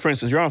 okay, so for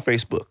instance, you're on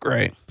Facebook,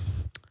 right?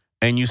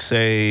 And you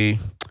say,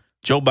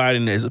 Joe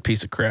Biden is a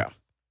piece of crap.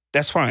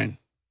 That's fine.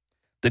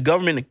 The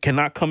government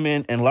cannot come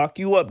in and lock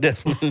you up,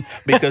 Desmond,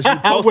 because you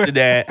posted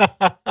that.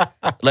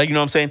 Like, you know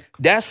what I'm saying?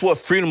 That's what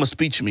freedom of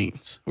speech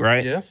means,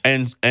 right? Yes.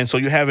 And so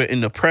you have it in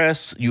the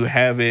press. You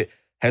have it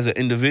as an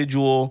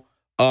individual.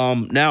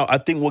 Now, I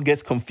think what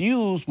gets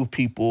confused with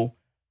people,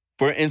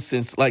 for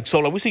instance,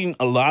 we're seeing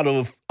a lot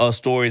of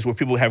stories where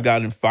people have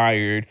gotten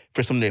fired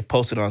for something they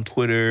posted on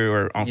Twitter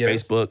or on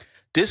Facebook.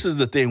 This is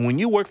the thing. When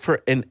you work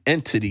for an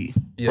entity,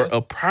 for a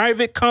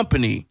private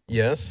company,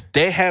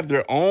 they have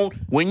their own.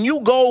 When you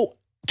go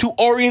to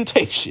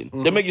orientation,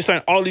 they make you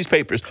sign all these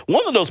papers.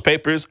 One of those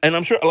papers, and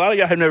I'm sure a lot of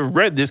y'all have never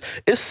read this,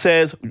 it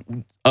says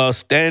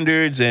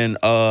standards and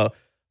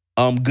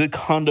good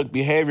conduct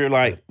behavior.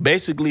 Like,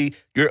 basically,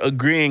 you're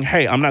agreeing,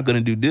 hey, I'm not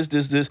going to do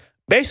this.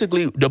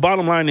 Basically, the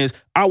bottom line is,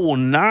 I will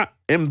not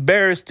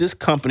embarrass this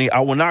company.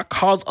 I will not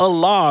cause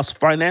a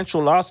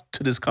financial loss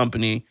to this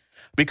company,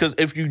 because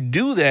if you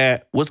do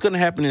that, what's going to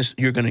happen is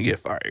you're going to get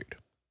fired,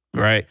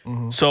 right?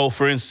 So,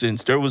 for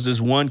instance, there was this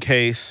one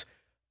case.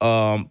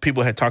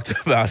 People had talked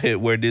about it,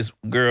 where this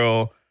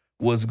girl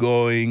was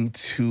going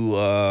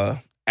to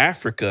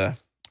Africa,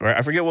 right?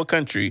 I forget what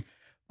country,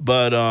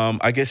 but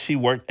I guess she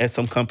worked at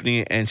some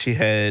company, and she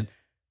had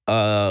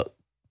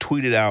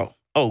tweeted out,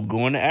 "Oh,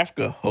 going to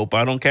Africa. Hope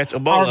I don't catch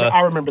Ebola."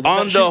 I remember that.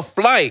 On the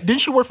flight.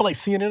 Didn't she work for like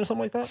CNN or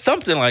something like that?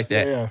 Something like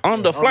that.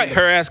 On the flight,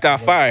 her ass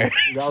got fired.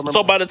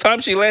 So by the time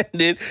she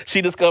landed,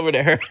 she discovered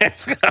that her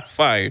ass got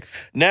fired.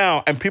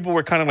 Now, and people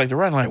were kind of like, they're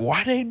right, like,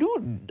 why they do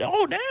it?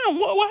 Oh, damn,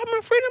 what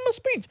happened to freedom of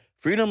speech?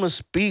 Freedom of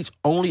speech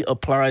only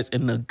applies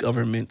in the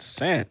government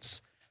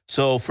sense.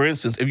 So, for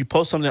instance, if you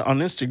post something on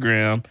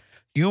Instagram,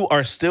 you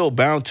are still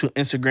bound to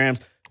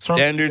Instagram's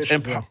standards.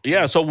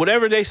 So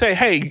whatever they say,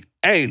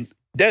 hey,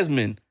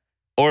 Desmond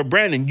or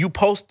Brandon, you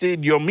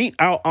posted your meat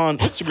out on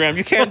Instagram.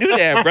 You can't do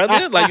that,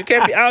 brother. Like, you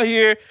can't be out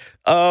here,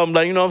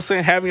 like, you know what I'm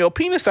saying, having your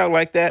penis out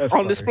like that. That's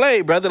on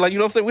display, brother. Like, you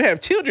know what I'm saying? We have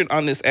children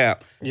on this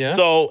app. Yeah.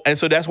 So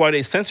that's why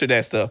they censor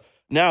that stuff.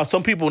 Now,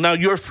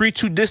 you're free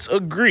to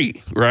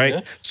disagree, right?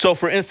 Yes. So,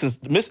 for instance,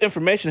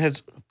 misinformation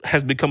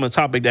has become a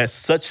topic that's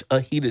such a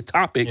heated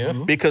topic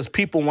because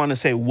people want to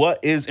say, what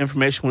is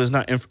information, what is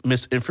not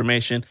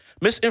misinformation?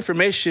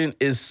 Misinformation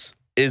is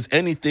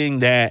anything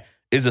that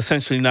is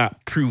essentially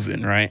not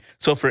proven, right?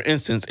 So, for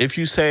instance, if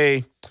you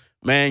say,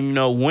 man,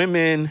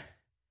 women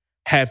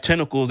have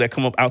tentacles that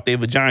come up out their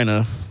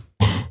vagina,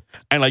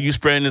 and like you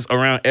spreading this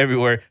around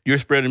everywhere, you're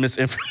spreading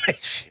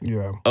misinformation.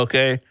 Yeah.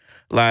 Okay.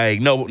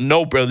 Like,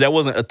 no, bro, that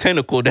wasn't a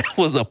tentacle, that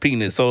was a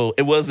penis. So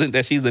it wasn't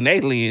that she's an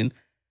alien.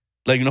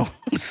 Like, you know what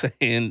I'm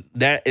saying?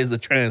 That is a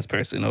trans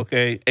person,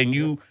 okay? And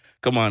you,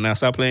 come on now,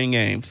 stop playing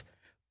games.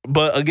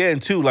 But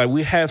again, too, like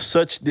we have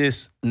such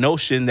this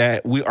notion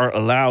that we are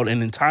allowed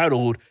and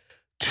entitled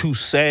to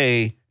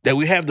say that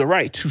we have the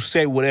right to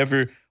say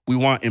whatever we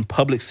want in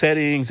public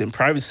settings, in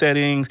private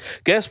settings.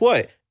 Guess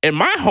what? In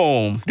my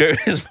home, there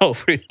is no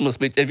freedom of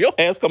speech. If your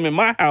ass come in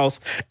my house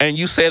and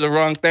you say the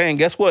wrong thing,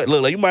 guess what?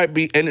 Look, like you might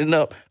be ending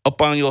up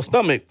on your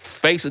stomach,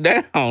 face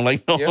down. Like,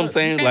 you know what I'm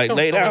saying? Like,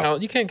 laid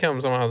out. You can't come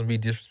to someone's house and be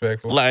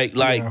disrespectful.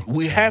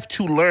 We have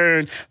to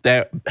learn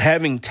that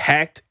having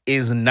tact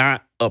is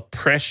not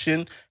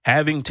oppression.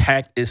 Having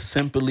tact is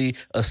simply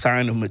a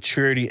sign of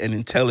maturity and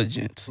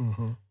intelligence.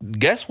 Mm-hmm.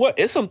 Guess what?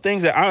 It's some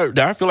things that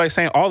I feel like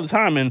saying all the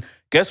time, and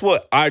guess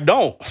what? I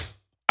don't.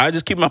 I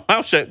just keep my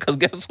mouth shut because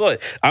guess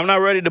what? I'm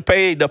not ready to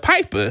pay the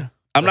piper.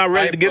 I'm not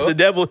ready to give the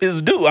devil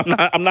his due.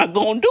 I'm not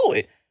going to do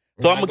it.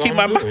 So I'm going to keep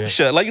my mouth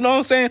shut. Like, you know what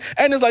I'm saying?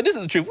 And it's like, this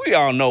is the truth. We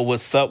all know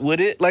what's up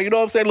with it. Like, you know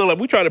what I'm saying? Look, like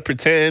we try to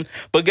pretend,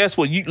 but guess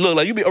what? You look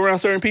like you be around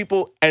certain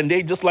people and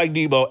they just like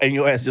Debo and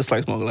your ass just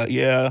like Smoker. Like,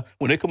 yeah,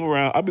 when they come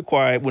around, I'll be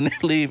quiet. When they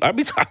leave, I'll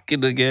be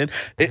talking again.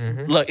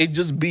 Look, it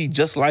just be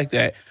just like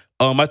that.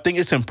 I think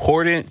it's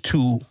important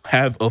to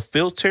have a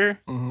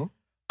filter.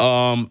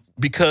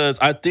 Because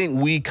I think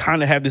we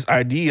kind of have this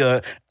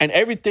idea,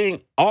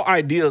 and all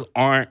ideas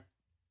aren't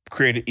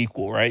created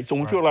equal, right? So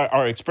when people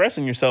are express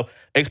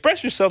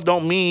yourself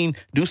don't mean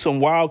do some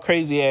wild,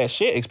 crazy ass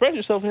shit. Express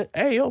yourself,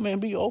 hey, yo, man,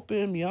 be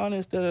open, be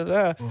honest,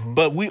 da-da-da.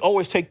 But we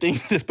always take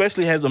things,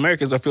 especially as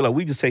Americans, I feel like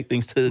we just take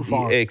things to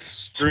the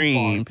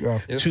extreme,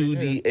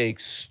 the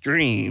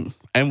extreme.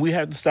 And we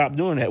have to stop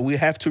doing that. We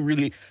have to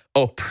really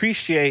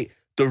appreciate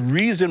the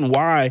reason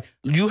why.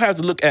 You have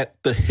to look at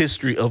the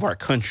history of our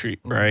country,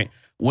 right?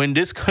 When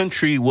this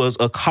country was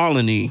a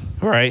colony,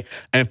 right,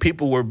 and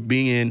people were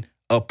being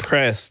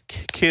oppressed,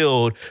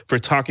 killed for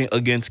talking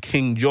against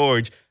King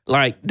George,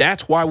 like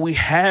that's why we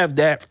have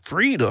that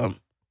freedom.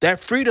 That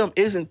freedom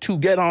isn't to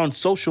get on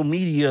social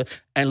media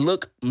and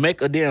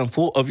make a damn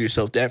fool of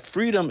yourself. That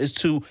freedom is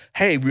to,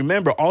 hey,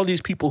 remember all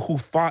these people who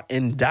fought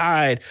and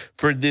died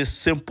for this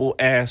simple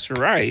ass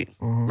right,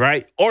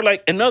 right? Or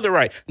like another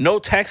right, no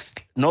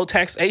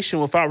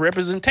taxation without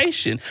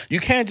representation. You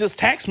can't just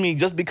tax me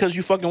just because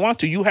you fucking want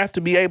to. You have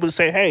to be able to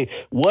say, hey,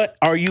 what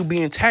are you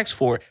being taxed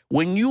for?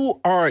 When you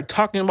are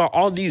talking about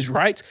all these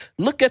rights,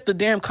 look at the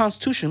damn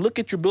Constitution. Look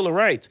at your Bill of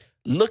Rights.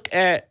 Look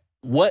at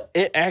what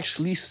it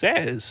actually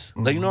says.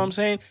 Like, you know what I'm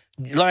saying?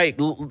 Like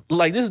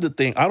this is the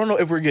thing. I don't know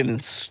if we're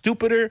getting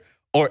stupider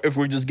or if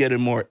we're just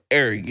getting more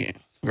arrogant,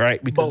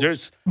 right? Because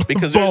there's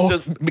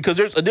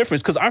a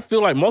difference. Because I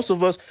feel like most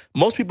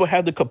people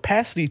have the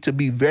capacity to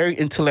be very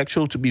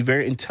intellectual, to be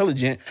very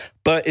intelligent,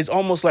 but it's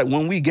almost like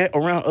when we get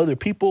around other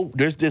people,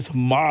 there's this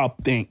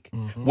mob think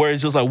where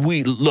it's just like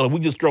we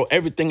just throw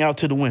everything out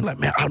to the wind. Like,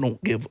 man, I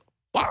don't give a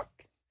fuck.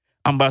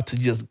 I'm about to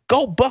just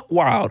go buck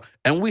wild.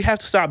 And we have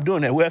to stop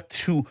doing that. We have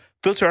to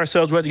filter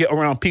ourselves. We have to get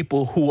around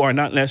people who are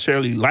not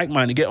necessarily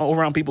like-minded. Get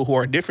around people who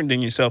are different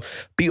than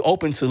yourself. Be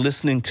open to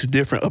listening to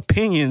different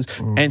opinions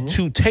and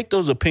to take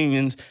those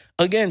opinions.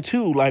 Again,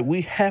 too, like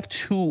we have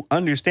to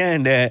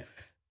understand that,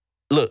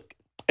 look,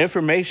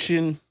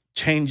 information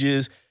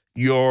changes,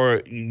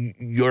 your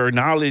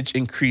knowledge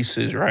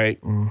increases, right?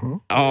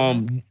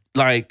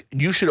 Like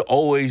you should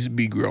always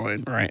be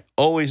growing, right?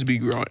 Always be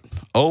growing.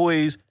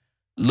 Always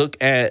look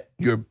at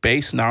your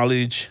base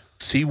knowledge,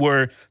 see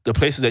where the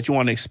places that you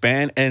want to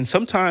expand. And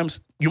sometimes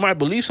you might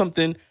believe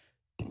something,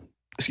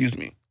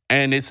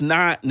 and it's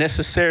not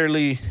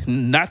necessarily,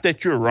 not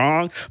that you're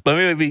wrong, but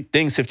maybe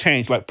things have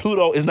changed. Like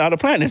Pluto is not a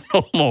planet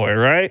no more,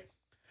 right?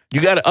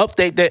 You got to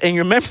update that in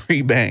your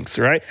memory banks,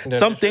 right?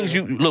 Some things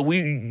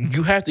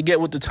you have to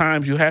get with the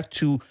times. You have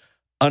to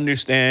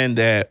understand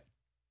that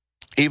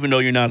even though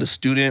you're not a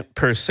student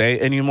per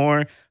se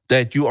anymore,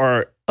 that you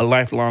are a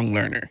lifelong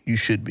learner. You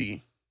should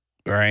be.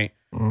 Right.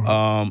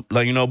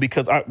 Like, you know,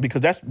 because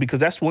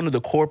that's one of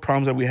the core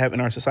problems that we have in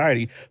our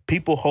society.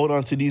 People hold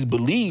on to these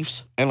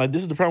beliefs, and like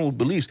this is the problem with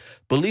beliefs.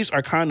 Beliefs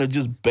are kind of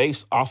just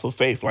based off of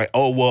faith. Like,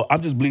 oh well, I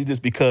just believe this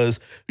because,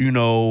 you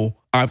know,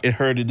 I've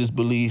inherited this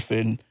belief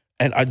and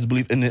I just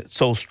believe in it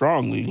so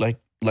strongly. Like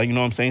you know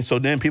what I'm saying? So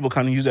then people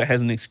kind of use that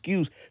as an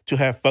excuse to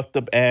have fucked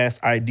up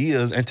ass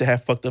ideas and to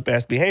have fucked up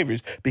ass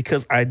behaviors,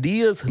 because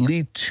ideas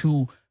lead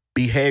to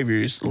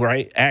behaviors,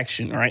 right?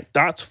 Action, right?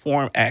 Thoughts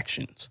form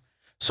actions.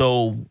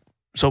 So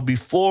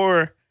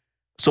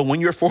when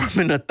you're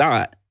forming a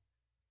thought,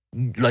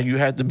 like you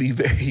have to be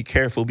very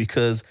careful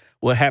because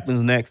what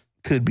happens next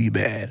could be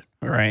bad.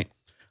 All right.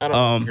 I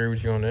don't disagree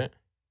with you on that.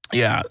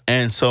 Yeah.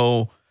 And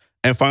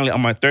finally on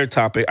my third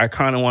topic, I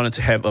kind of wanted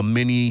to have a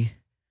mini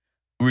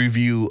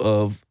review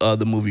of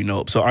the movie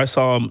Nope. So I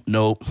saw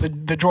Nope.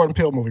 The Jordan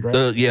Peele movie, right?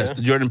 The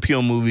Jordan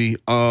Peele movie.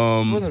 It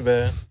wasn't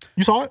bad.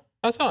 You saw it?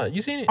 I saw it.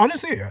 You seen it? I didn't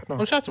see it yet. No.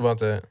 I'm shocked about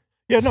that.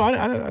 Yeah, no.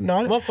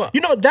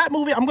 You know, that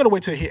movie, I'm going to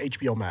wait till it hit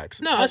HBO Max.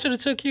 No, I should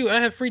have took you. I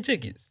have free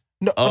tickets.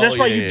 No, Oh, that's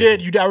right. yeah, You yeah.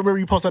 did. You did. I remember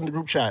you posted that in the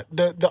group chat.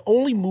 The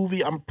only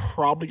movie I'm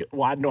probably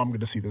I know I'm going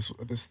to see this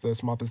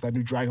month is that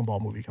new Dragon Ball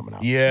movie coming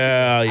out.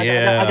 Yeah,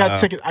 I got a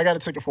ticket. I got a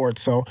ticket for it.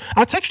 So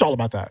I text you all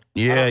about that.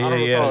 Yeah, I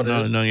don't yeah. recall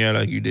No, this. no, yeah,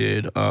 like you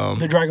did.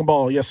 The Dragon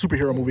Ball,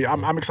 superhero movie.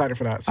 I'm excited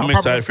for that. So I'm probably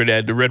excited for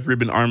that. The Red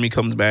Ribbon Army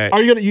comes back.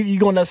 Are you gonna you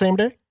going that same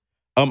day?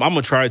 I'm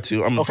gonna try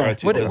to. I'm gonna Okay. try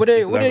to. What because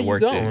day I have to you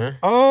work going, there.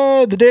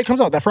 man? The day it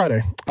comes out, that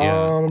Friday.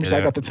 Yeah, Let me see. I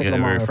yeah, got the ticket yeah,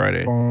 on my very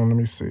Friday. phone. Let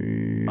me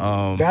see.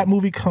 That That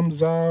movie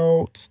comes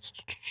out.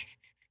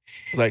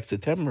 like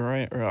September,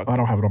 right? Or I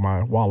don't have it on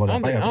my wallet. I I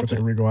don't think- got I to go don't to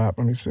the think- Rego app.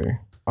 Let me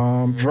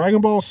see.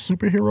 Dragon Ball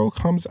Superhero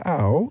comes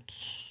out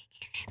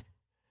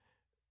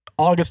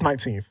August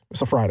 19th.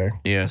 It's a Friday.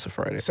 Yeah, it's a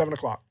Friday. 7:00.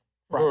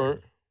 Friday. All right.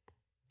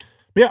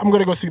 Yeah, I'm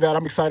gonna go see that.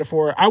 I'm excited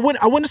for it. I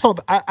wouldn't have saw.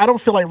 I don't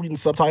feel like reading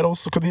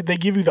subtitles because they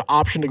give you the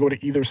option to go to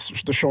either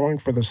the showing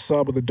for the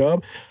sub or the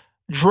dub.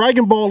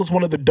 Dragon Ball is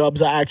one of the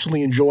dubs I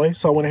actually enjoy,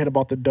 so I went ahead and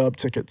bought the dub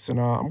tickets, and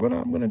I'm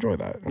gonna enjoy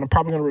that, and I'm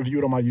probably gonna review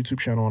it on my YouTube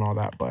channel and all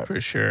that. But For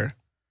sure.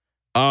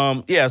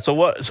 Yeah,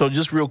 so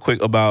just real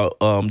quick about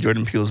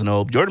Jordan Peele's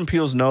Nope. Jordan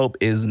Peele's Nope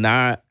is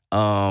not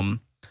the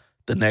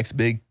next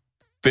big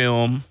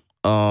film.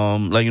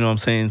 Like, you know what I'm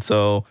saying?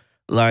 So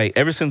like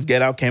ever since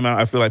Get Out came out,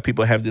 I feel like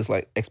people have this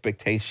like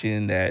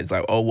expectation that it's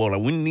like, oh well,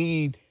 like we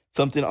need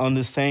something on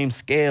the same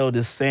scale,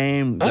 the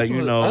same Us like,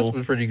 you know,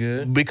 was pretty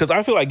good. because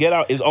I feel like Get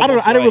Out is almost I don't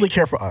know. I didn't like- really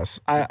care for Us.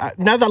 I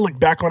now that I look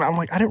back on it, I'm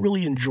like I didn't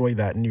really enjoy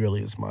that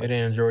nearly as I much.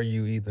 didn't enjoy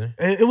you either.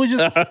 It was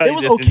just I it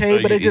was didn't okay,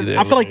 enjoy but it it just either.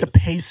 I feel like the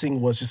pacing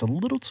was just a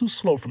little too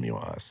slow for me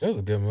on Us. That was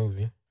a good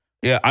movie.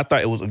 Yeah, I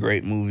thought it was a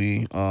great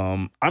movie.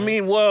 I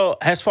mean, well,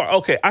 I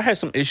had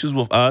some issues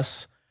with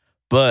Us,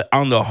 but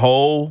on the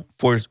whole,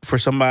 for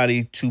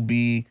somebody to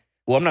be,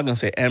 well, I'm not gonna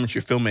say amateur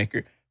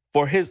filmmaker,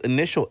 for his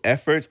initial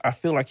efforts, I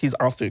feel like he's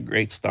off to a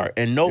great start.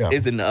 And Nope Yeah.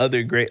 is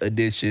another great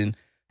addition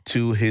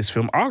to his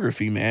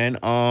filmography, man.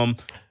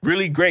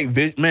 Really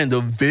great, man.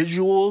 The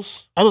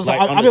visuals. I've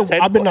on the been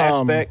technical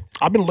aspect.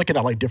 I've been looking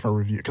at like different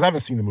reviews because I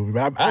haven't seen the movie,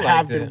 but I I have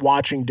liked been it.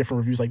 watching different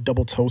reviews, like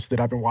Double Toasted.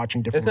 I've been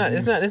watching different.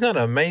 It's not an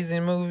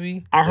amazing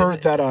movie. I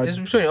heard that. It's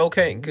between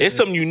okay and good. It's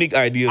some unique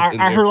ideas.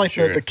 in I there heard for like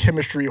sure. the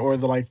chemistry or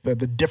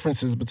the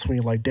differences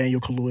between like Daniel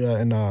Kaluuya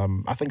and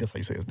I think that's how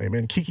you say his name,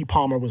 and Kiki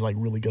Palmer was like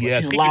really good. Like, Yeah,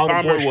 she's Keke loud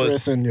and Palmer was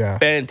boisterous and yeah.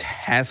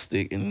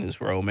 fantastic in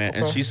this role, man.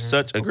 And Okay. she's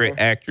such a great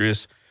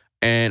actress.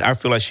 And I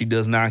feel like she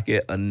does not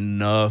get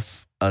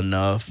enough.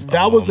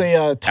 That was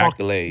a talk.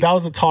 accolades. That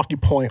was a talking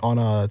point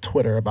on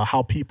Twitter about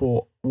how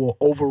people will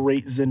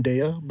overrate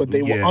Zendaya, but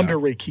they will Yeah.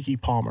 underrate Kiki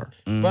Palmer.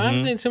 But I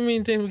haven't Mhm. seen too many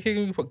things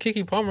with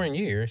Kiki Palmer in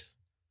years.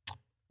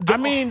 I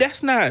mean,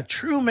 that's not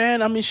true,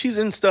 man. I mean, she's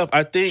in stuff.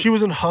 I think She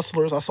was in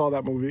Hustlers. I saw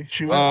that movie.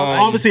 She was Um,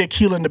 obviously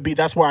Akilah and the Beat.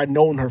 That's where I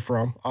known her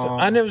from.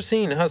 I never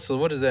seen Hustle.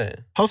 What is that?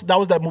 That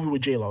was that movie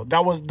with J Lo.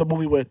 That was the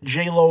movie with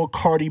J Lo,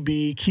 Cardi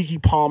B, Kiki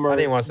Palmer. I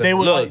didn't watch that They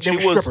were movie. like, look, they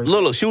she were was strippers.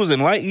 look, she was in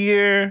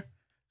Lightyear.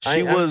 I She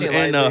haven't was seen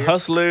in Lightyear.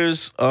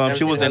 Hustlers. haven't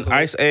She was seen in Hustlers.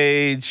 Ice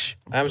Age.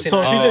 I haven't seen.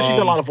 So she did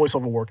a Um, lot of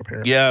voiceover work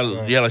apparently. Yeah,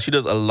 like she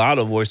does a lot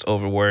of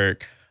voiceover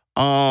work.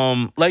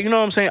 Like, you know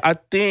what I'm saying? I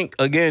think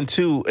again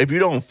too, if you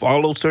don't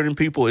follow certain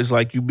people, it's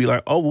like you'd be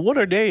like, oh, well, what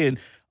are they in?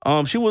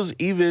 She was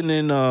even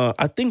in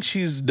I think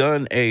she's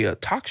done a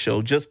talk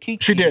show, Just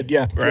Kiki. She did.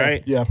 Yeah.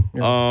 Right? Yeah.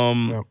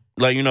 Yeah.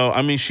 Like, you know,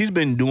 I mean, she's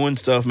been doing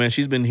stuff, man.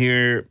 She's been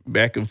here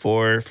back and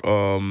forth.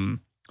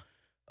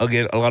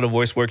 Again, a lot of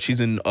voice work. She's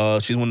one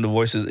of the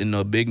voices in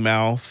Big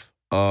Mouth.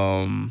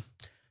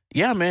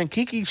 Yeah, man,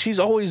 Kiki, she's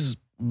always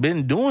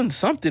been doing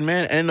something,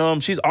 man.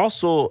 And she's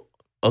also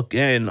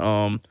again,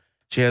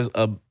 she has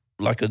a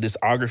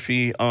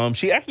discography.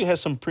 She actually has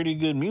some pretty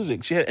good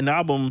music. She had an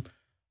album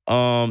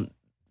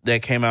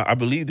that came out, I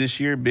believe, this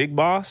year, Big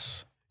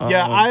Boss.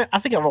 Yeah, I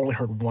think I've only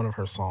heard one of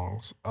her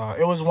songs.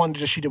 It was one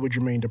that she did with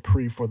Jermaine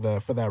Dupri for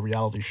that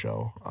reality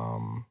show.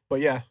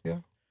 But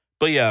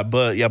yeah.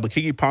 But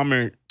Kiki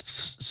Palmer,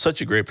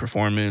 such a great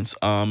performance.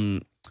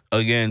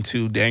 Again,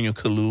 to Daniel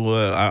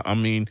Kaluuya, I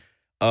mean,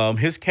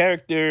 his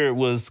character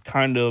was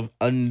kind of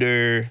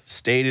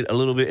understated a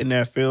little bit in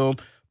that film,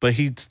 but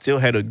he still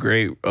had a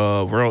great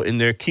role in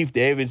there. Keith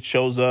David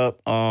shows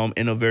up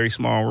in a very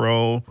small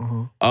role.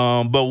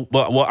 But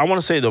what I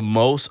want to say the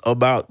most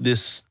about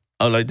this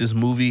this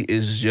movie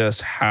is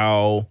just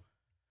how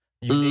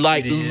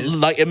Unique it is.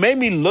 like it made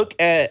me look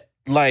at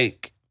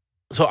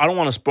so I don't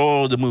want to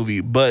spoil the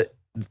movie, but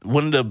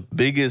one of the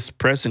biggest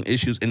pressing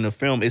issues in the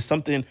film is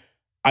something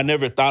I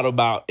never thought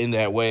about in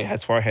that way,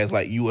 as far as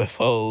like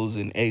UFOs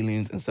and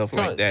aliens and stuff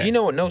like that. Do you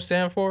know what NO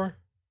stand for?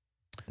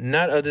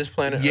 Not of this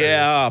planet. Earth.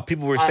 Yeah,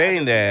 people were I saying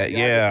can see that. that.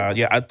 Yeah,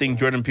 Yeah. I think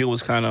Jordan Peele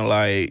was kind of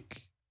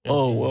like,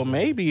 oh well,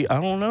 maybe, I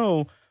don't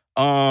know.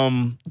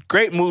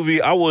 Great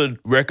movie. I would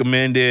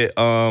recommend it.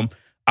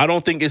 I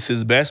don't think it's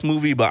his best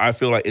movie, but I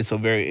feel like it's a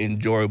very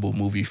enjoyable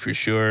movie for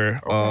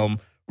sure. Okay.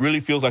 Really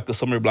feels like a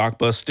summer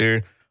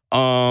blockbuster.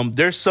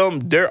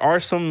 There are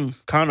some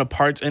kind of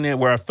parts in it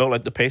where I felt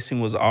like the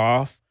pacing was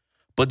off,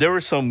 but there were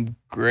some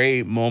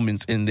great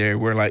moments in there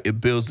where like it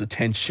builds the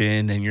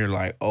tension and you're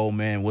like, oh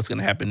man, what's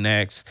gonna happen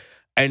next?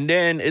 And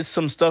then it's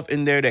some stuff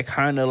in there that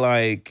kind of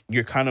like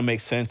you kind of make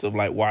sense of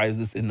like why is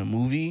this in the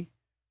movie,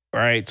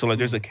 right? So like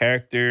there's a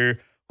character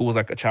who was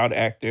like a child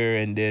actor,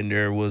 and then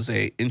there was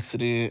a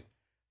incident,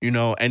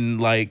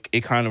 and like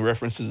it kind of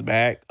references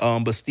back.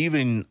 But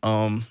Steven,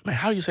 man,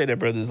 how do you say that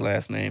brother's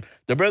last name?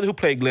 The brother who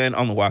played Glenn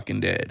on The Walking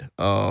Dead.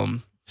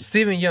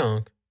 Stephen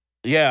Young.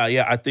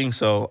 Yeah, I think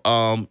so.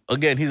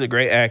 Again, he's a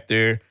great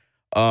actor.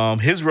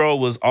 His role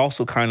was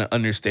also kind of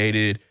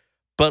understated,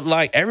 but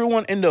like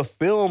everyone in the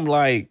film,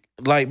 like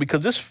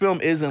because this film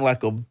isn't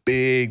like a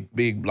big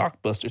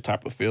blockbuster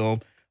type of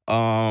film.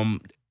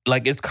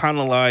 Like it's kind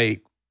of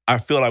like I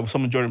feel like with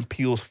some of Jordan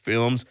Peele's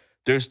films,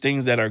 there's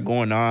things that are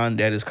going on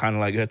that is kind of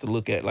like you have to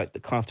look at like the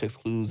context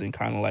clues and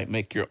kind of like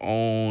make your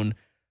own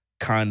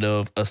kind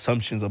of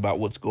assumptions about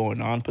what's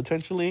going on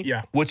potentially.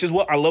 Yeah. Which is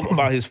what I love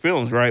about his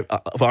films, right?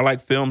 I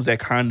like films that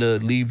kind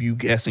of leave you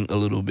guessing a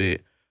little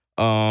bit.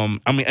 I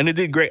mean, and it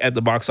did great at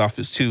the box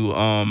office too.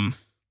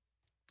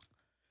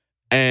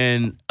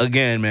 And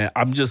again, man,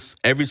 I'm just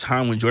every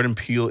time when Jordan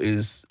Peele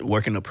is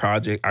working a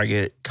project, I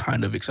get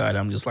kind of excited.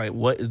 I'm just like,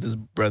 what is this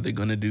brother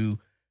gonna do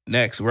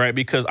next, right?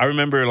 Because I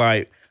remember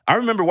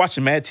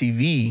watching Mad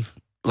TV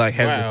like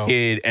as a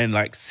kid and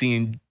like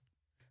seeing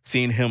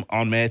him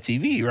on Mad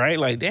TV, right?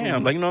 Like,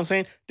 damn, like you know what I'm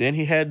saying? Then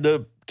he had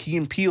the Key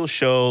and Peele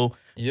show,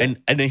 and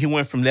then he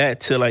went from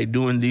that to like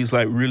doing these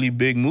like really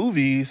big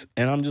movies,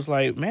 and I'm just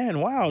like, man,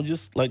 wow,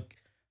 just like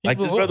this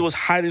brother was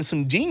hiding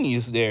some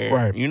genius there,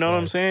 right? You know what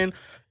I'm saying?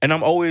 And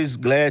I'm always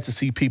glad to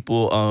see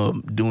people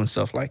doing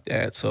stuff like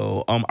that.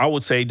 So I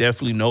would say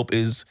definitely Nope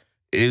is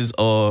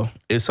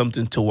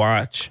something to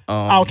watch.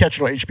 I'll catch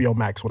it on HBO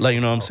Max. Like, you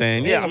know what I'm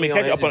saying? Yeah, I mean,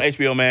 catch it up on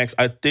HBO Max.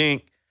 I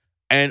think,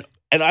 and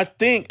I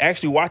think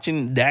actually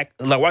watching that,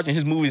 like watching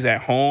his movies at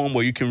home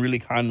where you can really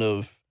kind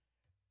of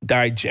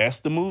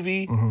digest the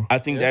movie, I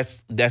think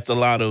that's a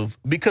lot of,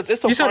 because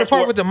it's some You saw the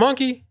part with the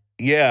monkey?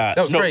 Yeah.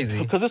 That was crazy.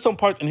 Because there's some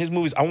parts in his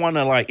movies I want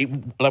to like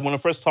when I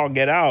first saw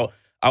Get Out,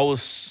 I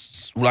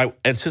was like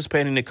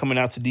anticipating it coming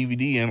out to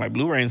DVD and like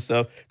Blu-ray and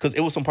stuff, because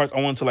it was some parts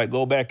I wanted to like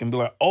go back and be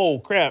like, oh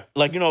crap,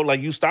 like like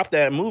you stop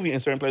that movie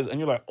in certain places and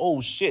you're like, oh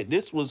shit,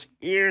 this was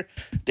here.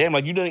 Damn,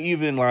 like you didn't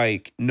even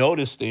like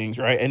notice things,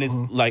 right? And it's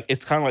like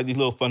it's kind of like these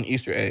little fun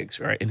Easter eggs,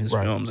 right, in his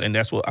films, and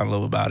that's what I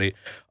love about it.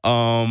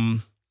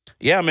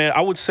 Yeah, man,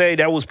 I would say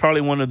that was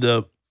probably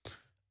the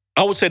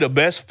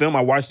best film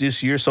I watched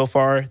this year so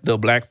far, The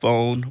Black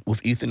Phone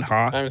with Ethan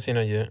Hawke. I haven't seen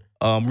it yet.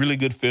 Really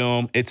good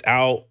film. It's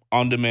out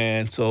on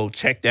demand, so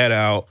check that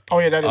out. Oh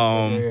yeah, that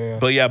is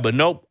good. Yeah. But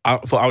Nope, I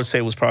would say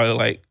it was probably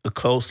like a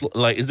close,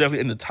 like it's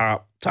definitely in the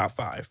top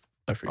 5.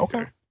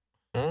 Okay.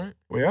 All right.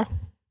 Well, yeah.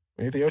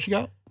 Anything else you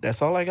got?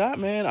 That's all I got,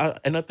 man.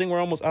 And I think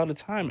we're almost out of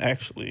time,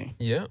 actually.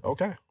 Yeah.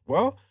 Okay.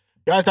 Well,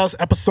 guys, that's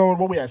episode,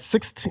 what we at,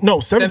 16? No,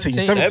 17.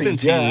 17.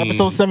 Yeah,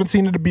 episode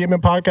 17 of the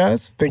BMN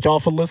Podcast. Thank y'all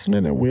for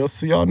listening, and we'll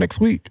see y'all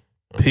next week.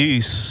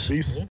 Peace.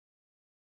 Peace.